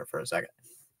out here for a second.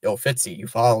 Yo, Fitzy, you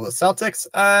follow the Celtics?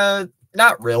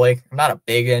 Not really. I'm not a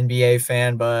big NBA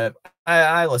fan, but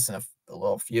I listen to a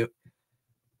little few.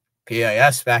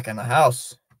 PAS back in the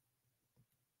house.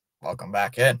 Welcome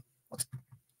back in.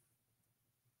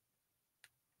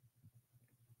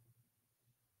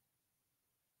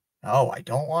 Oh, I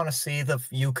don't want to see the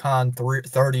UConn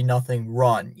 30-0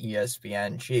 run,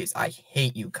 ESPN. Jeez, I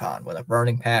hate UConn with a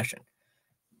burning passion.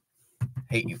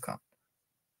 Hate UConn.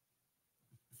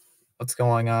 What's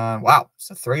going on? Wow, it's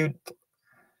a 3.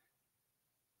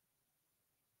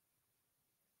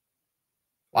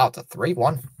 Wow, it's a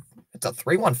 3-1. It's a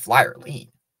 3-1 Flyer lead.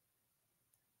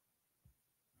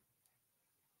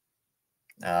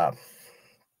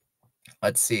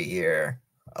 Let's see here.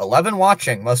 11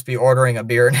 watching must be ordering a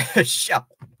beer in a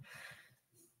shop.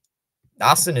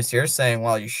 Dawson is here saying,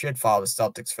 well, you should follow the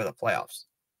Celtics for the playoffs.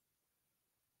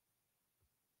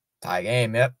 Tie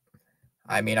game, yep.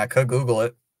 I mean, I could Google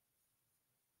it.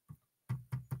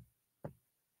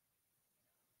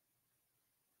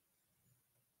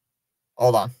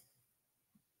 Hold on.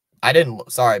 I didn't.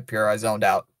 Sorry, Pure. I zoned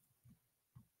out.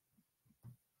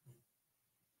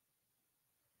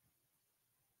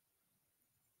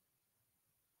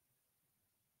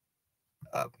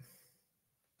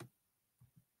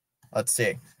 Let's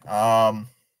see. Yeah,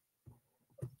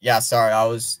 sorry. I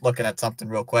was looking at something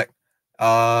real quick.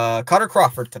 Cutter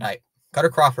Crawford tonight. Cutter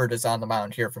Crawford is on the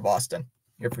mound here for Boston.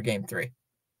 Here for Game 3.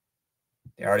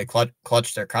 They already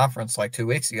clutched their conference like 2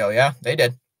 weeks ago. Yeah, they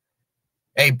did.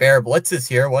 Hey, Bear Blitz is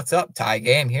here. What's up? Tie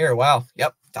game here. Wow.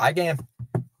 Yep, tie game.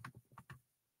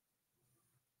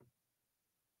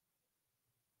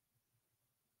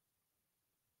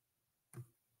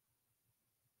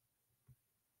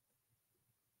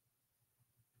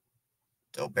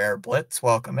 So Bear Blitz,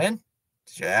 welcome in.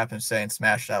 Did you happen to say and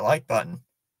smash that like button?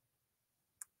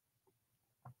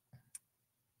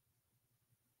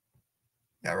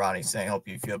 Yeah, Ronnie saying, hope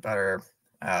you feel better.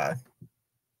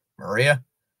 Maria.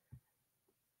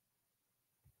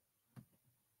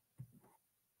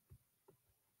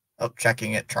 Oh,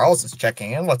 checking it. Charles is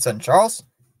checking in. What's in, Charles?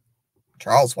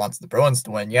 Charles wants the Bruins to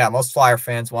win. Yeah, most Flyer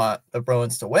fans want the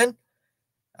Bruins to win.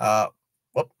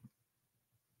 Whoop.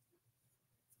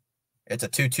 It's a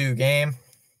 2-2 game.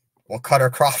 Will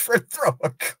Cutter Crawford throw a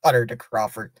cutter to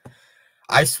Crawford?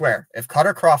 I swear, if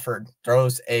Cutter Crawford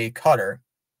throws a cutter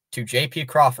to JP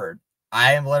Crawford,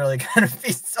 I am literally going to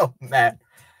be so mad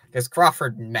because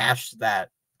Crawford mashed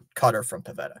that cutter from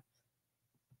Pavetta.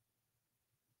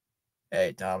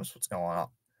 Hey, Thomas, what's going on?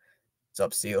 What's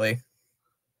up, Sealy?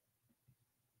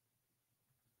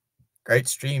 Great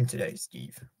stream today,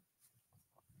 Steve.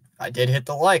 I did hit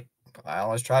the like. I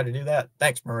always try to do that.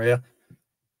 Thanks, Maria.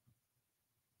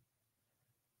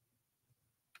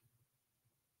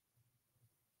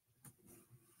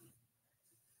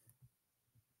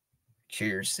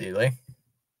 Cheers, Sealy.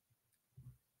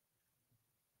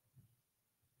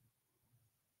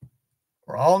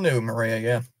 We're all new, Maria,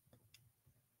 yeah.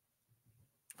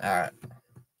 All right.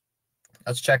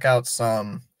 Let's check out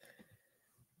some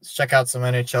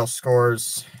NHL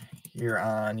scores here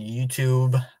on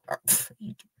YouTube.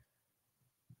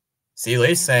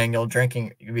 Sealy's saying you'll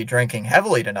be drinking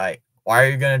heavily tonight. Why are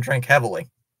you going to drink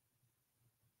heavily?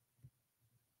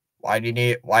 Why are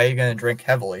you going to drink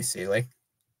heavily, Sealy?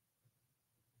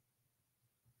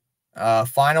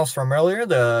 Finals from earlier,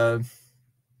 the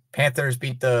Panthers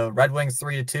beat the Red Wings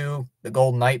 3-2. The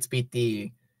Golden Knights beat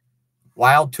the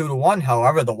Wild 2-1.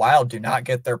 However, the Wild do not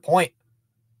get their point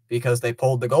because they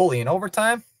pulled the goalie in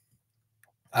overtime.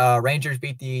 Rangers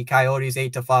beat the Coyotes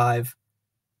 8-5.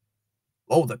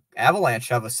 Oh, the Avalanche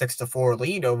have a 6-4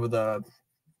 lead over the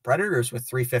Predators with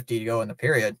 3:50 to go in the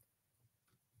period.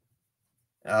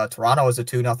 Toronto has a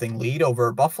 2-0 lead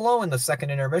over Buffalo in the second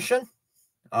intermission.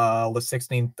 With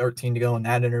 16:13 to go in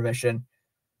that intermission.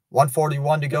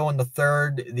 1:41 to go in the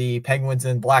third. The Penguins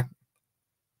and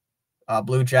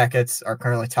Blue Jackets are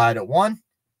currently tied at 1.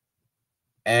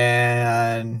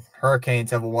 And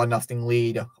Hurricanes have a 1-0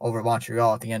 lead over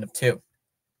Montreal at the end of 2.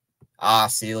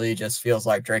 Sealy just feels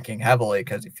like drinking heavily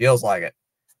because he feels like it.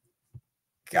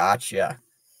 Gotcha.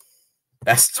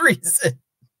 Best reason.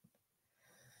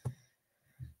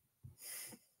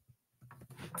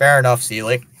 Fair enough,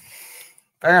 Sealy.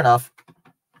 Fair enough.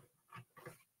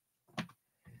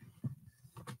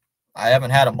 I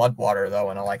haven't had a mud water,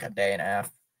 though, in like a day and a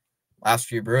half. Last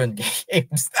few Bruins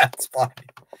games, that's why.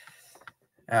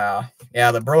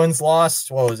 Yeah, the Bruins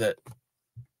lost. What was it?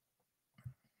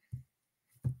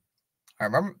 I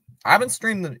remember. I haven't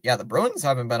streamed the Bruins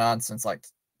haven't been on since like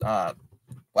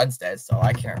Wednesday, so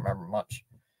I can't remember much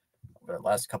over the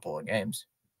last couple of games.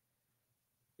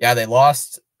 Yeah, they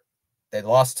lost They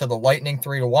lost to the Lightning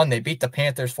 3-1. They beat the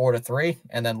Panthers 4-3,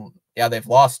 and then they've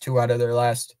lost 2 out of their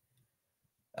last.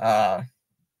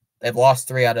 They've lost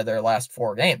 3 out of their last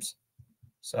 4 games,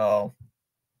 so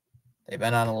they've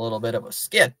been on a little bit of a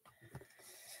skid.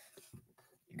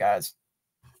 You guys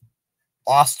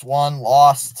lost 1,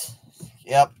 lost.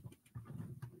 Yep.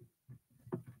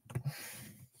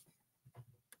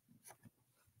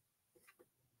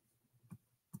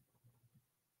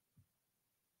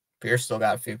 Pierce still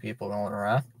got a few people going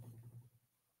around.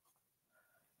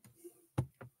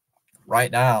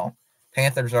 Right now,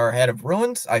 Panthers are ahead of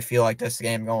Bruins. I feel like this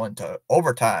game going to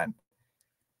overtime.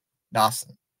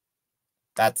 Nothing.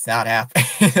 That's not happening.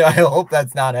 I hope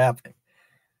that's not happening.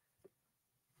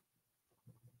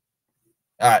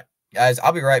 All right, guys,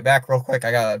 I'll be right back real quick.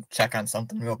 I got to check on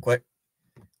something real quick.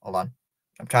 Hold on.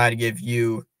 I'm trying to give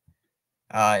you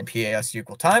and PAS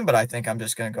equal time, but I think I'm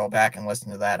just going to go back and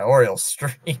listen to that Orioles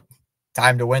stream.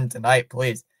 Time to win tonight,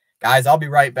 please. Guys, I'll be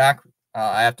right back.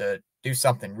 I have to do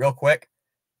something real quick.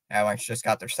 Avalanche just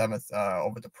got their 7th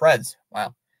over the Preds.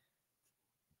 Wow.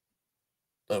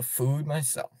 The food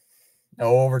myself.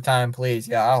 No overtime, please.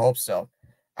 Yeah, I hope so.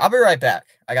 I'll be right back.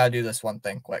 I got to do this one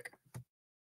thing quick.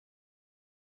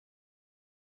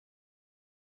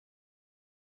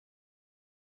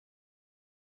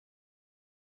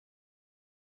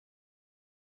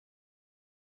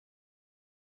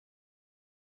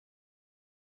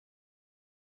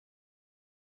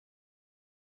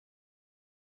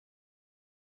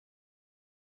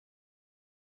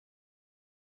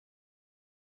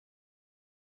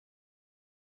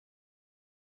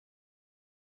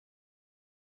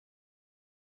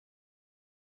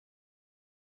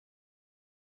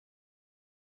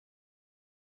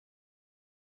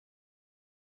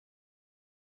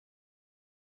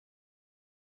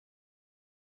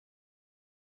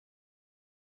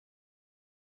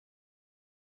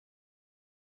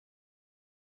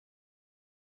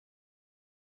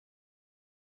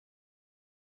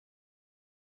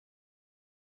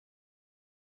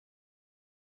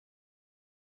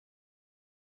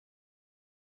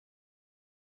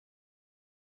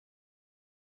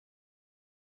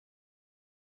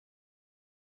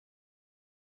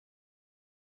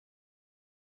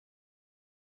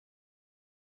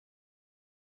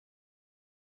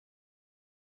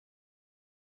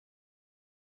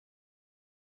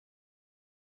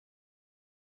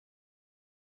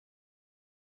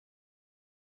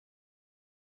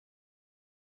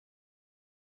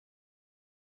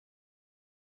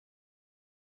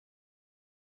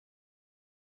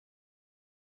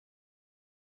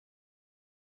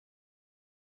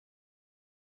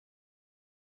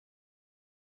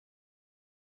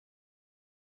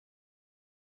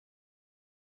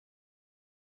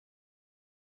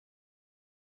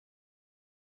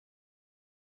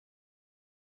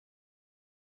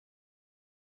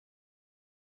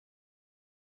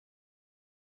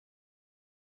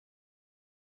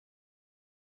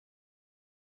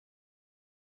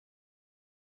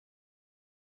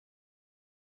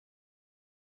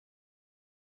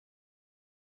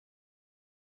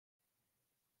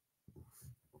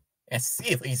 And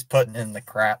Seeley's putting in the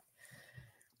crap.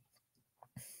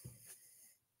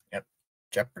 Yep.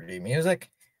 Jeopardy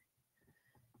music.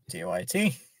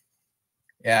 TYT.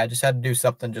 Yeah, I just had to do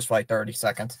something just for like 30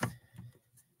 seconds.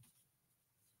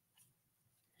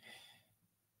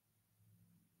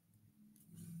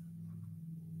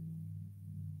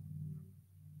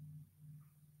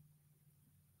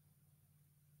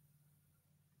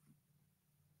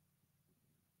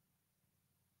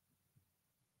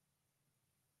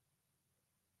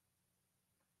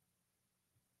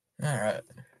 All right.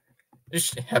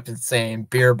 This happens saying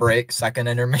beer break, 2nd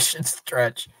intermission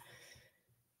stretch.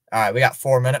 All right, we got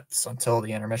 4 minutes until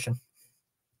the intermission.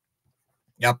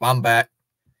 Yep, I'm back.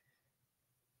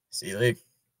 Seeley.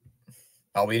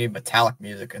 Oh, we need metallic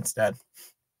music instead.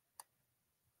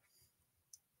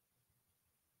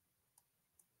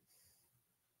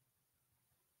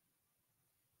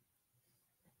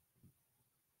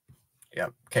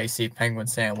 Yep, KC Penguin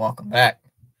saying welcome back.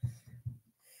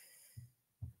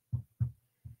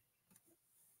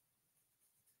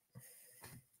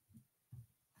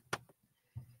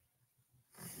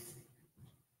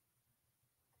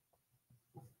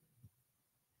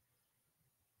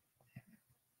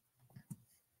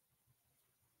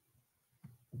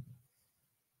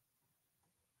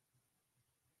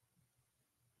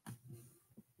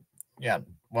 Yeah,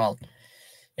 well,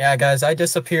 yeah, guys, I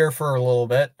disappear for a little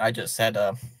bit. I just had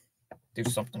to do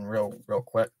something real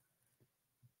quick.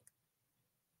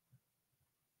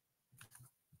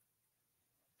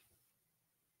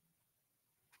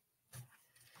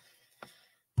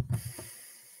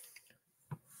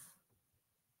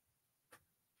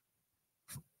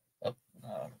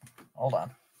 Hold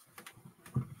on.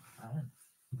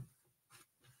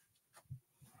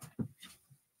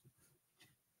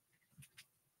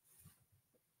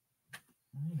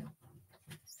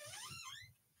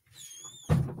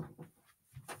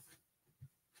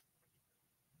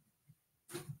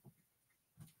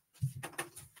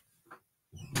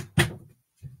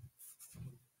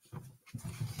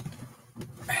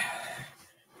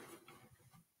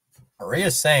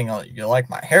 Maria's saying, "Oh, you like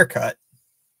my haircut?"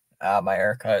 My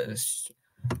haircut is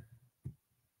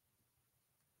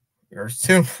yours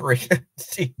too, Maria.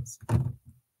 Jeez.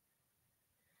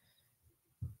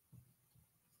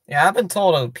 Yeah, I've been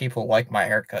told that people like my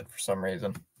haircut for some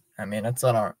reason. I mean, it's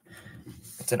an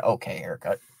okay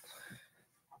haircut.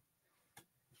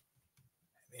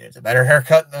 I mean, it's a better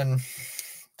haircut than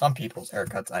some people's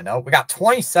haircuts I know. We got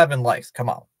 27 likes. Come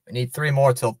on. We need 3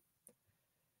 more till.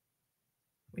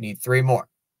 We need 3 more.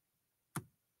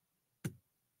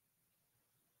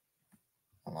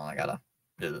 Hold on, I gotta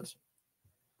do this.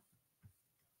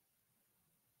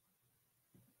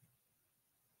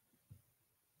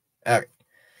 Okay.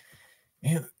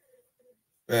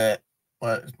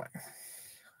 What is my...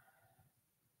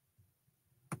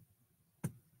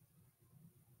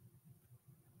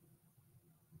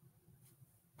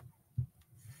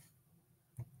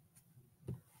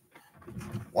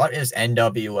 What is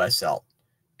NWSL?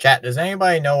 Chat, does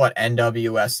anybody know what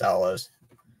NWSL is?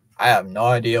 I have no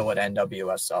idea what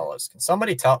NWSL is. Can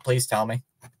somebody please tell me?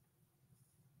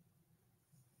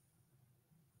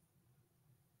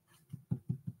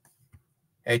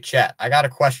 Hey, chat, I got a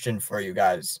question for you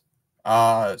guys.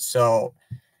 So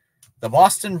the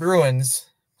Boston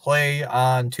Bruins play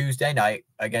on Tuesday night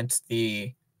against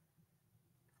the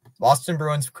Boston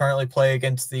Bruins currently play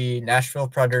against the Nashville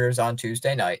Predators on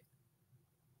Tuesday night.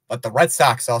 But the Red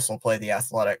Sox also play the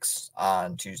Athletics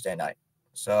on Tuesday night.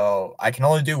 So I can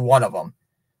only do one of them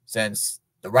since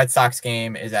the Red Sox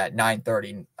game is at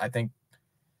 9:30. I think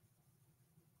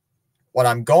what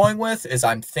I'm going with is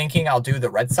I'm thinking I'll do the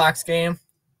Red Sox game.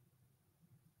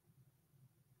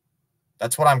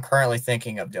 That's what I'm currently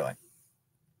thinking of doing.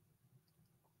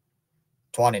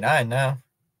 29 now.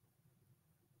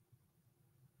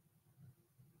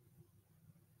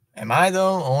 Am I the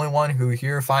only one who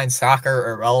here finds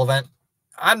soccer irrelevant?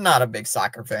 I'm not a big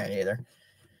soccer fan either.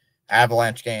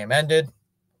 Avalanche game ended.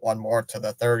 One more to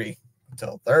the 30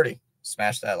 until 30.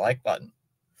 Smash that like button.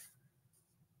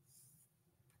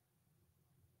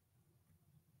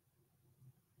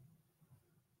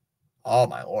 Oh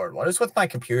my lord. What is with my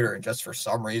computer and just for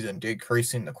some reason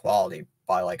decreasing the quality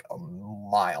by like a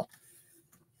mile?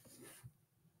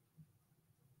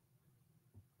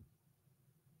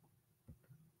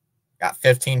 Got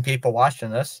 15 people watching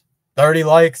this. 30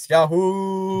 likes.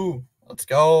 Yahoo! Let's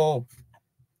go.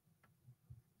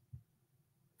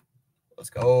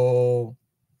 Let's go.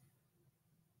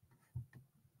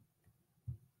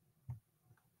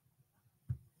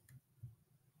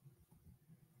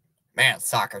 Man,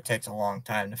 soccer takes a long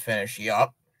time to finish.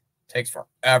 Yup. Takes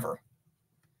forever.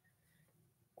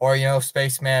 Or, you know,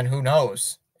 Spaceman, who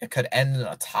knows? It could end in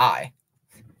a tie.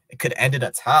 It could end in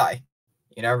a tie.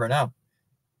 You never know.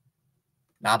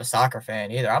 Not a soccer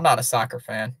fan either. I'm not a soccer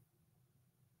fan.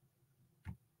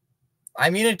 I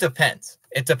mean, it depends.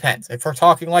 It depends. If we're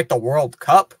talking like the World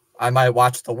Cup, I might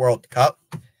watch the World Cup.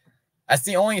 That's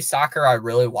the only soccer I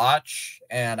really watch,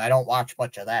 and I don't watch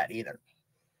much of that either.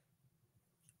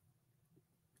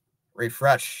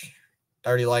 Refresh.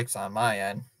 30 likes on my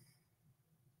end.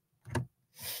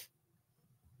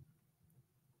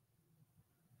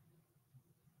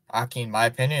 Hockey, in my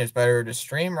opinion, is better to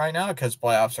stream right now because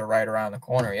playoffs are right around the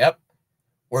corner. Yep.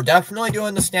 We're definitely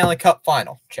doing the Stanley Cup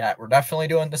final, chat. We're definitely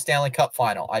doing the Stanley Cup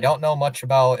final. I don't know much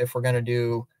about if we're going to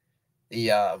do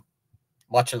the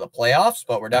much of the playoffs,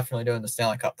 but we're definitely doing the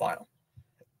Stanley Cup final.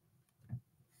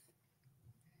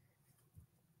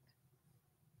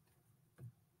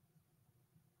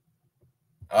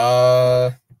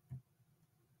 Uh,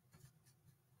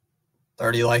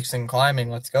 30 likes and climbing.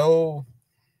 Let's go.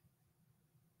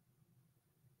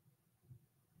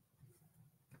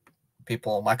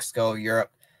 People in Mexico, Europe.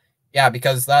 Yeah,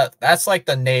 because that's like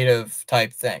the native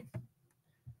type thing.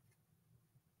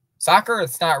 Soccer,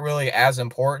 it's not really as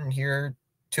important here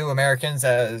to Americans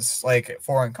as like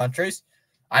foreign countries.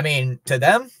 I mean, to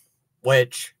them,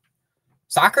 which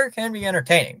soccer can be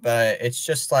entertaining, but it's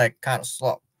just like kind of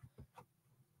slow.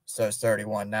 So it's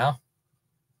 31 now.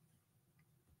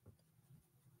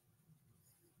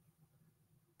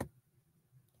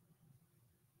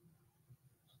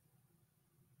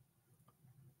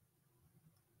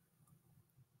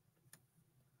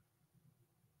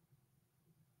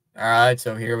 All right,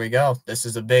 so here we go. This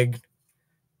is a big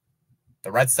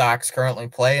The Red Sox currently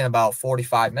play in about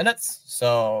 45 minutes.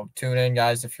 So tune in,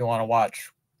 guys, if you want to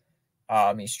watch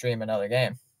me stream another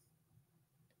game.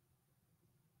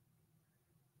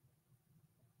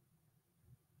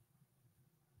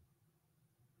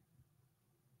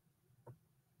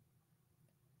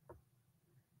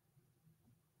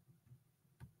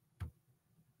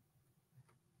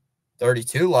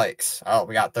 $32 likes. Oh,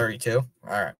 we got 32. All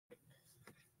right.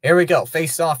 Here we go.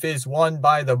 Face-off is won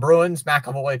by the Bruins.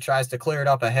 McAvoy tries to clear it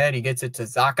up ahead. He gets it to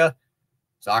Zacha.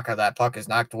 Zacha, that puck is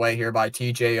knocked away here by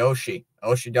TJ Oshie.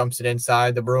 Oshie dumps it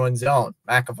inside the Bruins zone.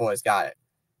 McAvoy's got it.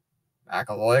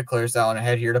 McAvoy clears down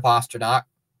ahead here to Pasternak.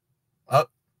 Oh,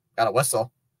 got a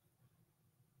whistle.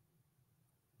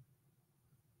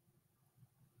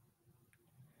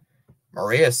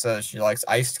 Maria says she likes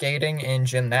ice skating and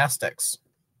gymnastics.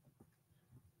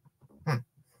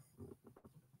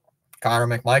 Connor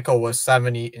McMichael was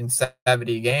 70 in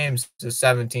 70 games to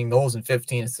 17 goals and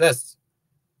 15 assists.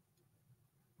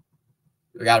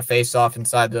 We got a face-off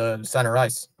inside the center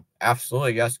ice.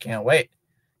 Absolutely, yes, can't wait.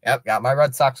 Yep, got my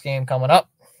Red Sox game coming up.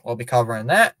 We'll be covering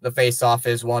that. The face-off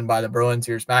is won by the Bruins.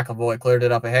 Here's McAvoy, cleared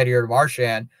it up ahead here to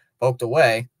Marchand, poked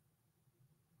away.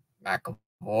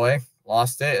 McAvoy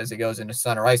lost it as he goes into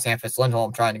center ice. Hampus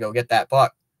Lindholm trying to go get that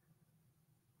puck.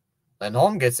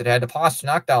 Lindholm gets it ahead to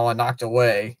Pasternak, that one knocked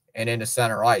away and into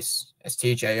center ice as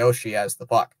TJ Oshie has the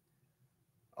puck.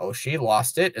 Oshie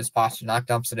lost it as Pasternak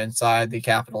dumps it inside the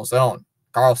Capital zone.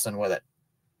 Carlson with it.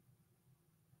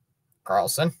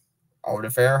 Carlson over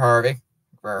to Fair Harvey.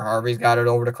 Fair Harvey's got it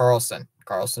over to Carlson.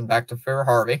 Carlson back to Fair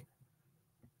Harvey.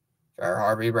 Fair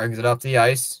Harvey brings it up the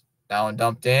ice. Now and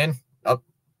dumped in. Up.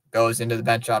 Goes into the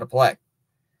bench out of play.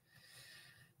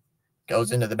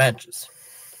 Goes into the benches.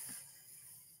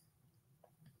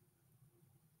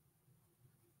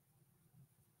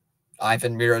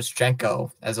 Ivan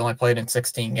Miroshchenko has only played in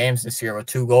 16 games this year with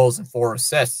 2 goals and 4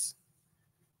 assists.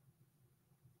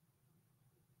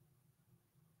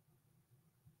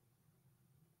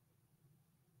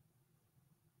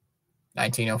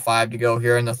 $19:05 to go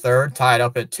here in the third. Tied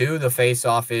up at 2. The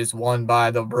face-off is won by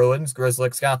the Bruins.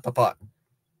 Grizzlick's got the puck.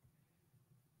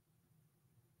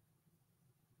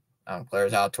 Now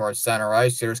clears out towards center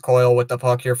ice. Here's Coyle with the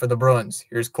puck here for the Bruins.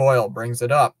 Here's Coyle. Brings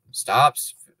it up.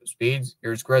 Stops. Speeds.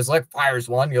 Here's Grizzlick. Fires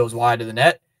one. Goes wide of the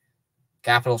net.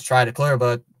 Capitals try to clear,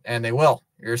 and they will.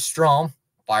 Here's Strome.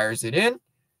 Fires it in.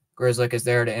 Grizzlick is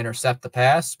there to intercept the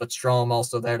pass, but Strome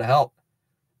also there to help.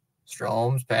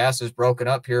 Strome's pass is broken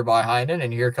up here by Heinen,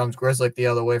 and here comes Grizzlick the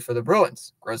other way for the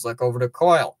Bruins. Grizzlick over to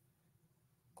Coyle.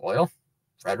 Coyle.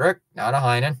 Frederick. Now to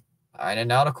Heinen. Heinen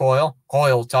now to Coyle.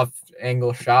 Coyle's tough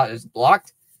angle shot is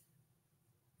blocked.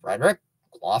 Frederick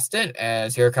lost it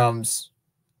as here comes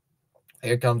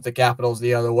the Capitals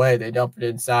the other way. They dump it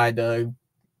inside the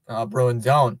Bruins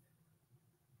zone.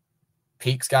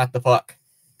 Peake's got the puck.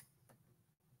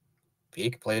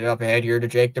 Peake played it up ahead here to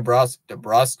Jake DeBrusk.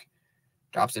 DeBrusk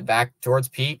drops it back towards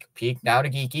Peake. Peake now to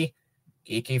Geekie.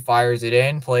 Geekie fires it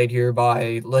in. Played here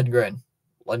by Lindgren.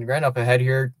 Lindgren up ahead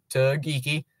here to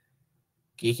Geekie.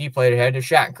 Geekie played ahead to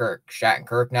Shattenkirk.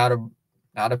 Shattenkirk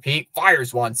now to Peake.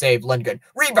 Fires one. Save Lindgren.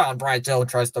 Rebound. Bridgestone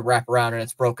tries to wrap around and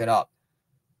it's broken up.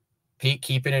 Peake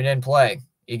keeping it in play.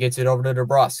 He gets it over to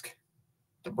DeBrusk.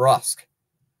 DeBrusk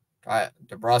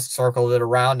circled it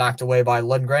around, knocked away by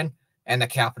Lindgren, and the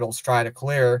Capitals try to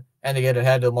clear, and they get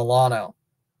ahead to Milano.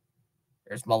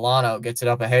 There's Milano, gets it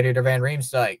up ahead here to Van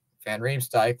Riemsdyk. Van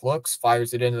Riemsdyk looks,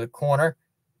 fires it into the corner.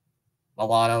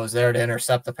 Milano is there to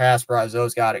intercept the pass.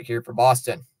 Brazeau's got it here for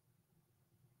Boston.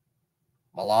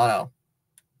 Milano.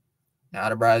 Now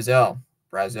to Brazeau.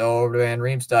 Brazeau over to Van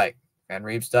Riemsdyk. Van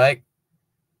Riemsdyk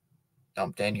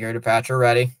dumped in here to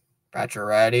Pacioretty.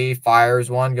 Pacioretty fires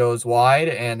one, goes wide,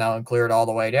 and now cleared all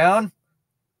the way down.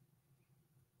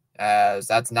 As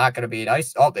that's not going to be an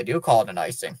ice. Oh, they do call it an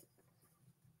icing.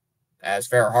 As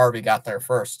Fair Harvey got there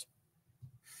first.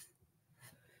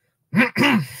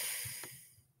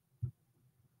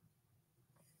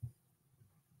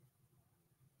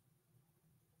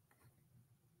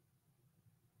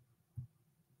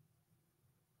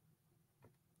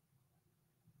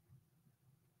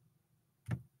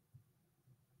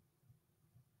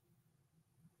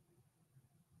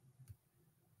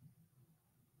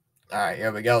 All right,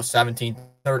 here we go.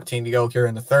 17-13 to go here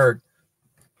in the third.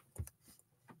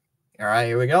 All right,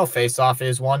 here we go. Face-off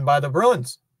is won by the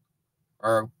Bruins.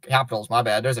 Or Capitals, my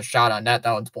bad. There's a shot on net.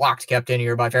 That one's blocked. Kept in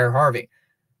here by Fair Harvey.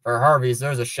 Fair Harvey's,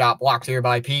 there's a shot blocked here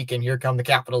by Peake, and here come the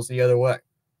Capitals the other way.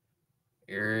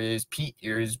 Here is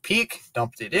Peake.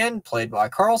 Dumped it in. Played by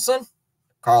Carlson.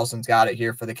 Carlson's got it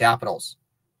here for the Capitals.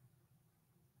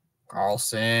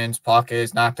 Carlson's puck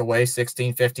is knocked away,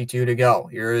 16:52 to go.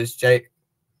 Here's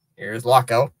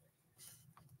Locko.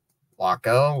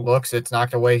 Locko looks, it's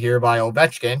knocked away here by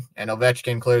Ovechkin, and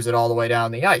Ovechkin clears it all the way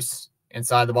down the ice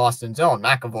inside the Boston zone.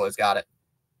 McAvoy's got it.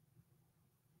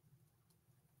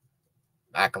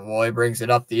 McAvoy brings it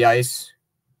up the ice.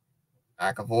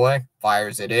 McAvoy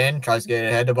fires it in, tries to get it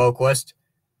ahead to Boquist.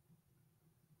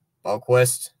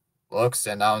 Boquist looks,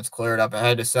 and that one's cleared up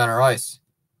ahead to center ice.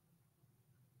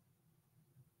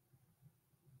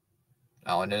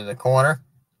 Now into the corner.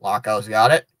 Locko's got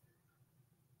it.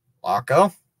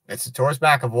 Locko gets it towards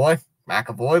McAvoy.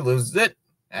 McAvoy loses it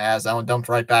as that one dumped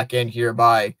right back in here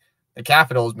by the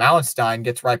Capitals. Mallenstein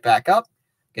gets right back up.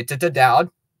 Gets it to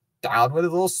Dowd. Dowd with a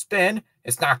little spin.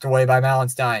 It's knocked away by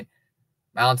Mallenstein.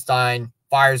 Mallenstein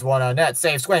fires one on net.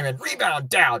 Save Swayman. Rebound.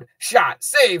 Dowd. Shot.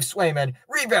 Save Swayman.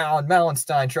 Rebound.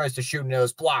 Mallenstein tries to shoot and it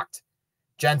was blocked.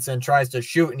 Jensen tries to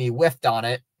shoot and he whiffed on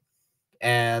it.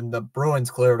 And the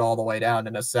Bruins cleared all the way down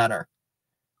in the center.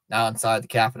 Now inside the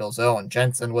Capital zone.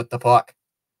 Jensen with the puck.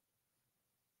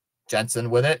 Jensen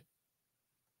with it.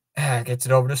 Gets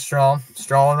it over to Strome.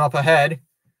 Strome up ahead.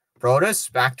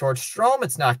 Protas back towards Strome.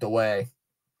 It's knocked away.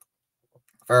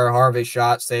 Farrah Harvey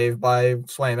shot saved by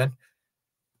Swayman.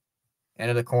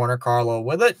 Into the corner. Carlo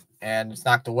with it. And it's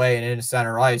knocked away and into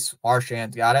center ice.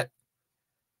 Marchand's got it.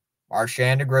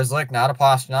 Marchand to Grzelcyk. Now to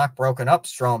Pastrnak. Broken up.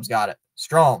 Strome's got it.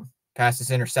 Strome. Pass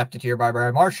is intercepted here by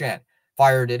Brad Marchand.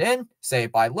 Fired it in.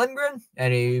 Saved by Lindgren.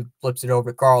 And he flips it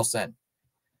over to Carlson.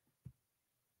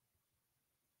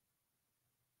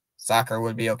 Soccer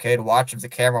would be okay to watch if the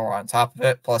camera were on top of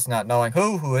it. Plus, not knowing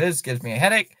who it is gives me a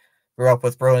headache. Grew up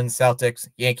with Bruins, Celtics,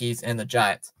 Yankees, and the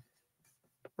Giants.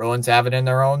 Bruins have it in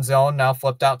their own zone. Now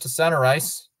flipped out to center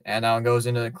ice. And now it goes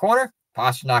into the corner.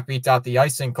 Pastrnak beats out the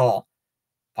icing call.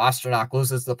 Pastrnak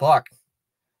loses the puck.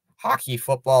 Hockey,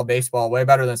 football, baseball, way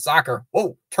better than soccer.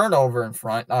 Whoa, turnover in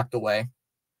front, knocked away.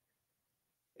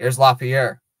 Here's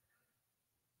LaPierre.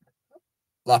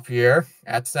 LaPierre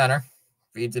at center.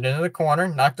 Feeds it into the corner.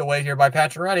 Knocked away here by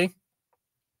Pacioretty.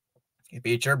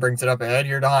 Beecher brings it up ahead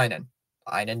here to Heinen.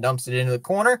 Heinen dumps it into the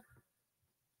corner.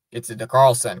 Gets it to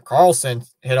Carlson. Carlson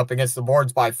hit up against the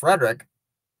boards by Frederick.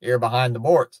 Here behind the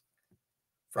boards.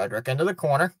 Frederick into the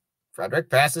corner. Frederick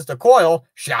passes to Coyle.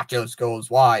 Shot just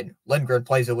goes wide. Lindgren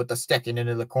plays it with the stick and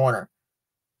into the corner.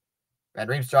 Van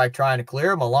Riemsdyk trying to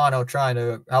clear. Milano trying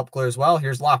to help clear as well.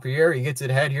 Here's LaPierre. He gets it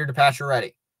ahead here to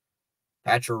Pacioretty.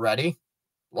 Pacioretty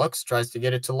looks, tries to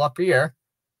get it to LaPierre.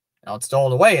 Now it's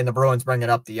stolen away, and the Bruins bring it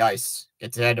up the ice.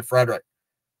 Gets it ahead to Frederick.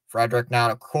 Frederick now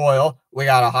to Coyle. We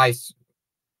got a high...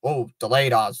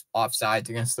 delayed offsides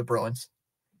against the Bruins.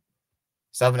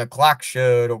 7 o'clock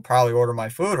should probably order my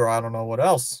food, or I don't know what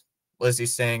else.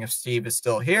 Lizzie's saying if Steve is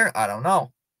still here, I don't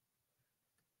know.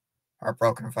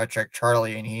 Heartbroken if I check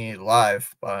Charlie and he ain't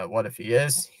live, but what if he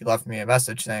is? He left me a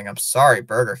message saying, I'm sorry,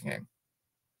 Burger King.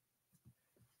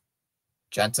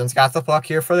 Jensen's got the puck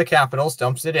here for the Capitals,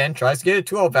 dumps it in, tries to get it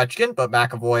to Ovechkin, but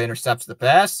McAvoy intercepts the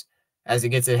pass as he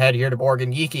gets it ahead here to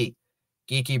Morgan Geekie.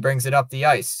 Geekie brings it up the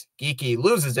ice. Geekie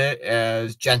loses it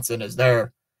as Jensen is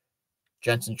there.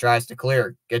 Jensen tries to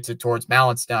clear, gets it towards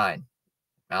Mallenstein.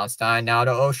 Mallenstein now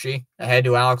to Oshie, ahead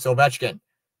to Alex Ovechkin.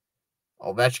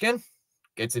 Ovechkin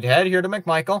gets it ahead here to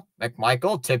McMichael.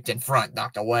 McMichael tipped in front,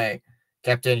 knocked away.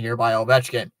 Kept in here by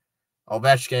Ovechkin.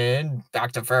 Ovechkin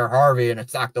back to Farrah Harvey, and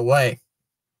it's knocked away.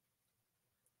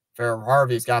 Farrah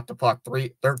Harvey's got the puck.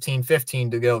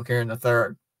 13:15 to go here in the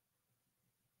third.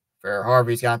 Farrah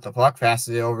Harvey's got the puck,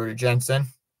 passes it over to Jensen.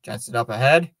 Jensen up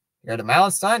ahead. Here to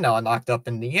Mallenstein, now knocked up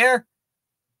in the air.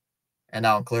 And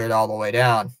now cleared all the way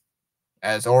down.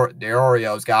 As the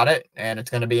Oreos got it, and it's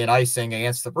going to be an icing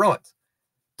against the Bruins.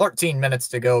 13 minutes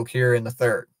to go here in the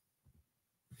third.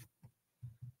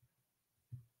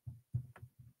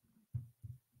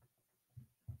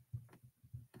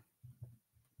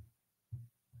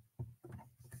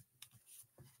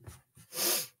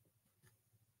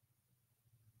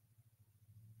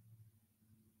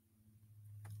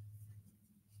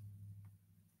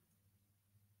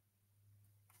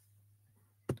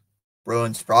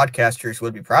 Bruins broadcasters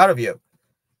would be proud of you.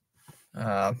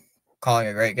 Calling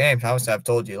a great game. How have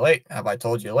told you late? Have I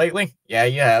told you lately? Yeah,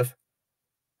 you have.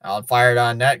 Allen fired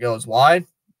on net, goes wide.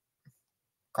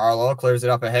 Carlo clears it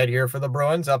up ahead here for the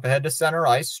Bruins, up ahead to center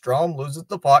ice. Strome loses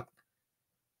the puck.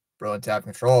 Bruins have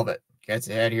control of it. Gets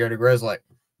ahead here to Grzelcyk.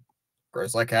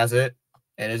 Grzelcyk has it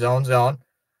in his own zone.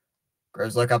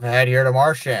 Grzelcyk up ahead here to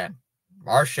Marchand.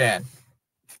 Marchand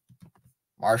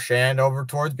over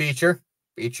towards Beecher.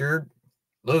 Beecher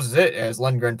loses it as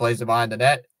Lindgren plays it behind the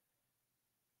net.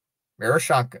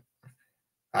 Miroshnik.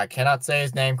 I cannot say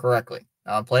his name correctly.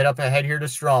 Played up ahead here to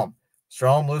Strome.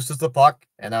 Strome loses the puck,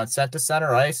 and now it's sent to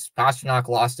center ice. Pastrnak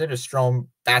lost it as Strome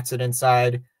bats it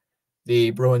inside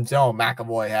the Bruins zone.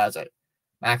 McAvoy has it.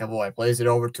 McAvoy plays it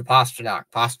over to Pastrnak.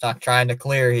 Pastrnak trying to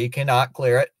clear. He cannot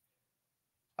clear it.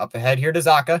 Up ahead here to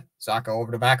Zacha. Zacha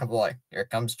over to McAvoy. Here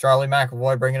comes Charlie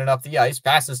McAvoy bringing it up the ice.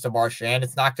 Passes to Marchand.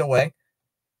 It's knocked away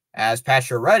as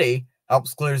Pacioretty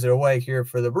helps clears it away here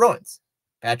for the Bruins.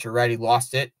 Pacioretty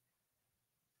lost it.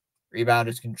 Rebound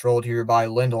is controlled here by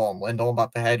Lindholm. Lindholm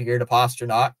up ahead here to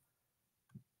Pastrnak.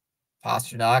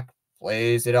 Pastrnak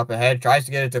plays it up ahead. Tries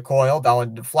to get it to Coyle.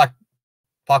 Down deflect.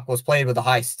 Puck was played with a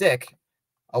high stick.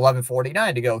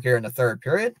 11:49 to go here in the third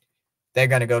period. They're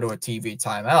going to go to a TV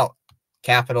timeout.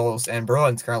 Capitals and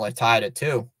Bruins currently tied at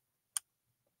 2.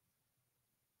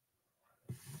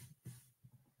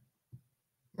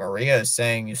 Maria is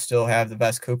saying you still have the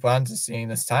best coupons as seeing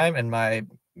this time. And my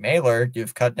mailer,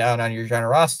 you've cut down on your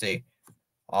generosity.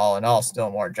 All in all,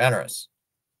 still more generous.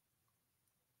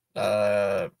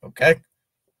 Okay.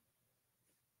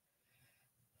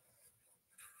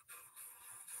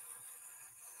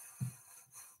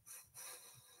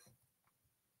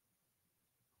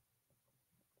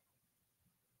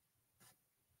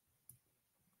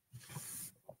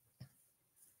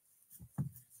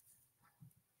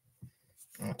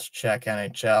 Let's check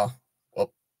NHL.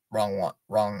 Oh,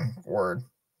 wrong word.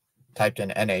 Typed in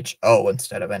NHO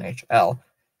instead of NHL.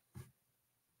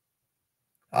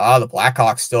 The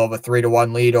Blackhawks still have a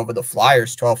 3-1 lead over the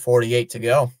Flyers. 12:48 to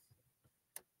go.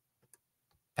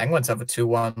 Penguins have a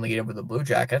 2-1 lead over the Blue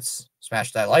Jackets.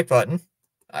 Smash that like button.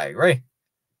 I agree.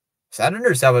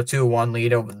 Senators have a 2-1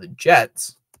 lead over the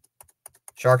Jets.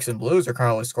 Sharks and Blues are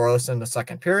currently scoreless in the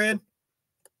second period.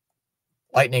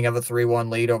 Lightning have a 3-1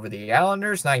 lead over the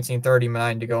Islanders.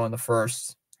 19:39 to go in the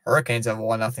first. Hurricanes have a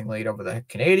 1-0 lead over the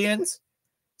Canadiens.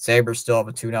 Sabres still have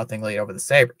a 2-0 lead over the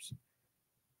Sabres.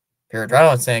 Pure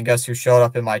Adrenaline saying, guess who showed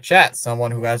up in my chat?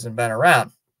 Someone who hasn't been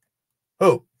around.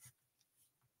 Who?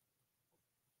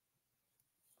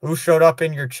 Who showed up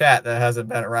in your chat that hasn't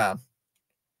been around?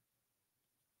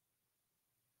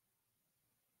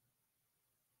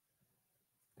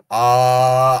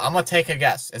 I'm going to take a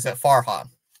guess. Is it Farhan?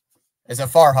 Is it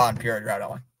Farhan, Pure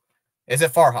Adrenaline? Is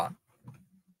it Farhan?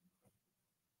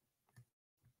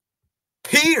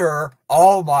 Peter!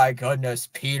 Oh my goodness,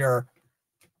 Peter.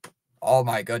 Oh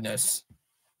my goodness.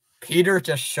 Peter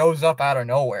just shows up out of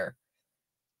nowhere.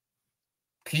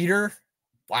 Peter?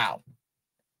 Wow.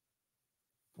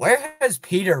 Where has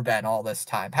Peter been all this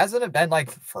time? Hasn't it been like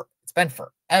it's been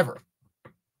forever.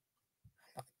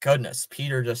 My goodness,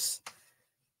 Peter just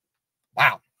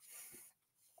wow.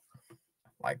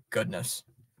 My goodness.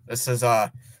 This is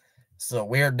a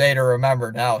weird day to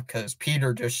remember now because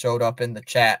Peter just showed up in the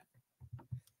chat.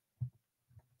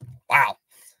 Wow.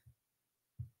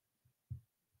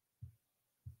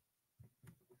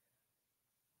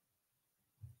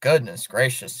 Goodness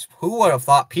gracious. Who would have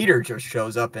thought Peter just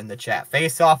shows up in the chat?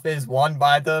 Face-off is won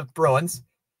by the Bruins.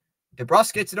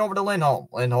 DeBrusque gets it over to Lindholm.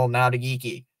 Lindholm now to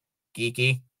Geeky.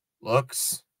 Geeky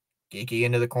looks. Geeky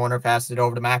into the corner, passes it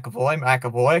over to McAvoy.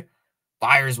 McAvoy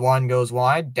fires one, goes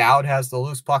wide. Dowd has the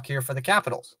loose puck here for the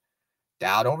Capitals.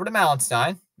 Dowd over to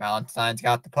Malenstein. Malenstein's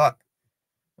got the puck.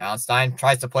 Malenstein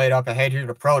tries to play it up ahead here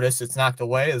to Protas. It's knocked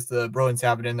away as the Bruins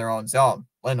have it in their own zone.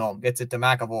 Lindholm gets it to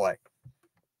McAvoy.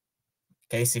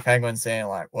 Casey Penguin saying,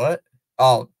 like, what?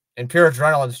 Oh, in Pure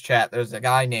Adrenaline's chat, there's a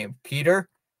guy named Peter.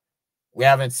 We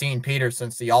haven't seen Peter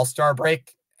since the All-Star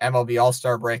break, MLB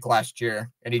All-Star break last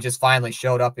year, and he just finally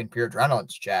showed up in Pure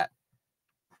Adrenaline's chat.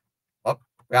 Oh,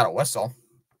 we got a whistle.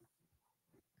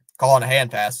 Calling a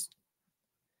hand pass.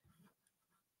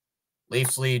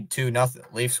 Leafs lead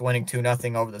 2-0. Leafs winning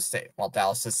 2-0 over the well,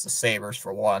 Dallas is the Sabres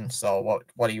for one, so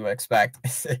what do you expect?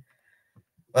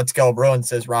 Let's go, Bruins,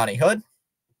 says Ronnie Hood.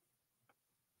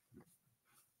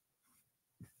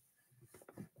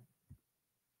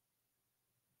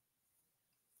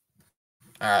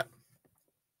 All right.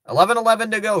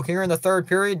 11:11 to go here in the third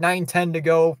period. 9:10 to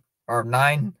go, or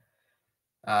 9.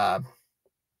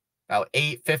 About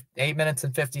 8 minutes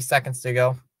and 50 seconds to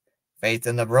go. Faith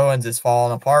in the Bruins is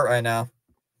falling apart right now.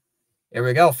 Here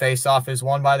we go. Face-off is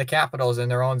won by the Capitals in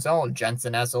their own zone.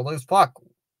 Jensen has a loose puck.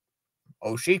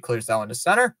 Oshie clears that one to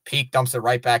center. Peak dumps it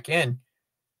right back in.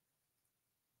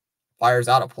 Fires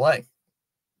out of play.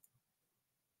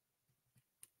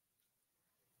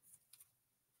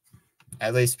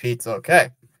 At least Pete's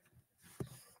okay.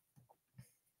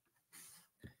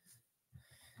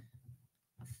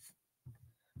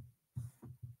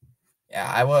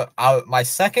 Yeah, my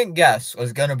second guess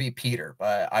was going to be Peter,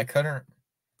 but I couldn't.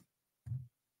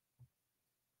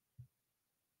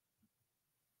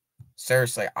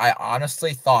 Seriously, I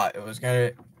honestly thought it was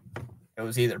going to. it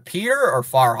was either Peter or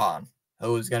Farhan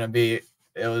who was going to be.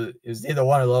 It was either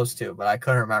one of those two, but I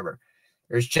couldn't remember.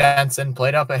 There's Jensen,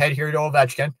 played up ahead here to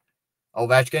Ovechkin.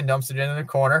 Ovechkin dumps it into the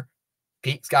corner.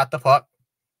 Peek's got the puck.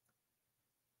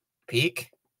 Peek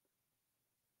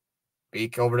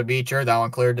over to Beecher. That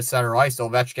one cleared to center ice.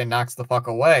 Ovechkin knocks the puck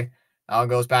away. That one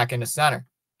goes back into center.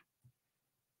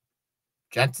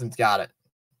 Jensen's got it.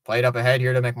 Played up ahead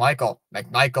here to McMichael.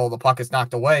 McMichael, the puck is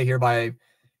knocked away here by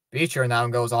Beecher, and that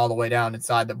one goes all the way down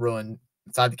inside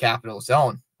the Capitals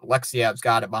zone. Alexiev's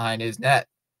got it behind his net.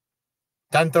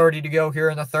 10:30 to go here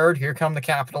in the third. Here come the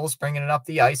Capitals bringing it up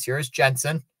the ice. Here's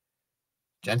Jensen.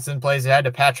 Jensen plays ahead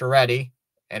to Pacioretty,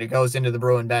 and it goes into the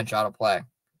Bruin bench out of play.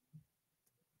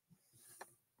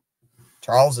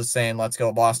 Charles is saying, let's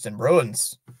go Boston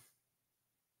Bruins.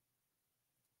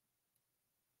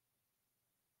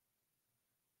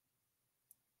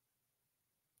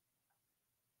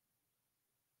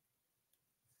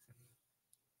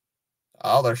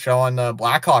 Oh, they're showing the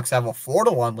Blackhawks have a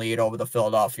 4-1 lead over the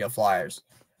Philadelphia Flyers.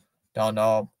 Don't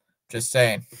know. Just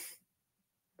saying.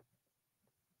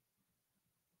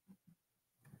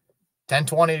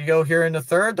 10:20 to go here in the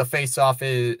third. The faceoff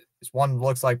is one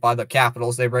looks like by the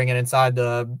Capitals. They bring it inside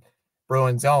the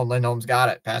Bruin zone. Lindholm's got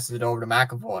it. Passes it over to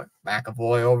McAvoy.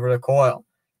 McAvoy over to Coyle.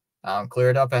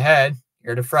 Cleared up ahead.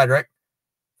 Here to Frederick.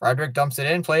 Frederick dumps it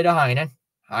in. Play to Heinen.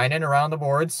 Heinen around the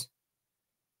boards.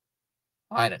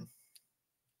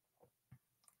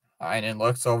 Heinen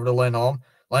looks over to Lindholm.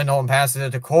 Lindholm passes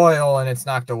it to Coyle, and it's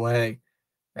knocked away.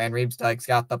 Van Riemsdyk's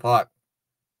got the puck.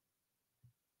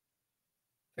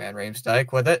 Van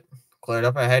Riemsdyk with it. Cleared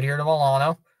up ahead here to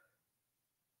Milano.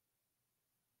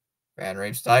 Van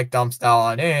Riemsdyk dumps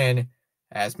down in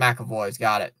as McAvoy's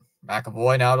got it.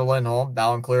 McAvoy now to Lindholm.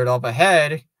 Down cleared up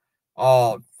ahead.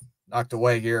 Oh, knocked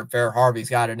away here. Fair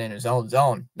Harvey's got it in his own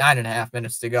zone. 9.5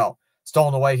 minutes to go.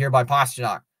 Stolen away here by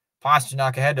Pastrnak.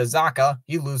 Pastrnak ahead to Zacha.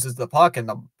 He loses the puck, and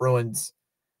the Bruins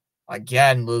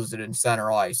again lose it in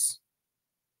center ice.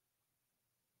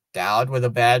 Dowd with a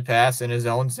bad pass in his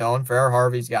own zone. Fair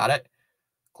Harvey's got it.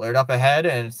 Cleared up ahead,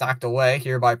 and it's knocked away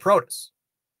here by Protas.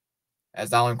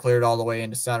 As that one cleared all the way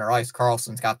into center ice,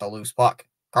 Carlson's got the loose puck.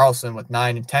 Carlson with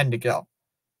 9 and 10 to go.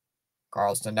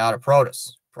 Carlson now to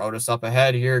Protas. Protas up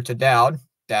ahead here to Dowd.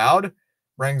 Dowd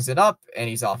brings it up, and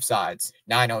he's offsides.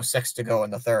 9:06 to go in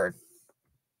the third.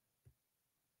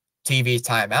 TV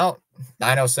timeout.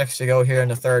 9:06 to go here in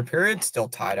the third period. Still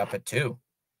tied up at 2.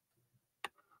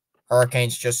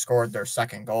 Hurricanes just scored their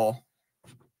second goal.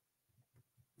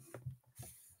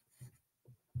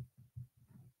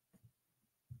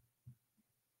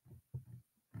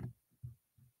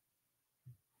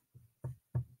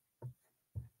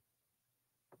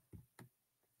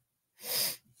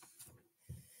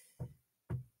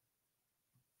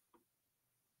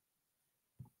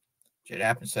 Shit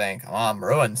happens saying, come on,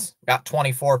 Bruins. Got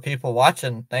 24 people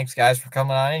watching. Thanks, guys, for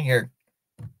coming on in here.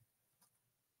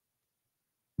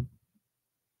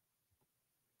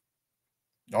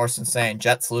 Norson saying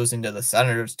Jets losing to the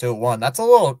Senators 2-1. That's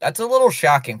a little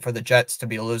shocking for the Jets to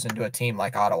be losing to a team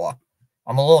like Ottawa.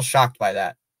 I'm a little shocked by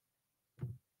that.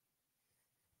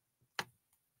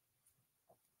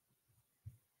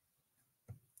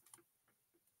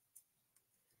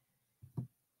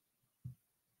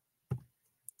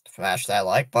 Smash that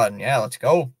like button. Yeah, let's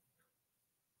go.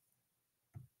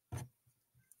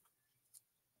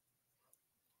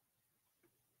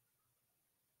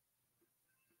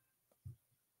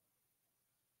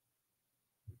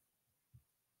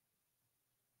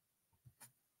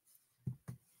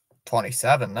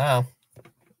 $27 now.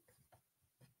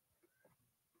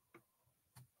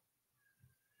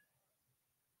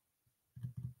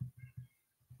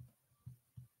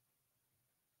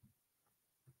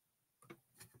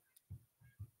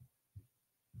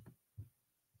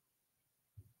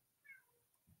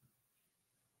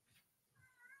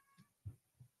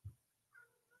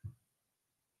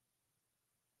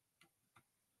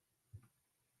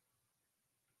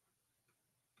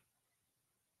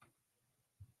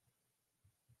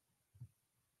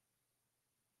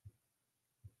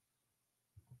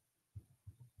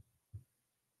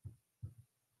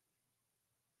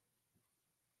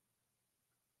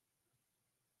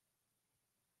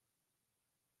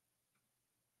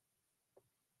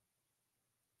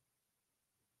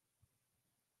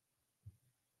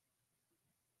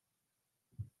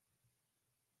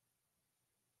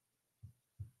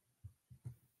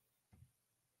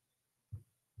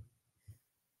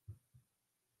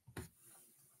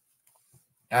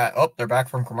 Oh, they're back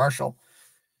from commercial.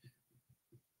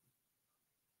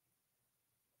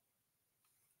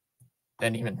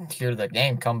 Didn't even hear the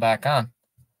game come back on.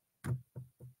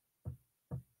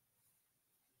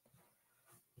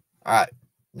 All right.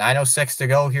 9:06 to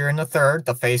go here in the third.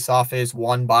 The faceoff is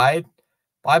won by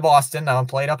Boston. Now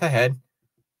played up ahead.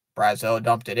 Brazeau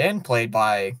dumped it in. Played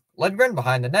by Lindgren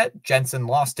behind the net. Jensen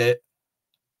lost it.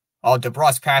 Oh,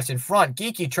 DeBrusque pass in front.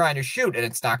 Geeky trying to shoot, and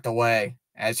it's knocked away.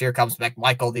 As here comes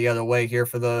McMichael the other way here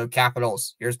for the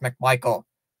Capitals. Here's McMichael.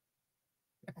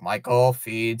 McMichael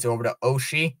feeds over to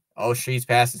Oshie. Oshie's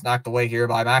pass is knocked away here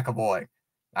by McAvoy.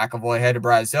 McAvoy head to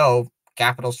Brazeau.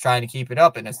 Capitals trying to keep it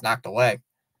up, and it's knocked away.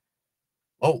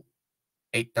 Oh,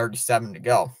 8:37 to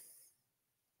go.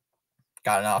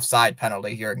 Got an offside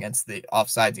penalty here against the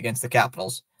offsides against the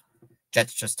Capitals.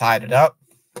 Jets just tied it up.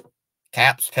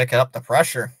 Caps picking up the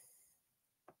pressure.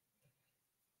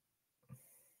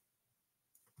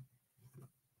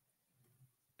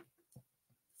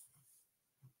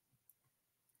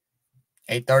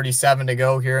 $8:37 to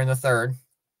go here in the third.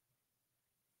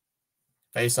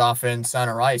 Face off in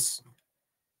center ice.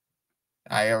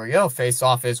 Here we go. Face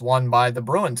off is won by the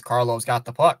Bruins. Carlo's got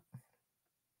the puck.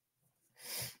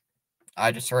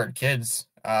 I just heard kids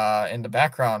in the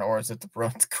background, or is it the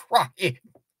Bruins crying?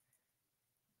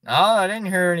 No, I didn't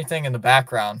hear anything in the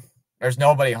background. There's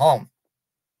nobody home.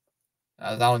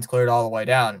 That one's cleared all the way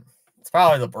down. It's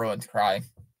probably the Bruins crying.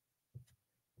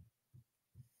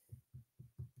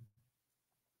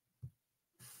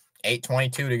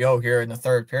 $8:22 to go here in the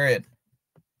third period.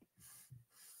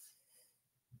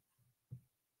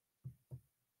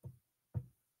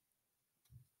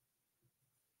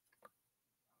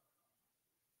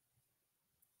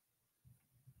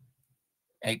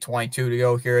 $8:22 to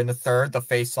go here in the third. The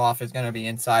face-off is going to be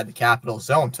inside the Capital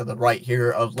zone to the right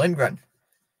here of Lindgren.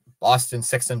 Boston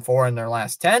 6-4 in their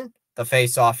last 10. The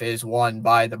face-off is won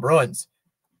by the Bruins.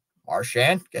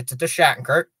 Marchand gets it to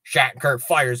Shattenkirk. Shattenkirk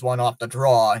fires one off the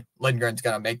draw. Lindgren's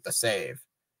going to make the save.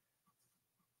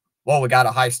 Whoa, we got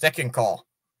a high sticking call.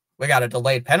 We got a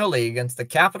delayed penalty against the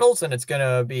Capitals, and it's going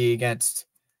to be against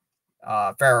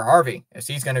Farrah Harvey, as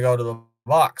he's going to go to the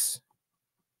box.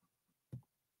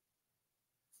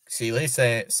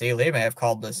 Seeley may have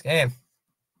called this game.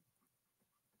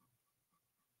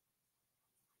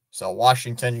 So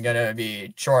Washington going to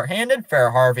be shorthanded.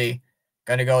 Farrah Harvey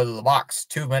going to go to the box.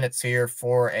 2 minutes here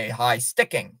for a high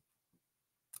sticking.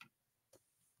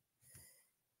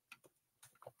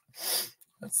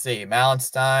 Let's see.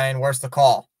 Mallenstein, where's the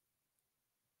call?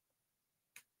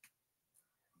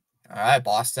 All right,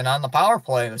 Boston on the power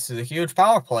play. This is a huge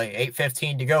power play.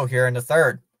 8:15 to go here in the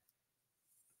third.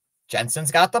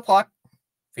 Jensen's got the puck.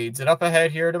 Feeds it up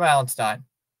ahead here to Mallenstein.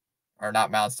 Or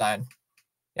not Mallenstein.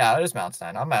 Yeah, it is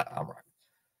Mallenstein. I'm right.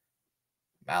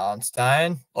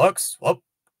 Mallenstein looks. Whoop.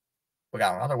 We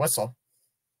got another whistle.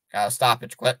 Got a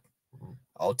stoppage quick.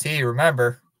 OT,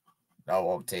 remember. No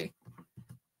OT.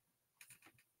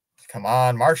 Come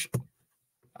on, Marsh.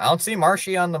 I don't see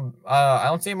Marchand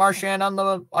on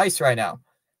the ice right now.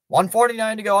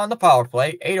 1:49 to go on the power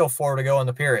play. 8:04 to go in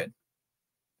the period.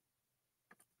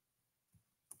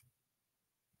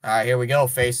 All right, here we go.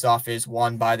 Face-off is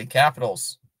won by the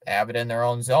Capitals. They have it in their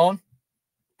own zone.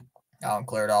 Now I'm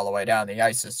cleared all the way down the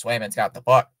ice as Swayman's got the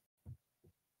puck.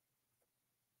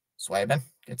 Swayman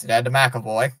gets it head to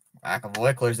McAvoy.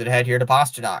 McAvoy clears it ahead here to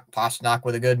Pastrnak. Pastrnak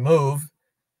with a good move.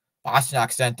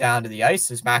 Pastrnak sent down to the ice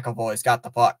as McAvoy's got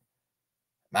the puck.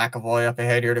 McAvoy up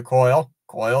ahead here to Coyle.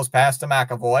 Coyle's pass to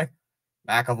McAvoy.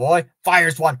 McAvoy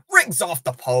fires one. Rings off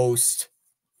the post.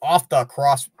 Off the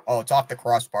cross. Oh, it's off the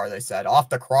crossbar, they said. Off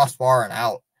the crossbar and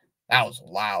out. That was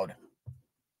loud.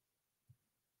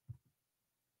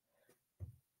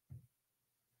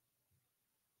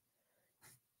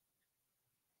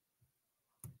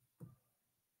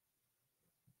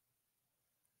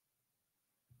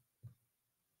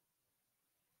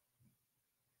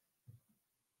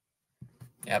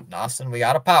 Yep, Nosson, we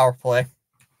got a power play.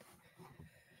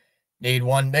 Need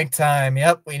one big time.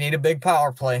 Yep, we need a big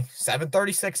power play.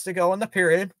 7:36 to go in the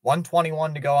period.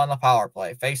 1:21 to go on the power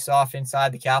play. Face-off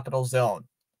inside the Capital zone.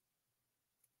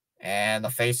 And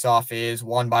the face-off is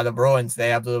won by the Bruins. They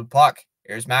have the puck.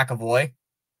 Here's McAvoy.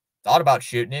 Thought about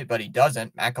shooting it, but he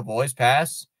doesn't. McAvoy's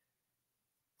pass.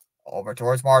 Over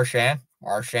towards Marchand.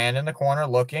 Marchand in the corner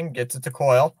looking. Gets it to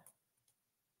Coyle.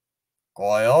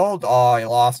 Coyle. Oh, he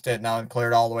lost it. Now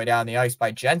cleared all the way down the ice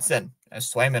by Jensen. As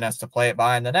Swayman has to play it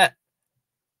behind the net.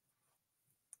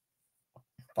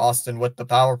 Boston with the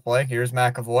power play. Here's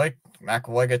McAvoy.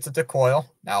 McAvoy gets it to Coyle.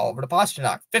 Now over to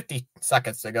Pastrnak. 50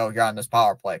 seconds to go here on this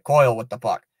power play. Coyle with the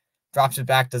puck. Drops it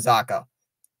back to Zacha.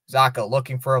 Zacha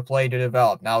looking for a play to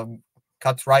develop. Now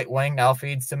cuts right wing. Now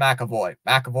feeds to McAvoy.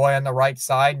 McAvoy on the right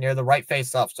side near the right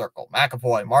face-off circle.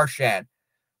 McAvoy. Marchand.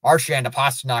 Marchand to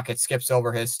Pastrnak. It skips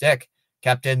over his stick.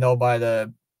 Kept in, though, by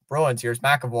the Bruins. Here's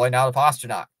McAvoy. Now to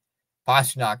Pastrnak.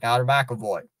 Pasternak now to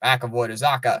McAvoy. McAvoy to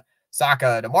Zacha.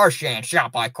 Zacha to Marchand.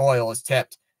 Shot by Coyle is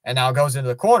tipped and now goes into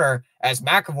the corner as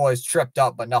McAvoy is tripped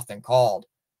up, but nothing called.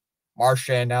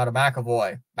 Marchand now to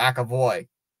McAvoy. McAvoy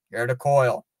here to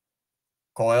Coyle.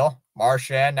 Coyle.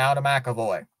 Marchand now to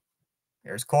McAvoy.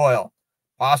 Here's Coyle.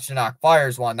 Pasternak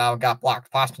fires one. Now it got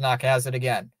blocked. Pasternak has it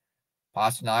again.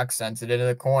 Pasternak sends it into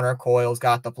the corner. Coyle's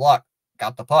got the puck.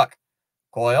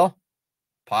 Coyle.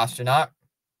 Pasternak.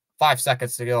 5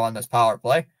 seconds to go on this power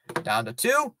play. Down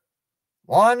to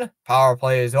 2-1. Power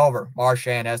play is over.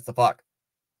 Marchand has the puck.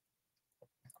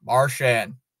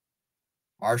 Marchand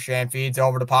feeds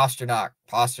over to Pasternak.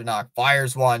 Pasternak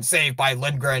fires one. Saved by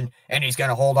Lindgren. And he's going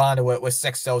to hold on to it with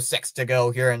 6:06 to go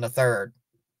here in the third.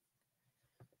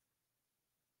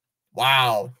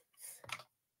 Wow.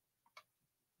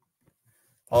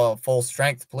 Oh, full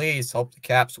strength, please. Hope the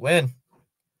Caps win.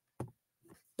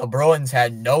 The Bruins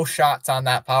had no shots on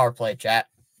that power play, chat.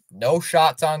 No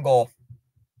shots on goal.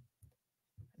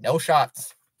 No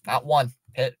shots. Not one.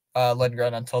 Hit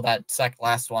Lindgren until that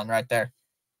last one right there.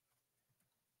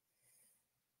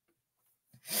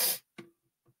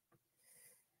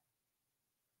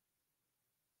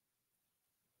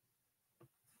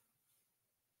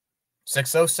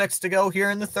 .606 to go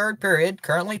here in the third period.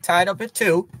 Currently tied up at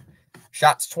 2.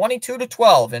 Shots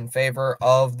 22-12 in favor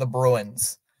of the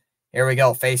Bruins. Here we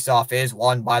go. Face-off is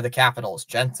won by the Capitals.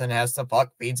 Jensen has the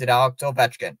puck, feeds it out to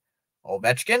Ovechkin.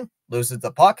 Ovechkin loses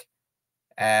the puck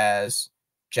as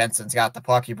Jensen's got the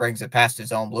puck. He brings it past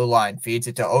his own blue line, feeds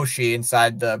it to Oshie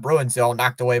inside the Bruins zone,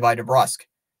 knocked away by DeBrusk.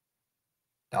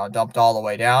 Now dumped all the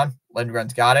way down.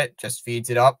 Lindgren's got it, just feeds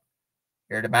it up.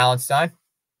 Here to Malenstein.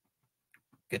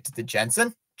 Get to the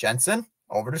Jensen. Jensen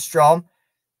over to Strome.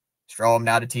 Strome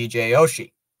now to TJ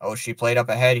Oshie. Oshie played up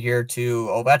ahead here to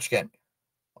Ovechkin.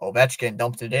 Ovechkin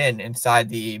dumped it inside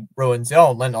the Bruins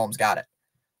zone. Lindholm's got it.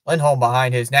 Lindholm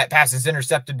behind his net. Pass is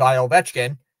intercepted by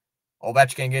Ovechkin.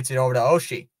 Ovechkin gets it over to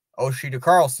Oshie. Oshie to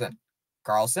Carlson.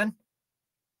 Carlson.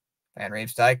 Van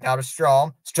Riemsdyk now to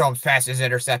Strome. Strome's pass is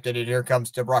intercepted, and here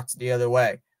comes DeBrusk the other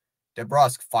way.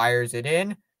 DeBrusk fires it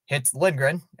in. Hits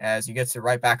Lindgren as he gets it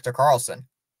right back to Carlson.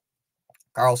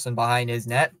 Carlson behind his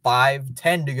net.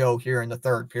 5:10 to go here in the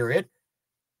third period.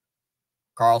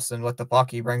 Carlson with the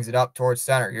puck. He brings it up towards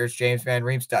center. Here's James Van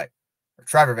Riemsdyk. Or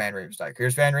Trevor Van Riemsdyk.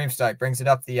 Here's Van Riemsdyk. Brings it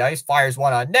up the ice. Fires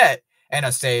one on net. And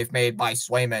a save made by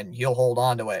Swayman. He'll hold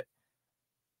on to it.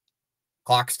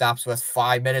 Clock stops with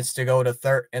 5 minutes to go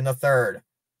in the third.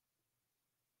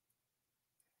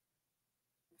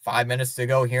 5 minutes to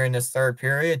go here in this third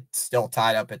period. Still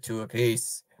tied up at 2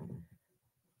 apiece.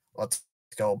 Let's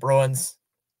go Bruins.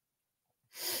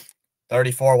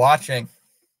 34 watching.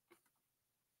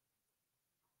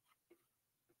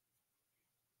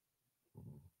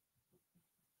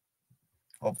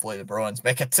 Hopefully the Bruins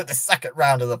make it to the second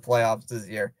round of the playoffs this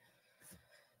year.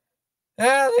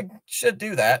 Yeah, they should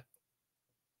do that.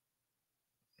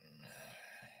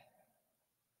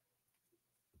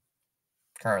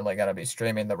 Currently going to be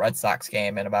streaming the Red Sox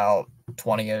game in about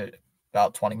 20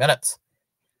 minutes.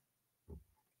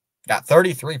 Got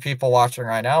 33 people watching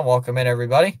right now. Welcome in,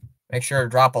 everybody. Make sure to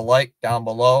drop a like down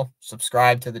below.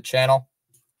 Subscribe to the channel.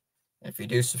 If you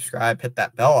do subscribe, hit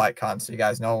that bell icon so you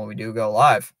guys know when we do go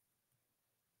live.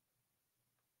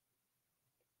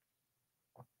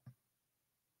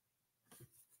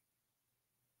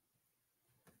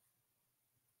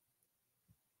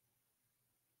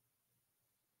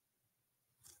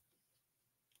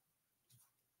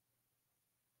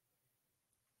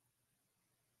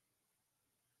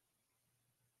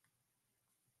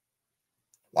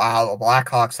 Wow, the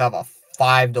Blackhawks have a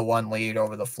 5-1 lead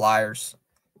over the Flyers.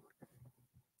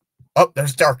 Oh,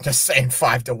 there's darkness saying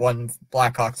 5-1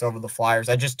 Blackhawks over the Flyers.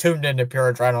 I just tuned into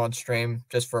Pure Adrenaline stream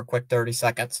just for a quick 30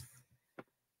 seconds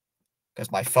because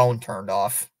my phone turned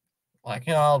off. Like,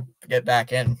 I'll get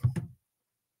back in.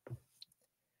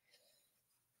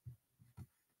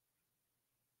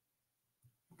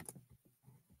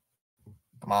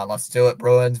 Come on, let's do it,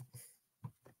 Bruins.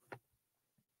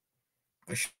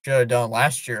 We should have done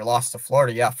last year. Lost to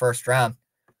Florida. Yeah, first round.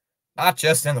 Not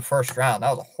just in the first round.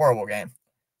 That was a horrible game.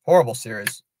 Horrible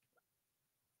series.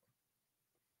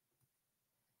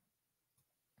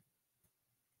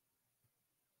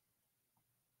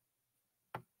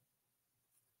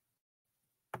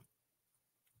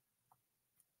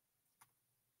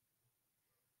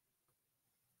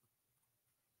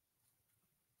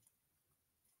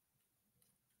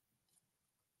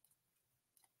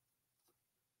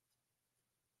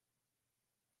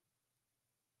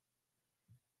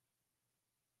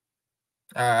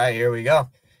 All right, here we go.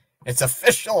 It's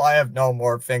official. I have no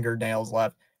more fingernails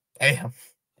left. Damn.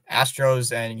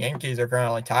 Astros and Yankees are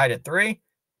currently tied at 3.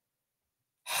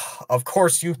 Of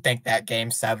course you think that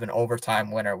Game 7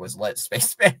 overtime winner was lit,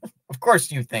 Spaceman. Of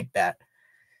course you think that.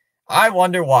 I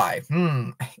wonder why.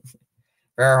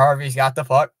 Bear Harvey's got the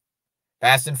puck.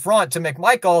 Pass in front to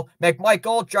McMichael.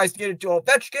 McMichael tries to get it to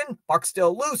Ovechkin. Puck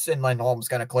still loose, and Lindholm's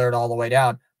going to clear it all the way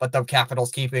down. But the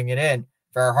Capitals keeping it in.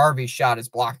 Bear Harvey's shot is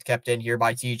blocked, kept in here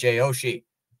by TJ Oshie.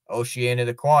 Oshie into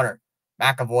the corner.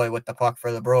 McAvoy with the puck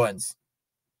for the Bruins.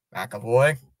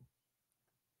 McAvoy.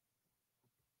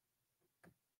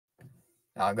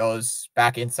 Now goes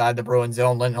back inside the Bruins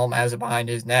zone. Lindholm has it behind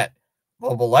his net.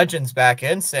 Mobile Legends back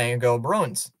in saying go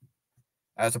Bruins.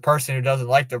 As a person who doesn't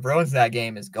like the Bruins, that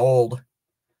game is gold.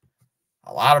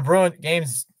 A lot of Bruins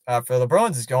games for the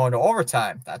Bruins is going to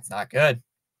overtime. That's not good.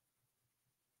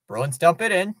 Bruins dump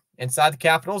it in inside the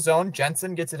Capital zone.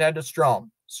 Jensen gets it head to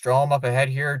Strome. Strome up ahead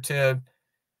here to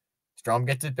Strome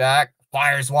gets it back.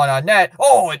 Fires one on net.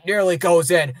 Oh, it nearly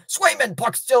goes in. Swayman,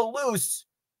 puck still loose.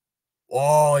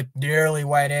 Oh, it nearly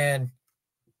went in.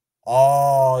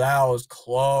 Oh, that was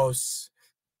close.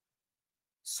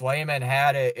 Swayman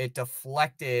had it. It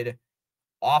deflected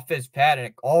off his pad, and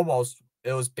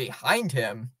it was behind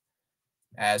him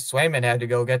as Swayman had to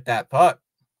go get that puck.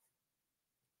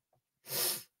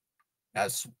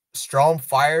 As Strome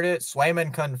fired it,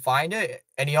 Swayman couldn't find it,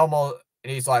 and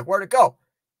he's like, where'd it go?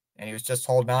 And he was just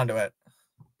holding on to it.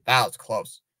 That was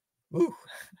close. Ooh.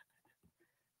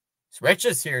 Rich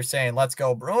is here saying, let's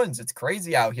go Bruins. It's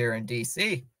crazy out here in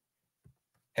DC.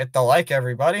 Hit the like,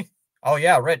 everybody. Oh,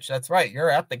 yeah, Rich, that's right. You're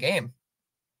at the game.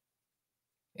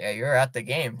 Yeah, you're at the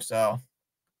game, so.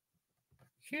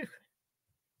 Phew.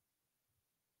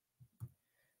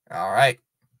 All right.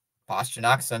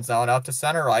 Pastrnak sends that one out to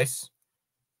center ice.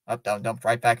 Up, down, dumped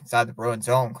right back inside the Bruins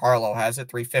zone. Carlo has it,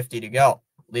 3:50 to go.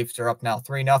 Leafs are up now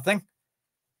 3-0.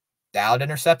 Dowd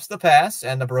intercepts the pass,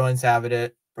 and the Bruins have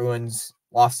it. Bruins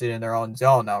lost it in their own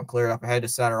zone. Now cleared up ahead to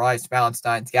center ice.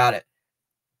 Ballanstein's got it.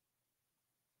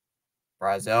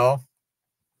 Brazeau.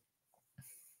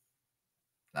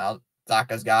 Now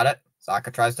Zaka's got it.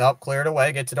 Zaka tries to help clear it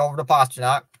away. Gets it over to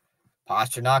Pastrnak.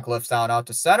 Pastrnak lifts down out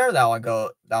to center. That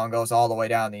one goes all the way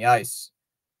down the ice.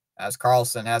 As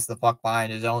Carlson has the puck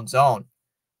behind his own zone.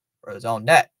 Or his own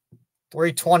net.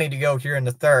 3:20 to go here in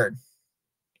the third.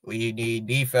 We need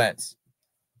defense.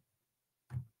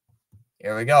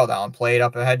 Here we go. That one played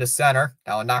up ahead to center.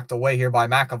 That one knocked away here by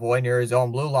McAvoy near his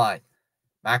own blue line.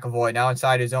 McAvoy now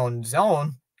inside his own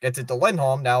zone. Gets it to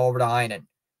Lindholm. Now over to Heinen.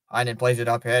 Heinen plays it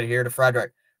up ahead here to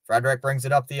Frederick. Frederick brings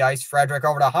it up the ice. Frederick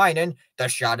over to Heinen. The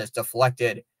shot is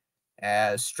deflected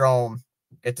as Strome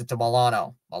gets it to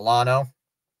Milano. Milano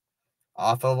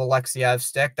off of Alexiev's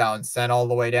stick. Down sent all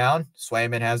the way down.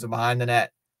 Swayman has it behind the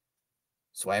net.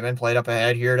 Swayman played up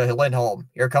ahead here to Lindholm.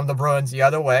 Here come the Bruins the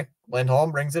other way.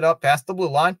 Lindholm brings it up past the blue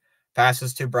line.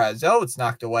 Passes to Brazeau. It's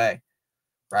knocked away.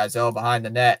 Brazeau behind the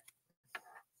net.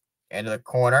 Into the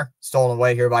corner. Stolen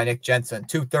away here by Nick Jensen.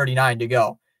 2:39 to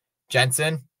go.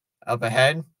 Jensen up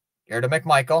ahead. Here to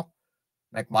McMichael.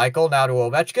 McMichael now to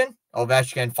Ovechkin.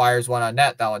 Ovechkin fires one on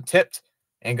net. That one tipped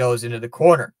and goes into the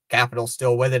corner. Capitals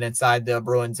still with it inside the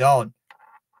Bruins zone.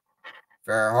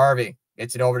 Bear Harvey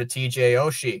gets it over to TJ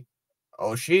Oshie.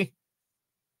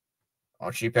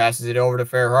 Oshie passes it over to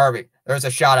Fair Harvey. There's a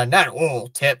shot on net. Oh,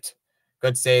 tipped.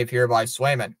 Good save here by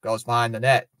Swayman. Goes behind the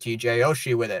net. TJ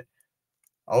Oshie with it.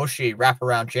 Oshie,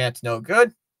 wraparound chance, no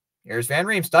good. Here's Van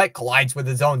Riemsdyk. Collides with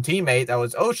his own teammate. That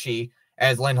was Oshie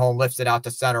as Lindholm lifts it out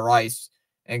to center ice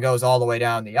and goes all the way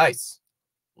down the ice.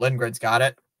 Lindgren's got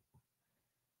it.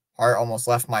 Heart almost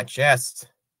left my chest.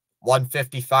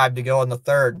 1:55 to go in the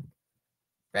third.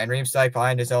 Van Riemsdyk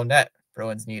behind his own net.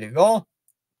 Bruins need a goal.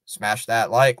 Smash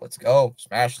that like. Let's go.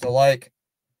 Smash the like.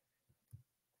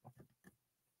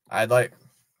 I'd like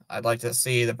to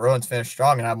see the Bruins finish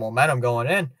strong and have momentum going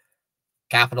in.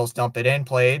 Capitals dump it in.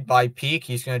 Played by Peak.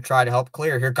 He's going to try to help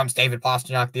clear. Here comes David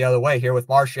Pastrnak the other way here with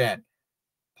Marchand.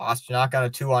 Pastrnak on a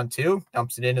 2-on-2.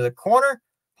 Dumps it into the corner.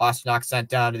 Pastrnak sent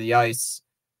down to the ice.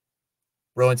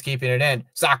 Bruins keeping it in.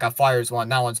 Zaka fires one.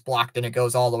 That one's blocked and it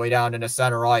goes all the way down into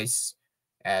center ice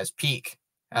as Peak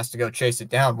has to go chase it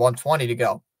down. 1:20 to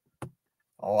go.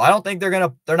 Oh, I don't think they're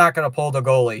not gonna pull the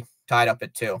goalie tied up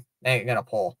at 2. They ain't gonna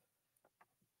pull.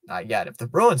 Not yet. If the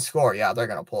Bruins score, yeah, they're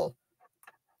gonna pull.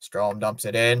 Strome dumps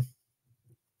it in.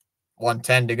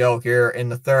 1:10 to go here in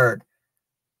the third.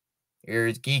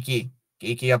 Here's Geeky.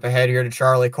 Geeky up ahead here to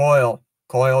Charlie Coyle.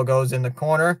 Coyle goes in the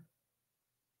corner.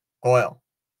 Coyle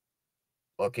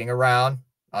looking around.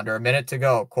 Under a minute to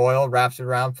go. Coyle wraps it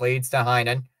around, feeds to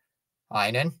Heinen.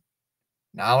 Heinen.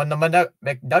 Now in the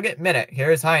McNugget minute,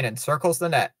 here's Heinen. Circles the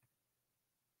net.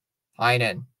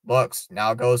 Heinen Looks,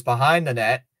 now goes behind the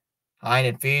net.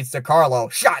 Heinen feeds to Carlo.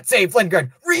 Shot, save,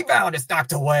 Lindgren. Rebound is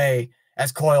knocked away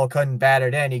as Coyle couldn't bat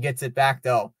it in. He gets it back,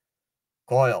 though.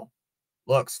 Coyle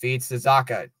looks, feeds to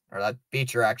Zacha. Or that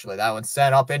Beecher, actually. That one's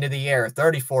sent up into the air.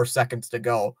 34 seconds to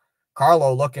go.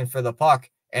 Carlo looking for the puck,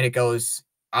 and it goes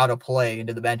out of play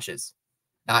into the benches.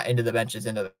 Not into the benches,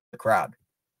 into the crowd.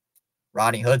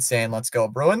 Ronnie Hood saying, let's go,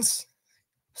 Bruins.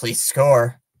 Please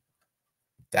score.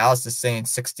 Dallas is saying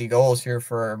 60 goals here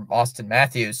for Austin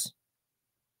Matthews.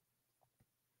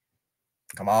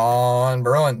 Come on,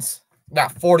 Bruins.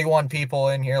 Got 41 people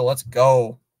in here. Let's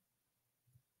go.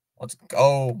 Let's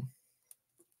go.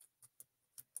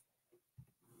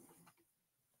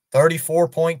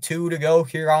 34.2 to go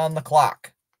here on the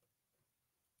clock.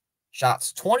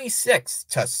 Shots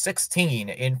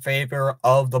 26-16 in favor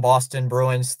of the Boston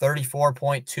Bruins.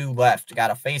 34.2 left.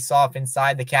 Got a face-off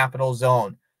inside the Capital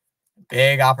zone.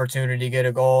 Big opportunity to get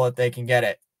a goal if they can get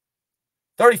it.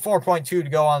 34.2 to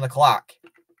go on the clock.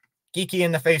 Geeky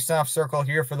in the face-off circle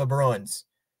here for the Bruins.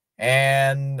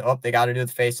 And, they got to do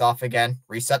the face-off again.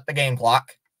 Reset the game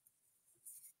clock.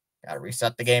 Got to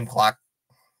reset the game clock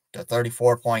to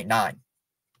 34.9.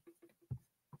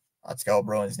 Let's go,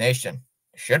 Bruins Nation.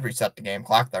 Should reset the game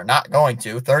clock. They're not going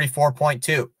to.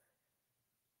 34.2.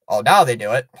 Oh, now they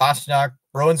do it. Pastrnak,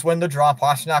 Bruins win the draw.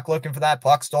 Pastrnak looking for that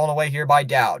puck. Stolen away here by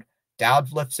Dowd.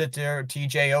 Dowd lifts it to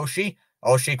TJ Oshie.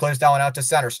 Oshie clears that one out to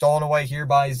center. Stolen away here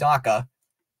by Zacha.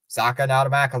 Zacha now to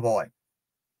McAvoy.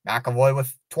 McAvoy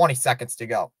with 20 seconds to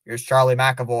go. Here's Charlie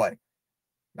McAvoy.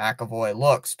 McAvoy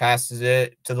looks, passes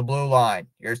it to the blue line.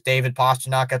 Here's David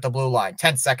Pastrnak at the blue line.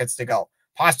 10 seconds to go.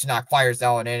 Pastrnak fires that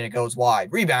one in and it goes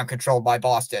wide. Rebound controlled by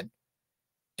Boston.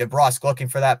 DeBrusk looking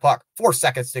for that puck. 4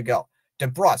 seconds to go.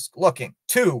 DeBrusk looking.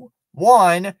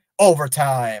 2-1.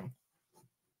 Overtime.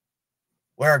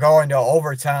 We're going to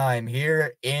overtime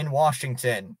here in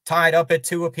Washington. Tied up at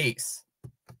 2 apiece.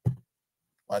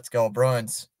 Let's go,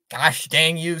 Bruins. Gosh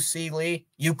dang you, Seeley.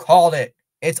 You called it.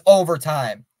 It's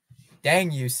overtime.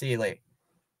 Dang you, Seeley.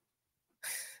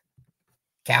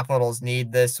 Capitals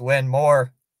need this win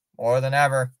more than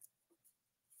ever.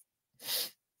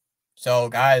 So,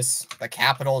 guys, the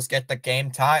Capitals get the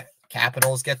game tie.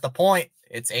 Capitals get the point.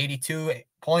 It's 82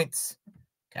 points.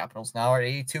 Capitals now are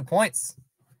 82 points.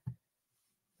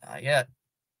 Not yet.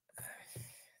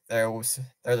 They're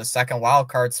the second wild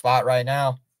card spot right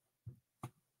now.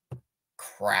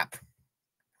 Crap.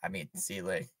 I mean,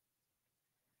 Seeley.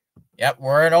 Yep,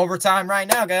 we're in overtime right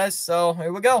now, guys. So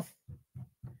here we go.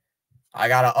 I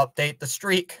got to update the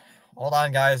streak. Hold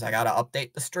on, guys. I got to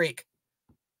update the streak.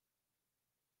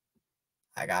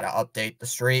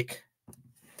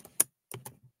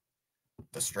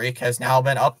 The streak has now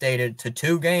been updated to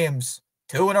 2 games.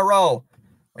 2 in a row.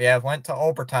 We have went to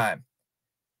overtime.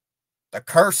 The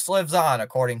curse lives on,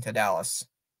 according to Dallas.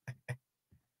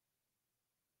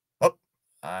 Oh,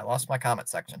 I lost my comment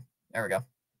section. There we go.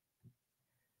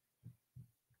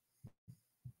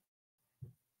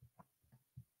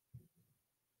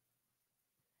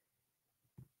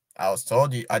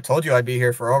 I told you I'd be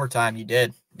here for overtime. You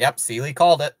did. Yep, Seeley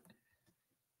called it.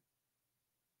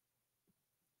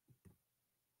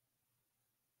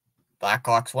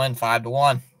 Blackhawks win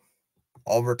 5-1.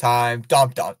 Overtime.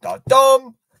 Dum.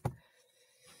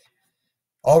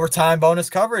 Overtime bonus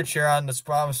coverage here on this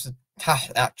Thomas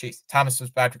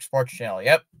Fitzpatrick Sports Channel.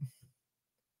 Yep.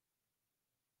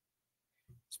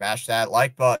 Smash that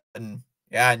like button.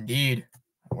 Yeah, indeed.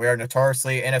 We are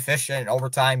notoriously inefficient in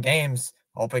overtime games.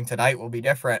 Hoping tonight will be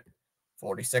different.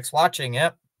 46 watching,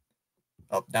 yep.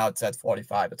 Oh, now it says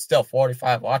 45, but still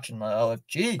 45 watching my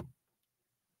LFG.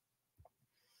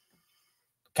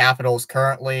 Capitals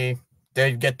currently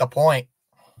did get the point.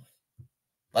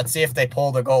 Let's see if they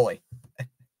pull the goalie.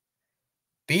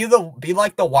 Be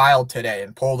like the Wild today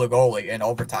and pull the goalie in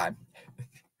overtime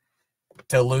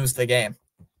to lose the game.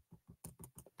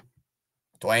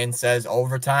 Dwayne says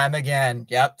overtime again.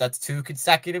 Yep, that's 2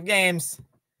 consecutive games.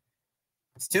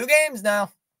 It's 2 games now.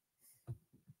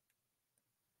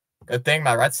 Good thing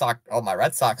my Red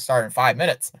Sox start in 5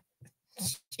 minutes.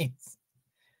 Jeez.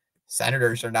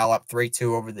 Senators are now up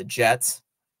 3-2 over the Jets.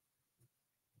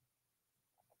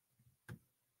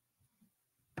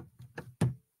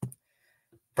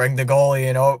 Pulling the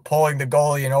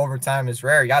goalie in overtime is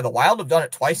rare. Yeah, the Wild have done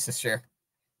it twice this year.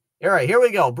 All right, here we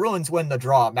go. Bruins win the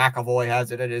draw. McAvoy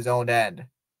has it at his own end.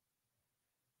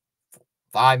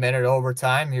 5-minute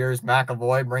overtime. Here's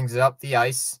McAvoy. Brings it up the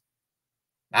ice.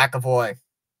 McAvoy.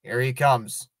 Here he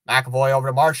comes. McAvoy over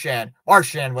to Marchand.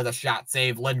 Marchand with a shot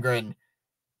save. Lindgren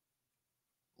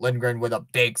with a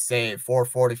big save.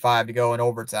 4:45 to go in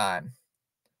overtime.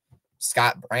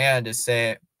 Scott Brand is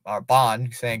saying, our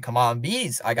Bond saying, come on,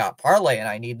 bees. I got parlay and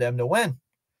I need them to win.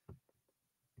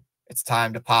 It's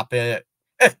time to pop it.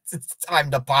 It's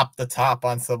time to pop the top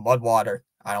on some mud water.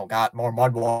 I don't got more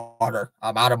mud water.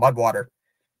 I'm out of mud water.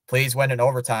 Please win in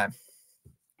overtime.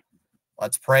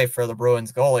 Let's pray for the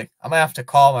Bruins goalie. I'm going to have to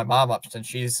call my mom up since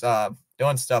she's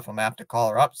doing stuff. I'm going to have to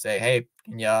call her up, say, hey,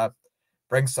 can you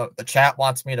bring some? The chat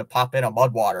wants me to pop in a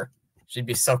mud water. She'd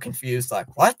be so confused,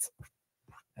 like, what?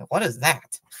 What is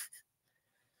that?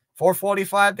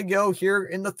 4:45 to go here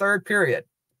in the third period.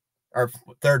 Or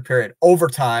third period.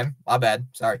 Overtime. My bad.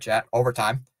 Sorry, chat.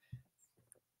 Overtime.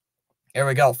 Here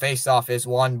we go. Face-off is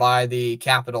won by the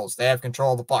Capitals. They have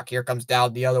control of the puck. Here comes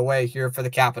Dowd the other way here for the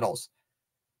Capitals.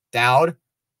 Dowd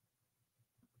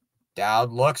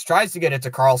looks, tries to get it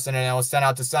to Carlson, and it was sent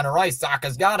out to center ice.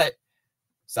 Saka's got it.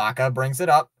 Saka brings it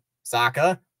up.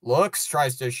 Saka looks,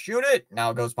 tries to shoot it.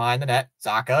 Now it goes behind the net.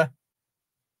 Saka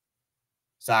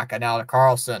now to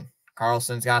Carlson.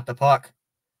 Carlson's got the puck.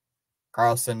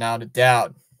 Carlson now to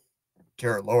Dowd.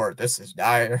 Dear Lord, this is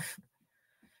dire.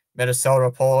 Minnesota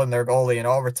pulling their goalie in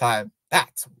overtime.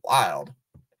 That's wild.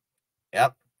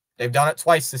 Yep. They've done it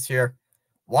twice this year.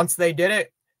 Once they did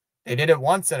it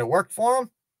once and it worked for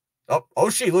them. Oh,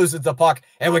 Oshie loses the puck,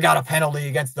 and we got a penalty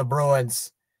against the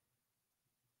Bruins.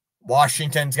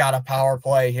 Washington's got a power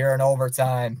play here in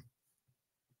overtime.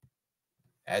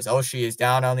 As Oshie is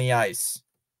down on the ice.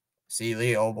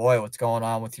 Seeley, oh boy, what's going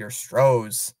on with your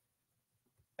Stros?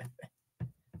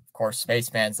 Of course,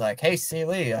 Spaceman's like, hey,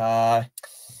 Seeley,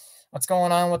 what's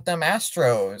going on with them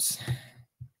Astros?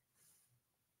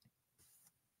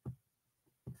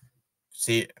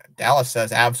 See, Dallas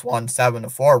says Avs won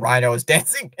 7-4. Rhino is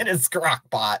dancing in his crock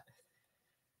pot.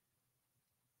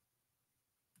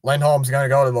 Lindholm's going to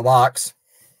go to the box.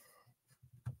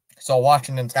 So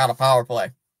Washington's got a power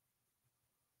play.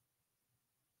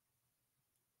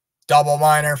 Double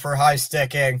minor for high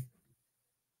sticking.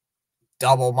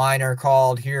 Double minor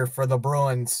called here for the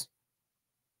Bruins.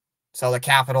 So the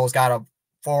Capitals got a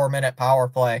 4-minute power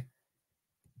play.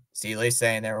 Seeley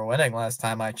saying they were winning last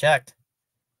time I checked.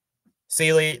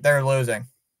 Seeley, they're losing.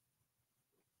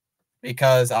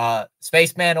 Because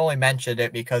Spaceman only mentioned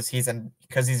it because he's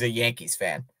a Yankees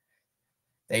fan.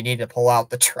 They need to pull out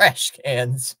the trash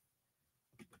cans.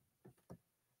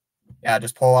 Yeah,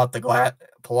 just pull out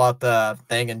the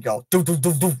thing and go doo doo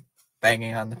doo doo,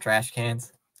 banging on the trash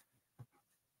cans.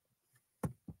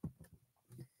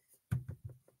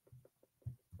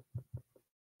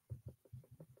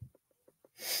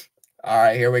 All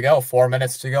right, here we go. 4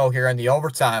 minutes to go here in the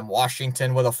overtime.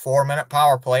 Washington with a 4-minute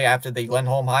power play after the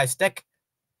Lindholm high stick.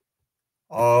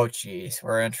 Oh, geez,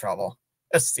 we're in trouble.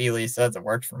 Seeley says it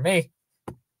worked for me.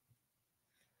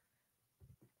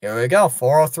 Here we go.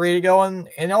 4:03 to go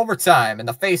in overtime. And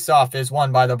the faceoff is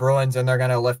won by the Bruins, and they're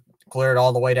going to clear it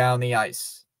all the way down the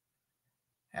ice.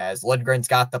 As Lidgren's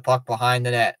got the puck behind the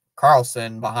net.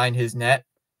 Carlson behind his net.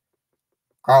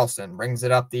 Carlson brings it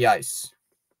up the ice.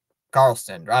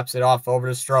 Carlson drops it off over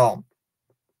to Strome.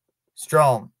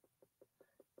 Strome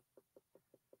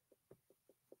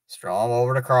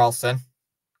over to Carlson.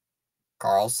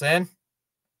 Carlson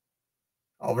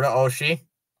over to Oshie.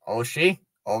 Oshie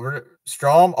over to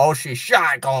Strome. Oshie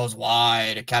shot goes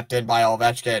wide. Kept in by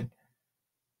Ovechkin.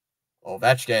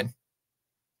 Ovechkin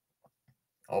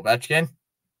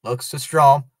looks to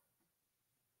Strome.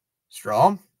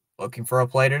 Strome looking for a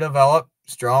play to develop.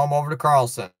 Strome over to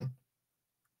Carlson.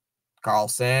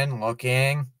 Carlson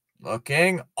looking.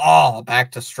 Oh,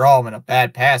 back to Strome and a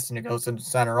bad pass, and it goes into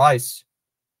center ice.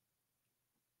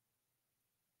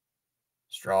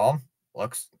 Strome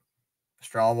over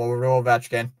to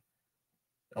Ovechkin.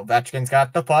 Ovechkin's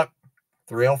got the puck.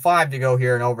 3:05 to go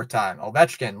here in overtime.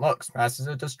 Ovechkin looks, passes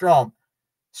it to Strome.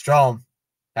 Strome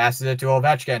passes it to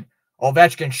Ovechkin.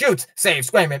 Ovechkin shoots, saves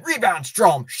Swayman, rebounds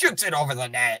Strome, shoots it over the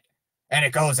net, and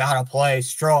it goes out of play.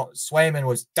 Swayman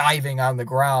was diving on the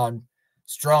ground.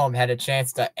 Strome had a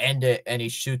chance to end it, and he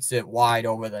shoots it wide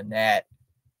over the net.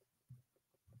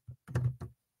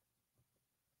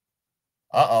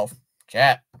 Uh-oh.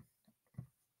 Chat.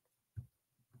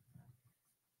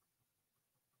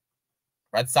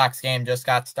 Red Sox game just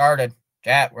got started.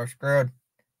 Chat, we're screwed.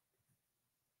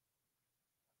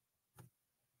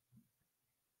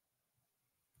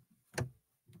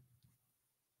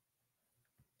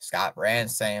 Scott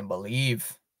Brand saying,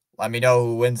 believe. Let me know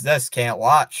who wins this. Can't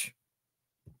watch.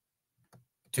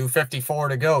 2:54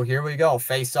 to go. Here we go.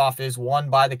 Face-off is won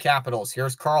by the Capitals.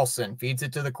 Here's Carlson. Feeds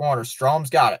it to the corner. Strome's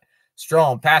got it.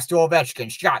 Strome, pass to Ovechkin.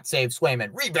 Shot, save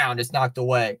Swayman. Rebound is knocked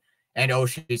away. And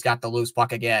Oshie's got the loose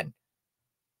puck again.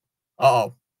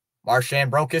 Uh-oh.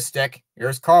 Marchand broke his stick.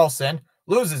 Here's Carlson.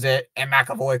 loses it, and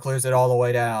McAvoy clears it all the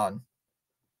way down.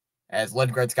 As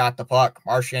Lindgren's got the puck,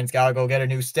 Marchand's got to go get a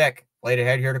new stick. Played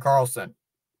ahead here to Carlson.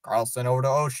 Carlson over to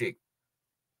Oshie.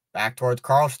 Back towards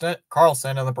Carlson,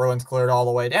 and the Bruins cleared all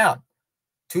the way down.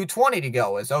 2:20 to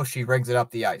go as Oshie brings it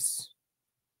up the ice.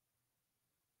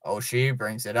 Oshie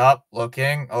brings it up,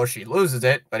 looking. Oshie loses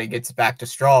it, but he gets it back to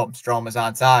Strome. Strome is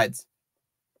on sides.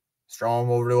 Strome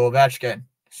over to Ovechkin.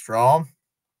 Strome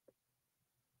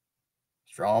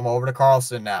over to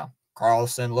Carlson now.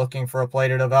 Carlson looking for a play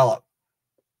to develop.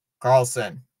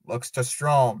 Carlson looks to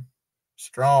Strome.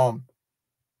 Strome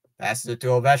passes it to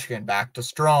Ovechkin. Back to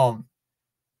Strome.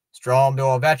 Strome to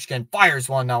Ovechkin. Fires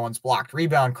one. No one's blocked.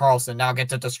 Rebound Carlson. Now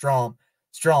gets it to Strome.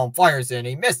 Strome fires it.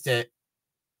 He missed it.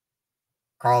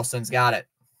 Carlson's got it.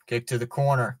 Kick to the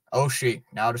corner. Oshie.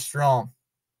 Now to Strome.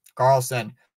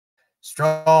 Carlson.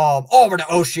 Strome over to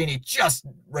Oshie. And he just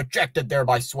rejected there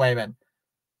by Swayman.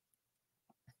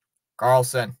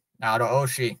 Carlson. Now to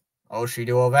Oshie. Oshie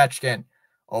to Ovechkin.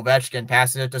 Ovechkin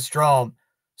passes it to Strome.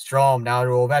 Strome now to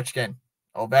Ovechkin.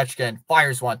 Ovechkin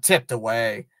fires one. Tipped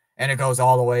away. And it goes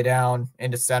all the way down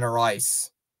into center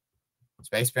ice.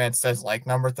 Spaceman says, like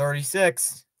number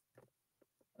 36.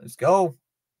 Let's go.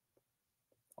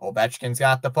 Ovechkin's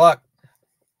got the puck.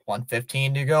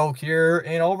 1:15 to go here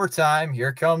in overtime.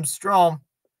 Here comes Strome.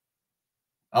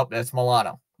 Oh, that's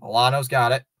Milano. Milano's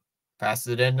got it.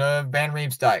 Passes it into Van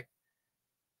Riemsdyk.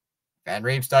 Van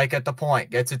Riemsdyk at the point.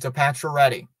 Gets it to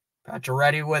Pacioretty.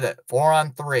 Pacioretty with it.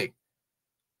 4-on-3.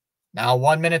 Now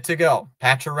 1 minute to go.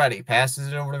 Pacioretty passes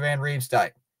it over to Van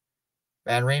Riemsdyk.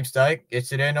 Van Riemsdyk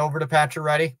gets it in over to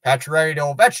Pacioretty. Pacioretty to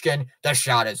Ovechkin. The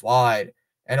shot is wide.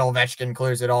 And Ovechkin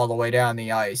clears it all the way down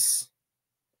the ice.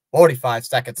 45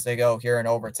 seconds to go here in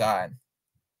overtime.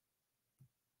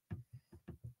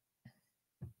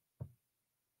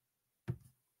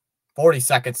 $40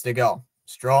 seconds to go.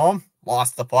 Strome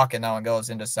lost the puck, and now it goes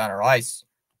into center ice.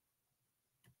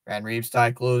 Van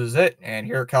Riemsdyk loses it, and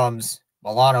here comes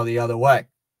Milano the other way.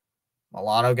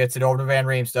 Milano gets it over to Van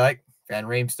Riemsdyk. Van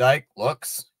Riemsdyk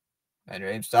looks. Van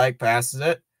Riemsdyk passes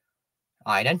it.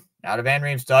 Heinen, now to Van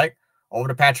Riemsdyk. Over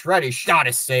to Pacioretty. Shot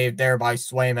is saved there by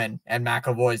Swayman, and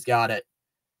McAvoy's got it.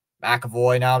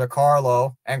 McAvoy now to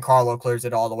Carlo, and Carlo clears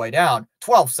it all the way down.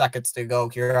 12 seconds to go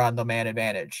here on the man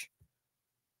advantage.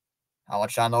 How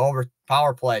much on the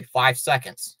power play? 5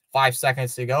 seconds. 5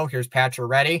 seconds to go. Here's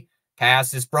Pacioretty.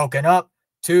 Pass is broken up.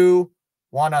 2-1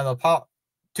 on the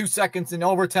 2 seconds in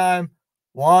overtime.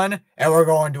 1, and we're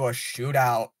going to a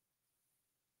shootout.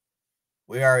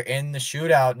 We are in the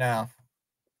shootout now.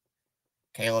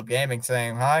 Caleb Gaming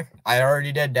saying hi. I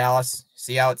already did, Dallas.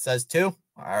 See how it says 2?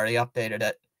 I already updated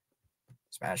it.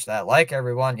 Smash that like,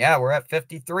 everyone. Yeah, we're at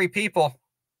 53 people.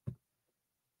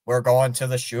 We're going to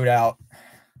the shootout.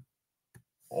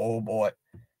 Oh, boy.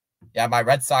 Yeah, my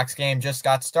Red Sox game just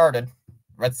got started.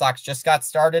 Red Sox just got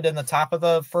started in the top of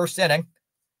the first inning.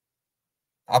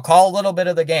 I'll call a little bit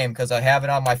of the game because I have it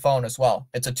on my phone as well.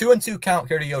 It's a 2-2 count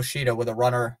here to Yoshida with a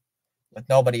runner with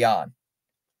nobody on.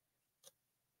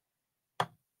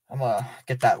 I'm going to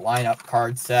get that lineup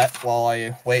card set while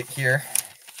I wait here.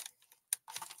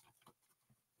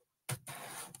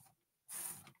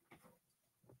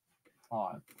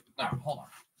 Hold on.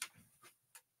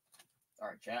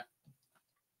 Sorry, chat.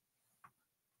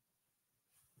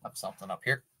 Have something up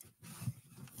here.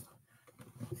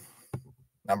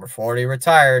 Number 40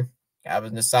 retired.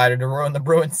 Gavin decided to ruin the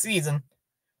Bruins season.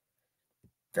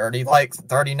 30 likes,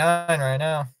 39 right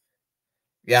now.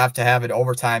 You have to have an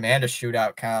overtime and a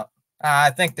shootout count. I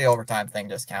think the overtime thing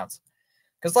just counts.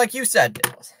 Because like you said,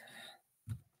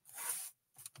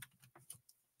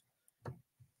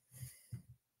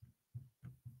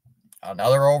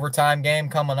 another overtime game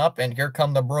coming up, and here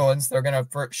come the Bruins. They're going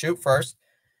to shoot first.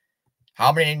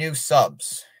 How many new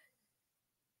subs?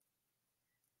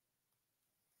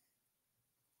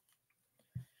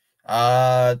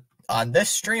 On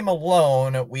this stream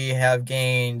alone, we have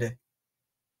gained...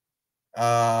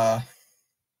 I'll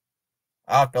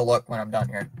have to look when I'm done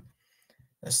here.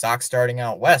 The Sox starting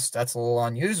out west. That's a little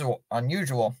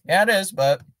unusual. Yeah, it is,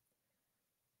 but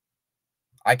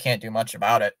I can't do much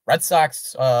about it. Red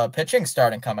Sox pitching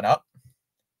starting coming up.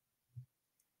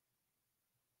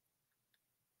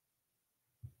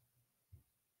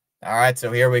 All right,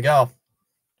 so here we go.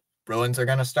 Bruins are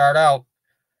going to start out.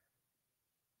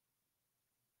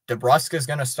 DeBrusk is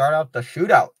going to start out the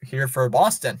shootout here for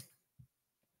Boston.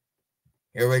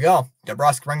 Here we go.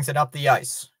 DeBrusk brings it up the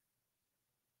ice.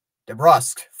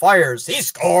 DeBrusk fires. He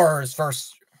scores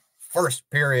first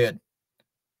period.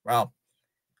 Well,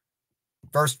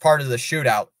 first part of the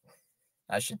shootout,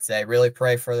 I should say. Really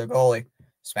pray for the goalie.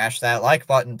 Smash that like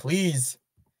button, please.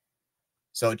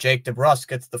 So Jake DeBrusk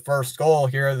gets the first goal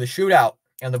here in the shootout,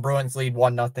 and the Bruins lead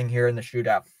 1-0 here in the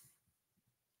shootout.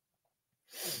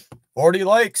 40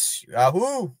 likes.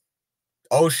 Yahoo!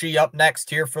 Oshie up next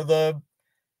here for the...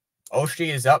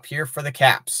 Oshie is up here for the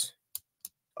Caps.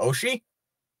 Oshie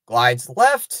glides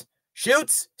left,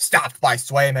 shoots, stopped by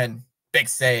Swayman. Big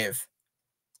save.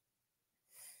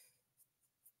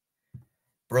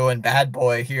 Bruin bad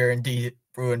boy here in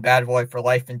Bruin bad boy for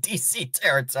life in DC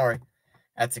territory.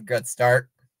 That's a good start.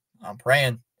 I'm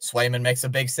praying Swayman makes a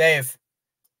big save.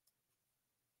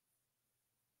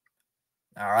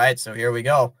 All right, so here we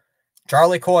go.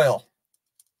 Charlie Coyle.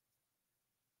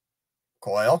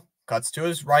 Coyle cuts to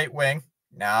his right wing.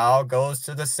 Now goes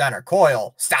to the center.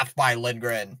 Coyle stopped by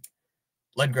Lindgren.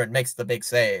 Lindgren makes the big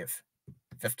save.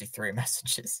 53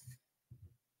 messages.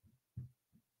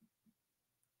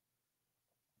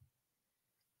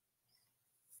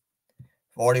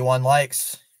 $41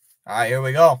 likes. All right, here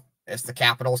we go. It's the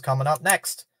Capitals coming up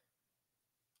next.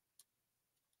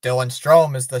 Dylan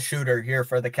Strome is the shooter here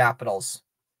for the Capitals.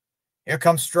 Here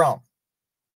comes Strome.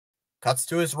 Cuts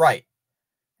to his right.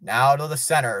 Now to the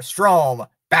center. Strome,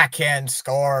 backhand,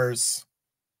 scores.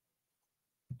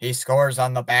 He scores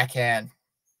on the backhand.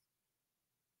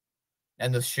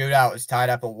 And the shootout is tied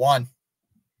up at 1.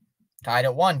 Tied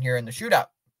at 1 here in the shootout.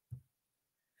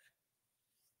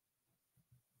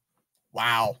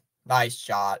 Wow, nice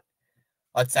shot.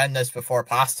 Let's end this before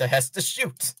Pasta has to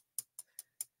shoot.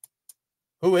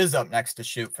 Who is up next to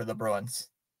shoot for the Bruins?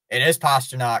 It is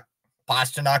Pasternak.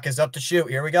 Pasternak is up to shoot.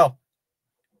 Here we go.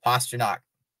 Pasternak.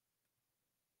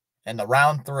 And the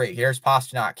round 3. Here's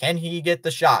Pasternak. Can he get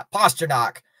the shot?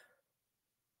 Pasternak.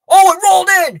 Oh, it rolled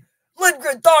in!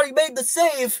 Lindgren thought he made the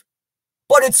save,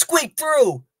 but it squeaked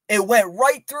through. It went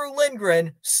right through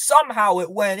Lindgren. Somehow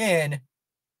it went in,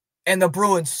 and the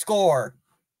Bruins score.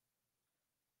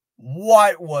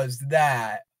 What was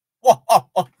that?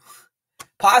 Whoa.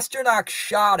 Pasternak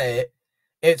shot it.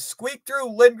 It squeaked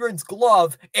through Lindgren's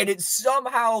glove, and it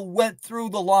somehow went through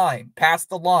the line, past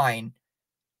the line.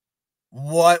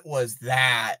 What was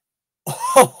that?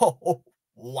 Oh,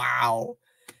 wow.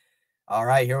 All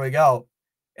right, here we go.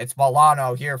 It's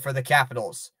Milano here for the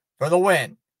Capitals for the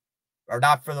win. Or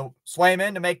not for the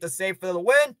Swayman to make the save for the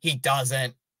win. He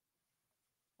doesn't.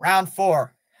 Round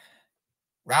 4.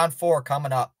 Round 4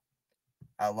 coming up.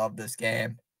 I love this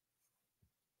game.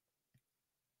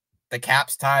 The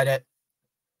Caps tied it.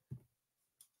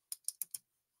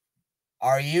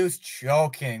 Are you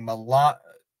joking?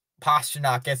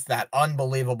 Pasternak gets that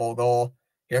unbelievable goal.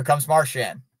 Here comes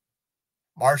Marchand.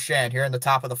 Marchand here in the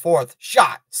top of the 4th.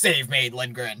 Shot. Save made,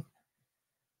 Lindgren.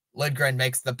 Lindgren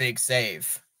makes the big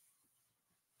save.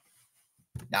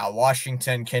 Now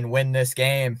Washington can win this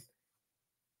game.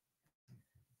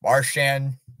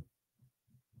 Marchand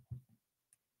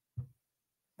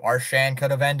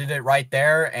could have ended it right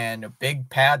there, and a big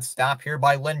pad stop here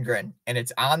by Lindgren, and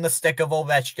it's on the stick of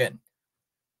Ovechkin.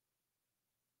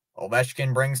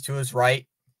 Ovechkin brings to his right,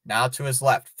 now to his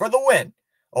left for the win.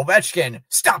 Ovechkin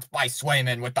stopped by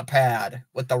Swayman with the pad,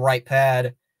 with the right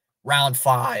pad. Round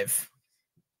 5.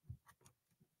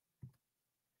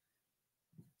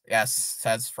 Yes,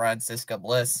 says Francisca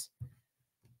Bliss.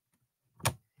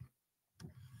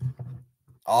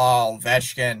 Oh,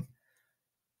 Ovechkin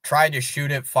tried to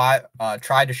shoot it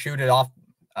off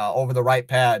over the right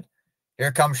pad.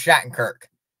 Here comes Shattenkirk.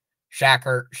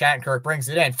 Shattenkirk brings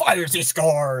it in, fires, he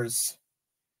scores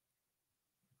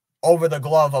over the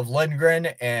glove of Lindgren,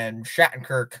 and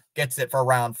Shattenkirk gets it for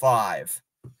round 5.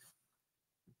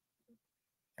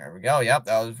 There we go. Yep,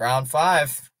 that was round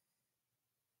 5.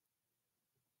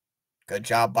 Good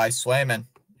job by Swayman.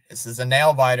 This is a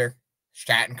nail biter.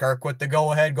 Shattenkirk with the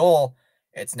go-ahead goal.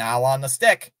 It's now on the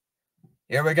stick.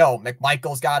 Here we go.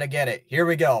 McMichael's got to get it. Here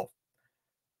we go.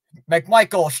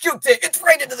 McMichael shoots it. It's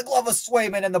right into the glove of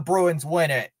Swayman, and the Bruins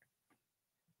win it.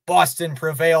 Boston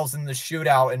prevails in the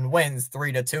shootout and wins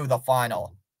 3-2 the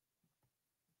final.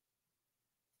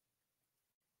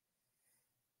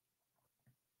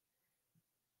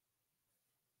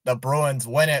 The Bruins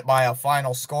win it by a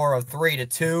final score of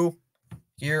 3-2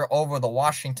 here over the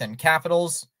Washington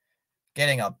Capitals,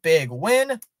 getting a big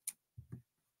win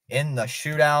in the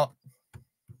shootout.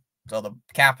 So the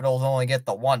Capitals only get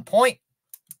the 1 point.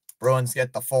 Bruins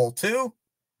get the full 2.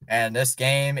 And this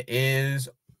game is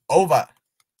over.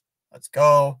 Let's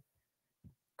go.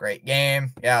 Great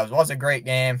game. Yeah, it was a great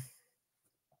game.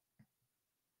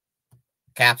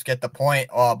 Caps get the point.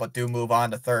 Oh, but do move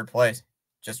on to 3rd place.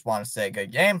 Just want to say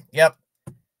good game. Yep.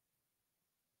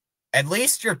 At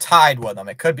least you're tied with them.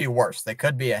 It could be worse. They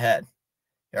could be ahead.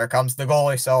 Here comes the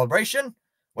goalie celebration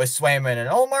with Swayman and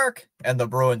Ullmark, and the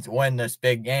Bruins win this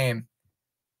big game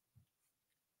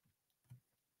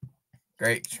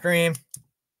Great stream.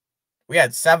 We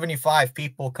had 75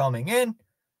 people coming in.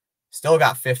 Still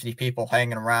got 50 people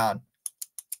hanging around.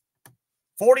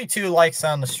 42 likes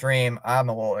on the stream. I'm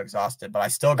a little exhausted, but I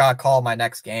still got to call my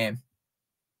next game.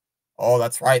 Oh,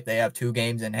 that's right. They have 2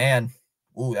 games in hand.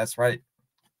 Ooh, that's right.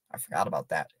 I forgot about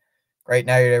that. Great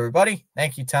night, everybody.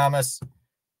 Thank you, Thomas.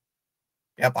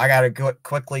 Yep, I got to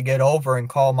quickly get over and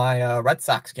call my Red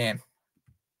Sox game.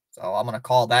 So I'm going to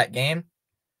call that game.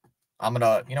 I'm going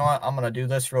to, you know what? I'm going to do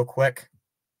this real quick.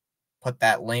 Put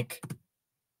that link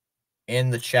in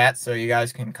the chat so you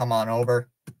guys can come on over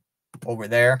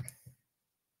there.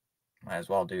 Might as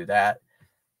well do that.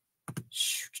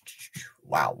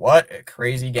 Wow, what a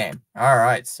crazy game. All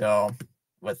right, so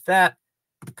with that,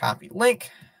 copy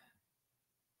link.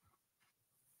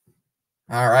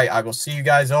 All right, I will see you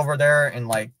guys over there in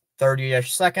like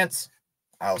 30-ish seconds.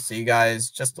 I'll see you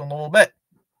guys just a little bit.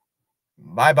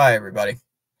 Bye-bye, everybody.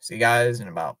 See you guys in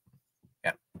about,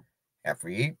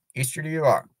 Easter to you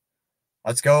are.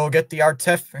 Let's go get the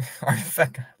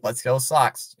artifact. Let's go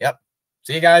Sox. Yep.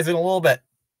 See you guys in a little bit.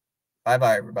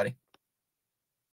 Bye-bye, everybody.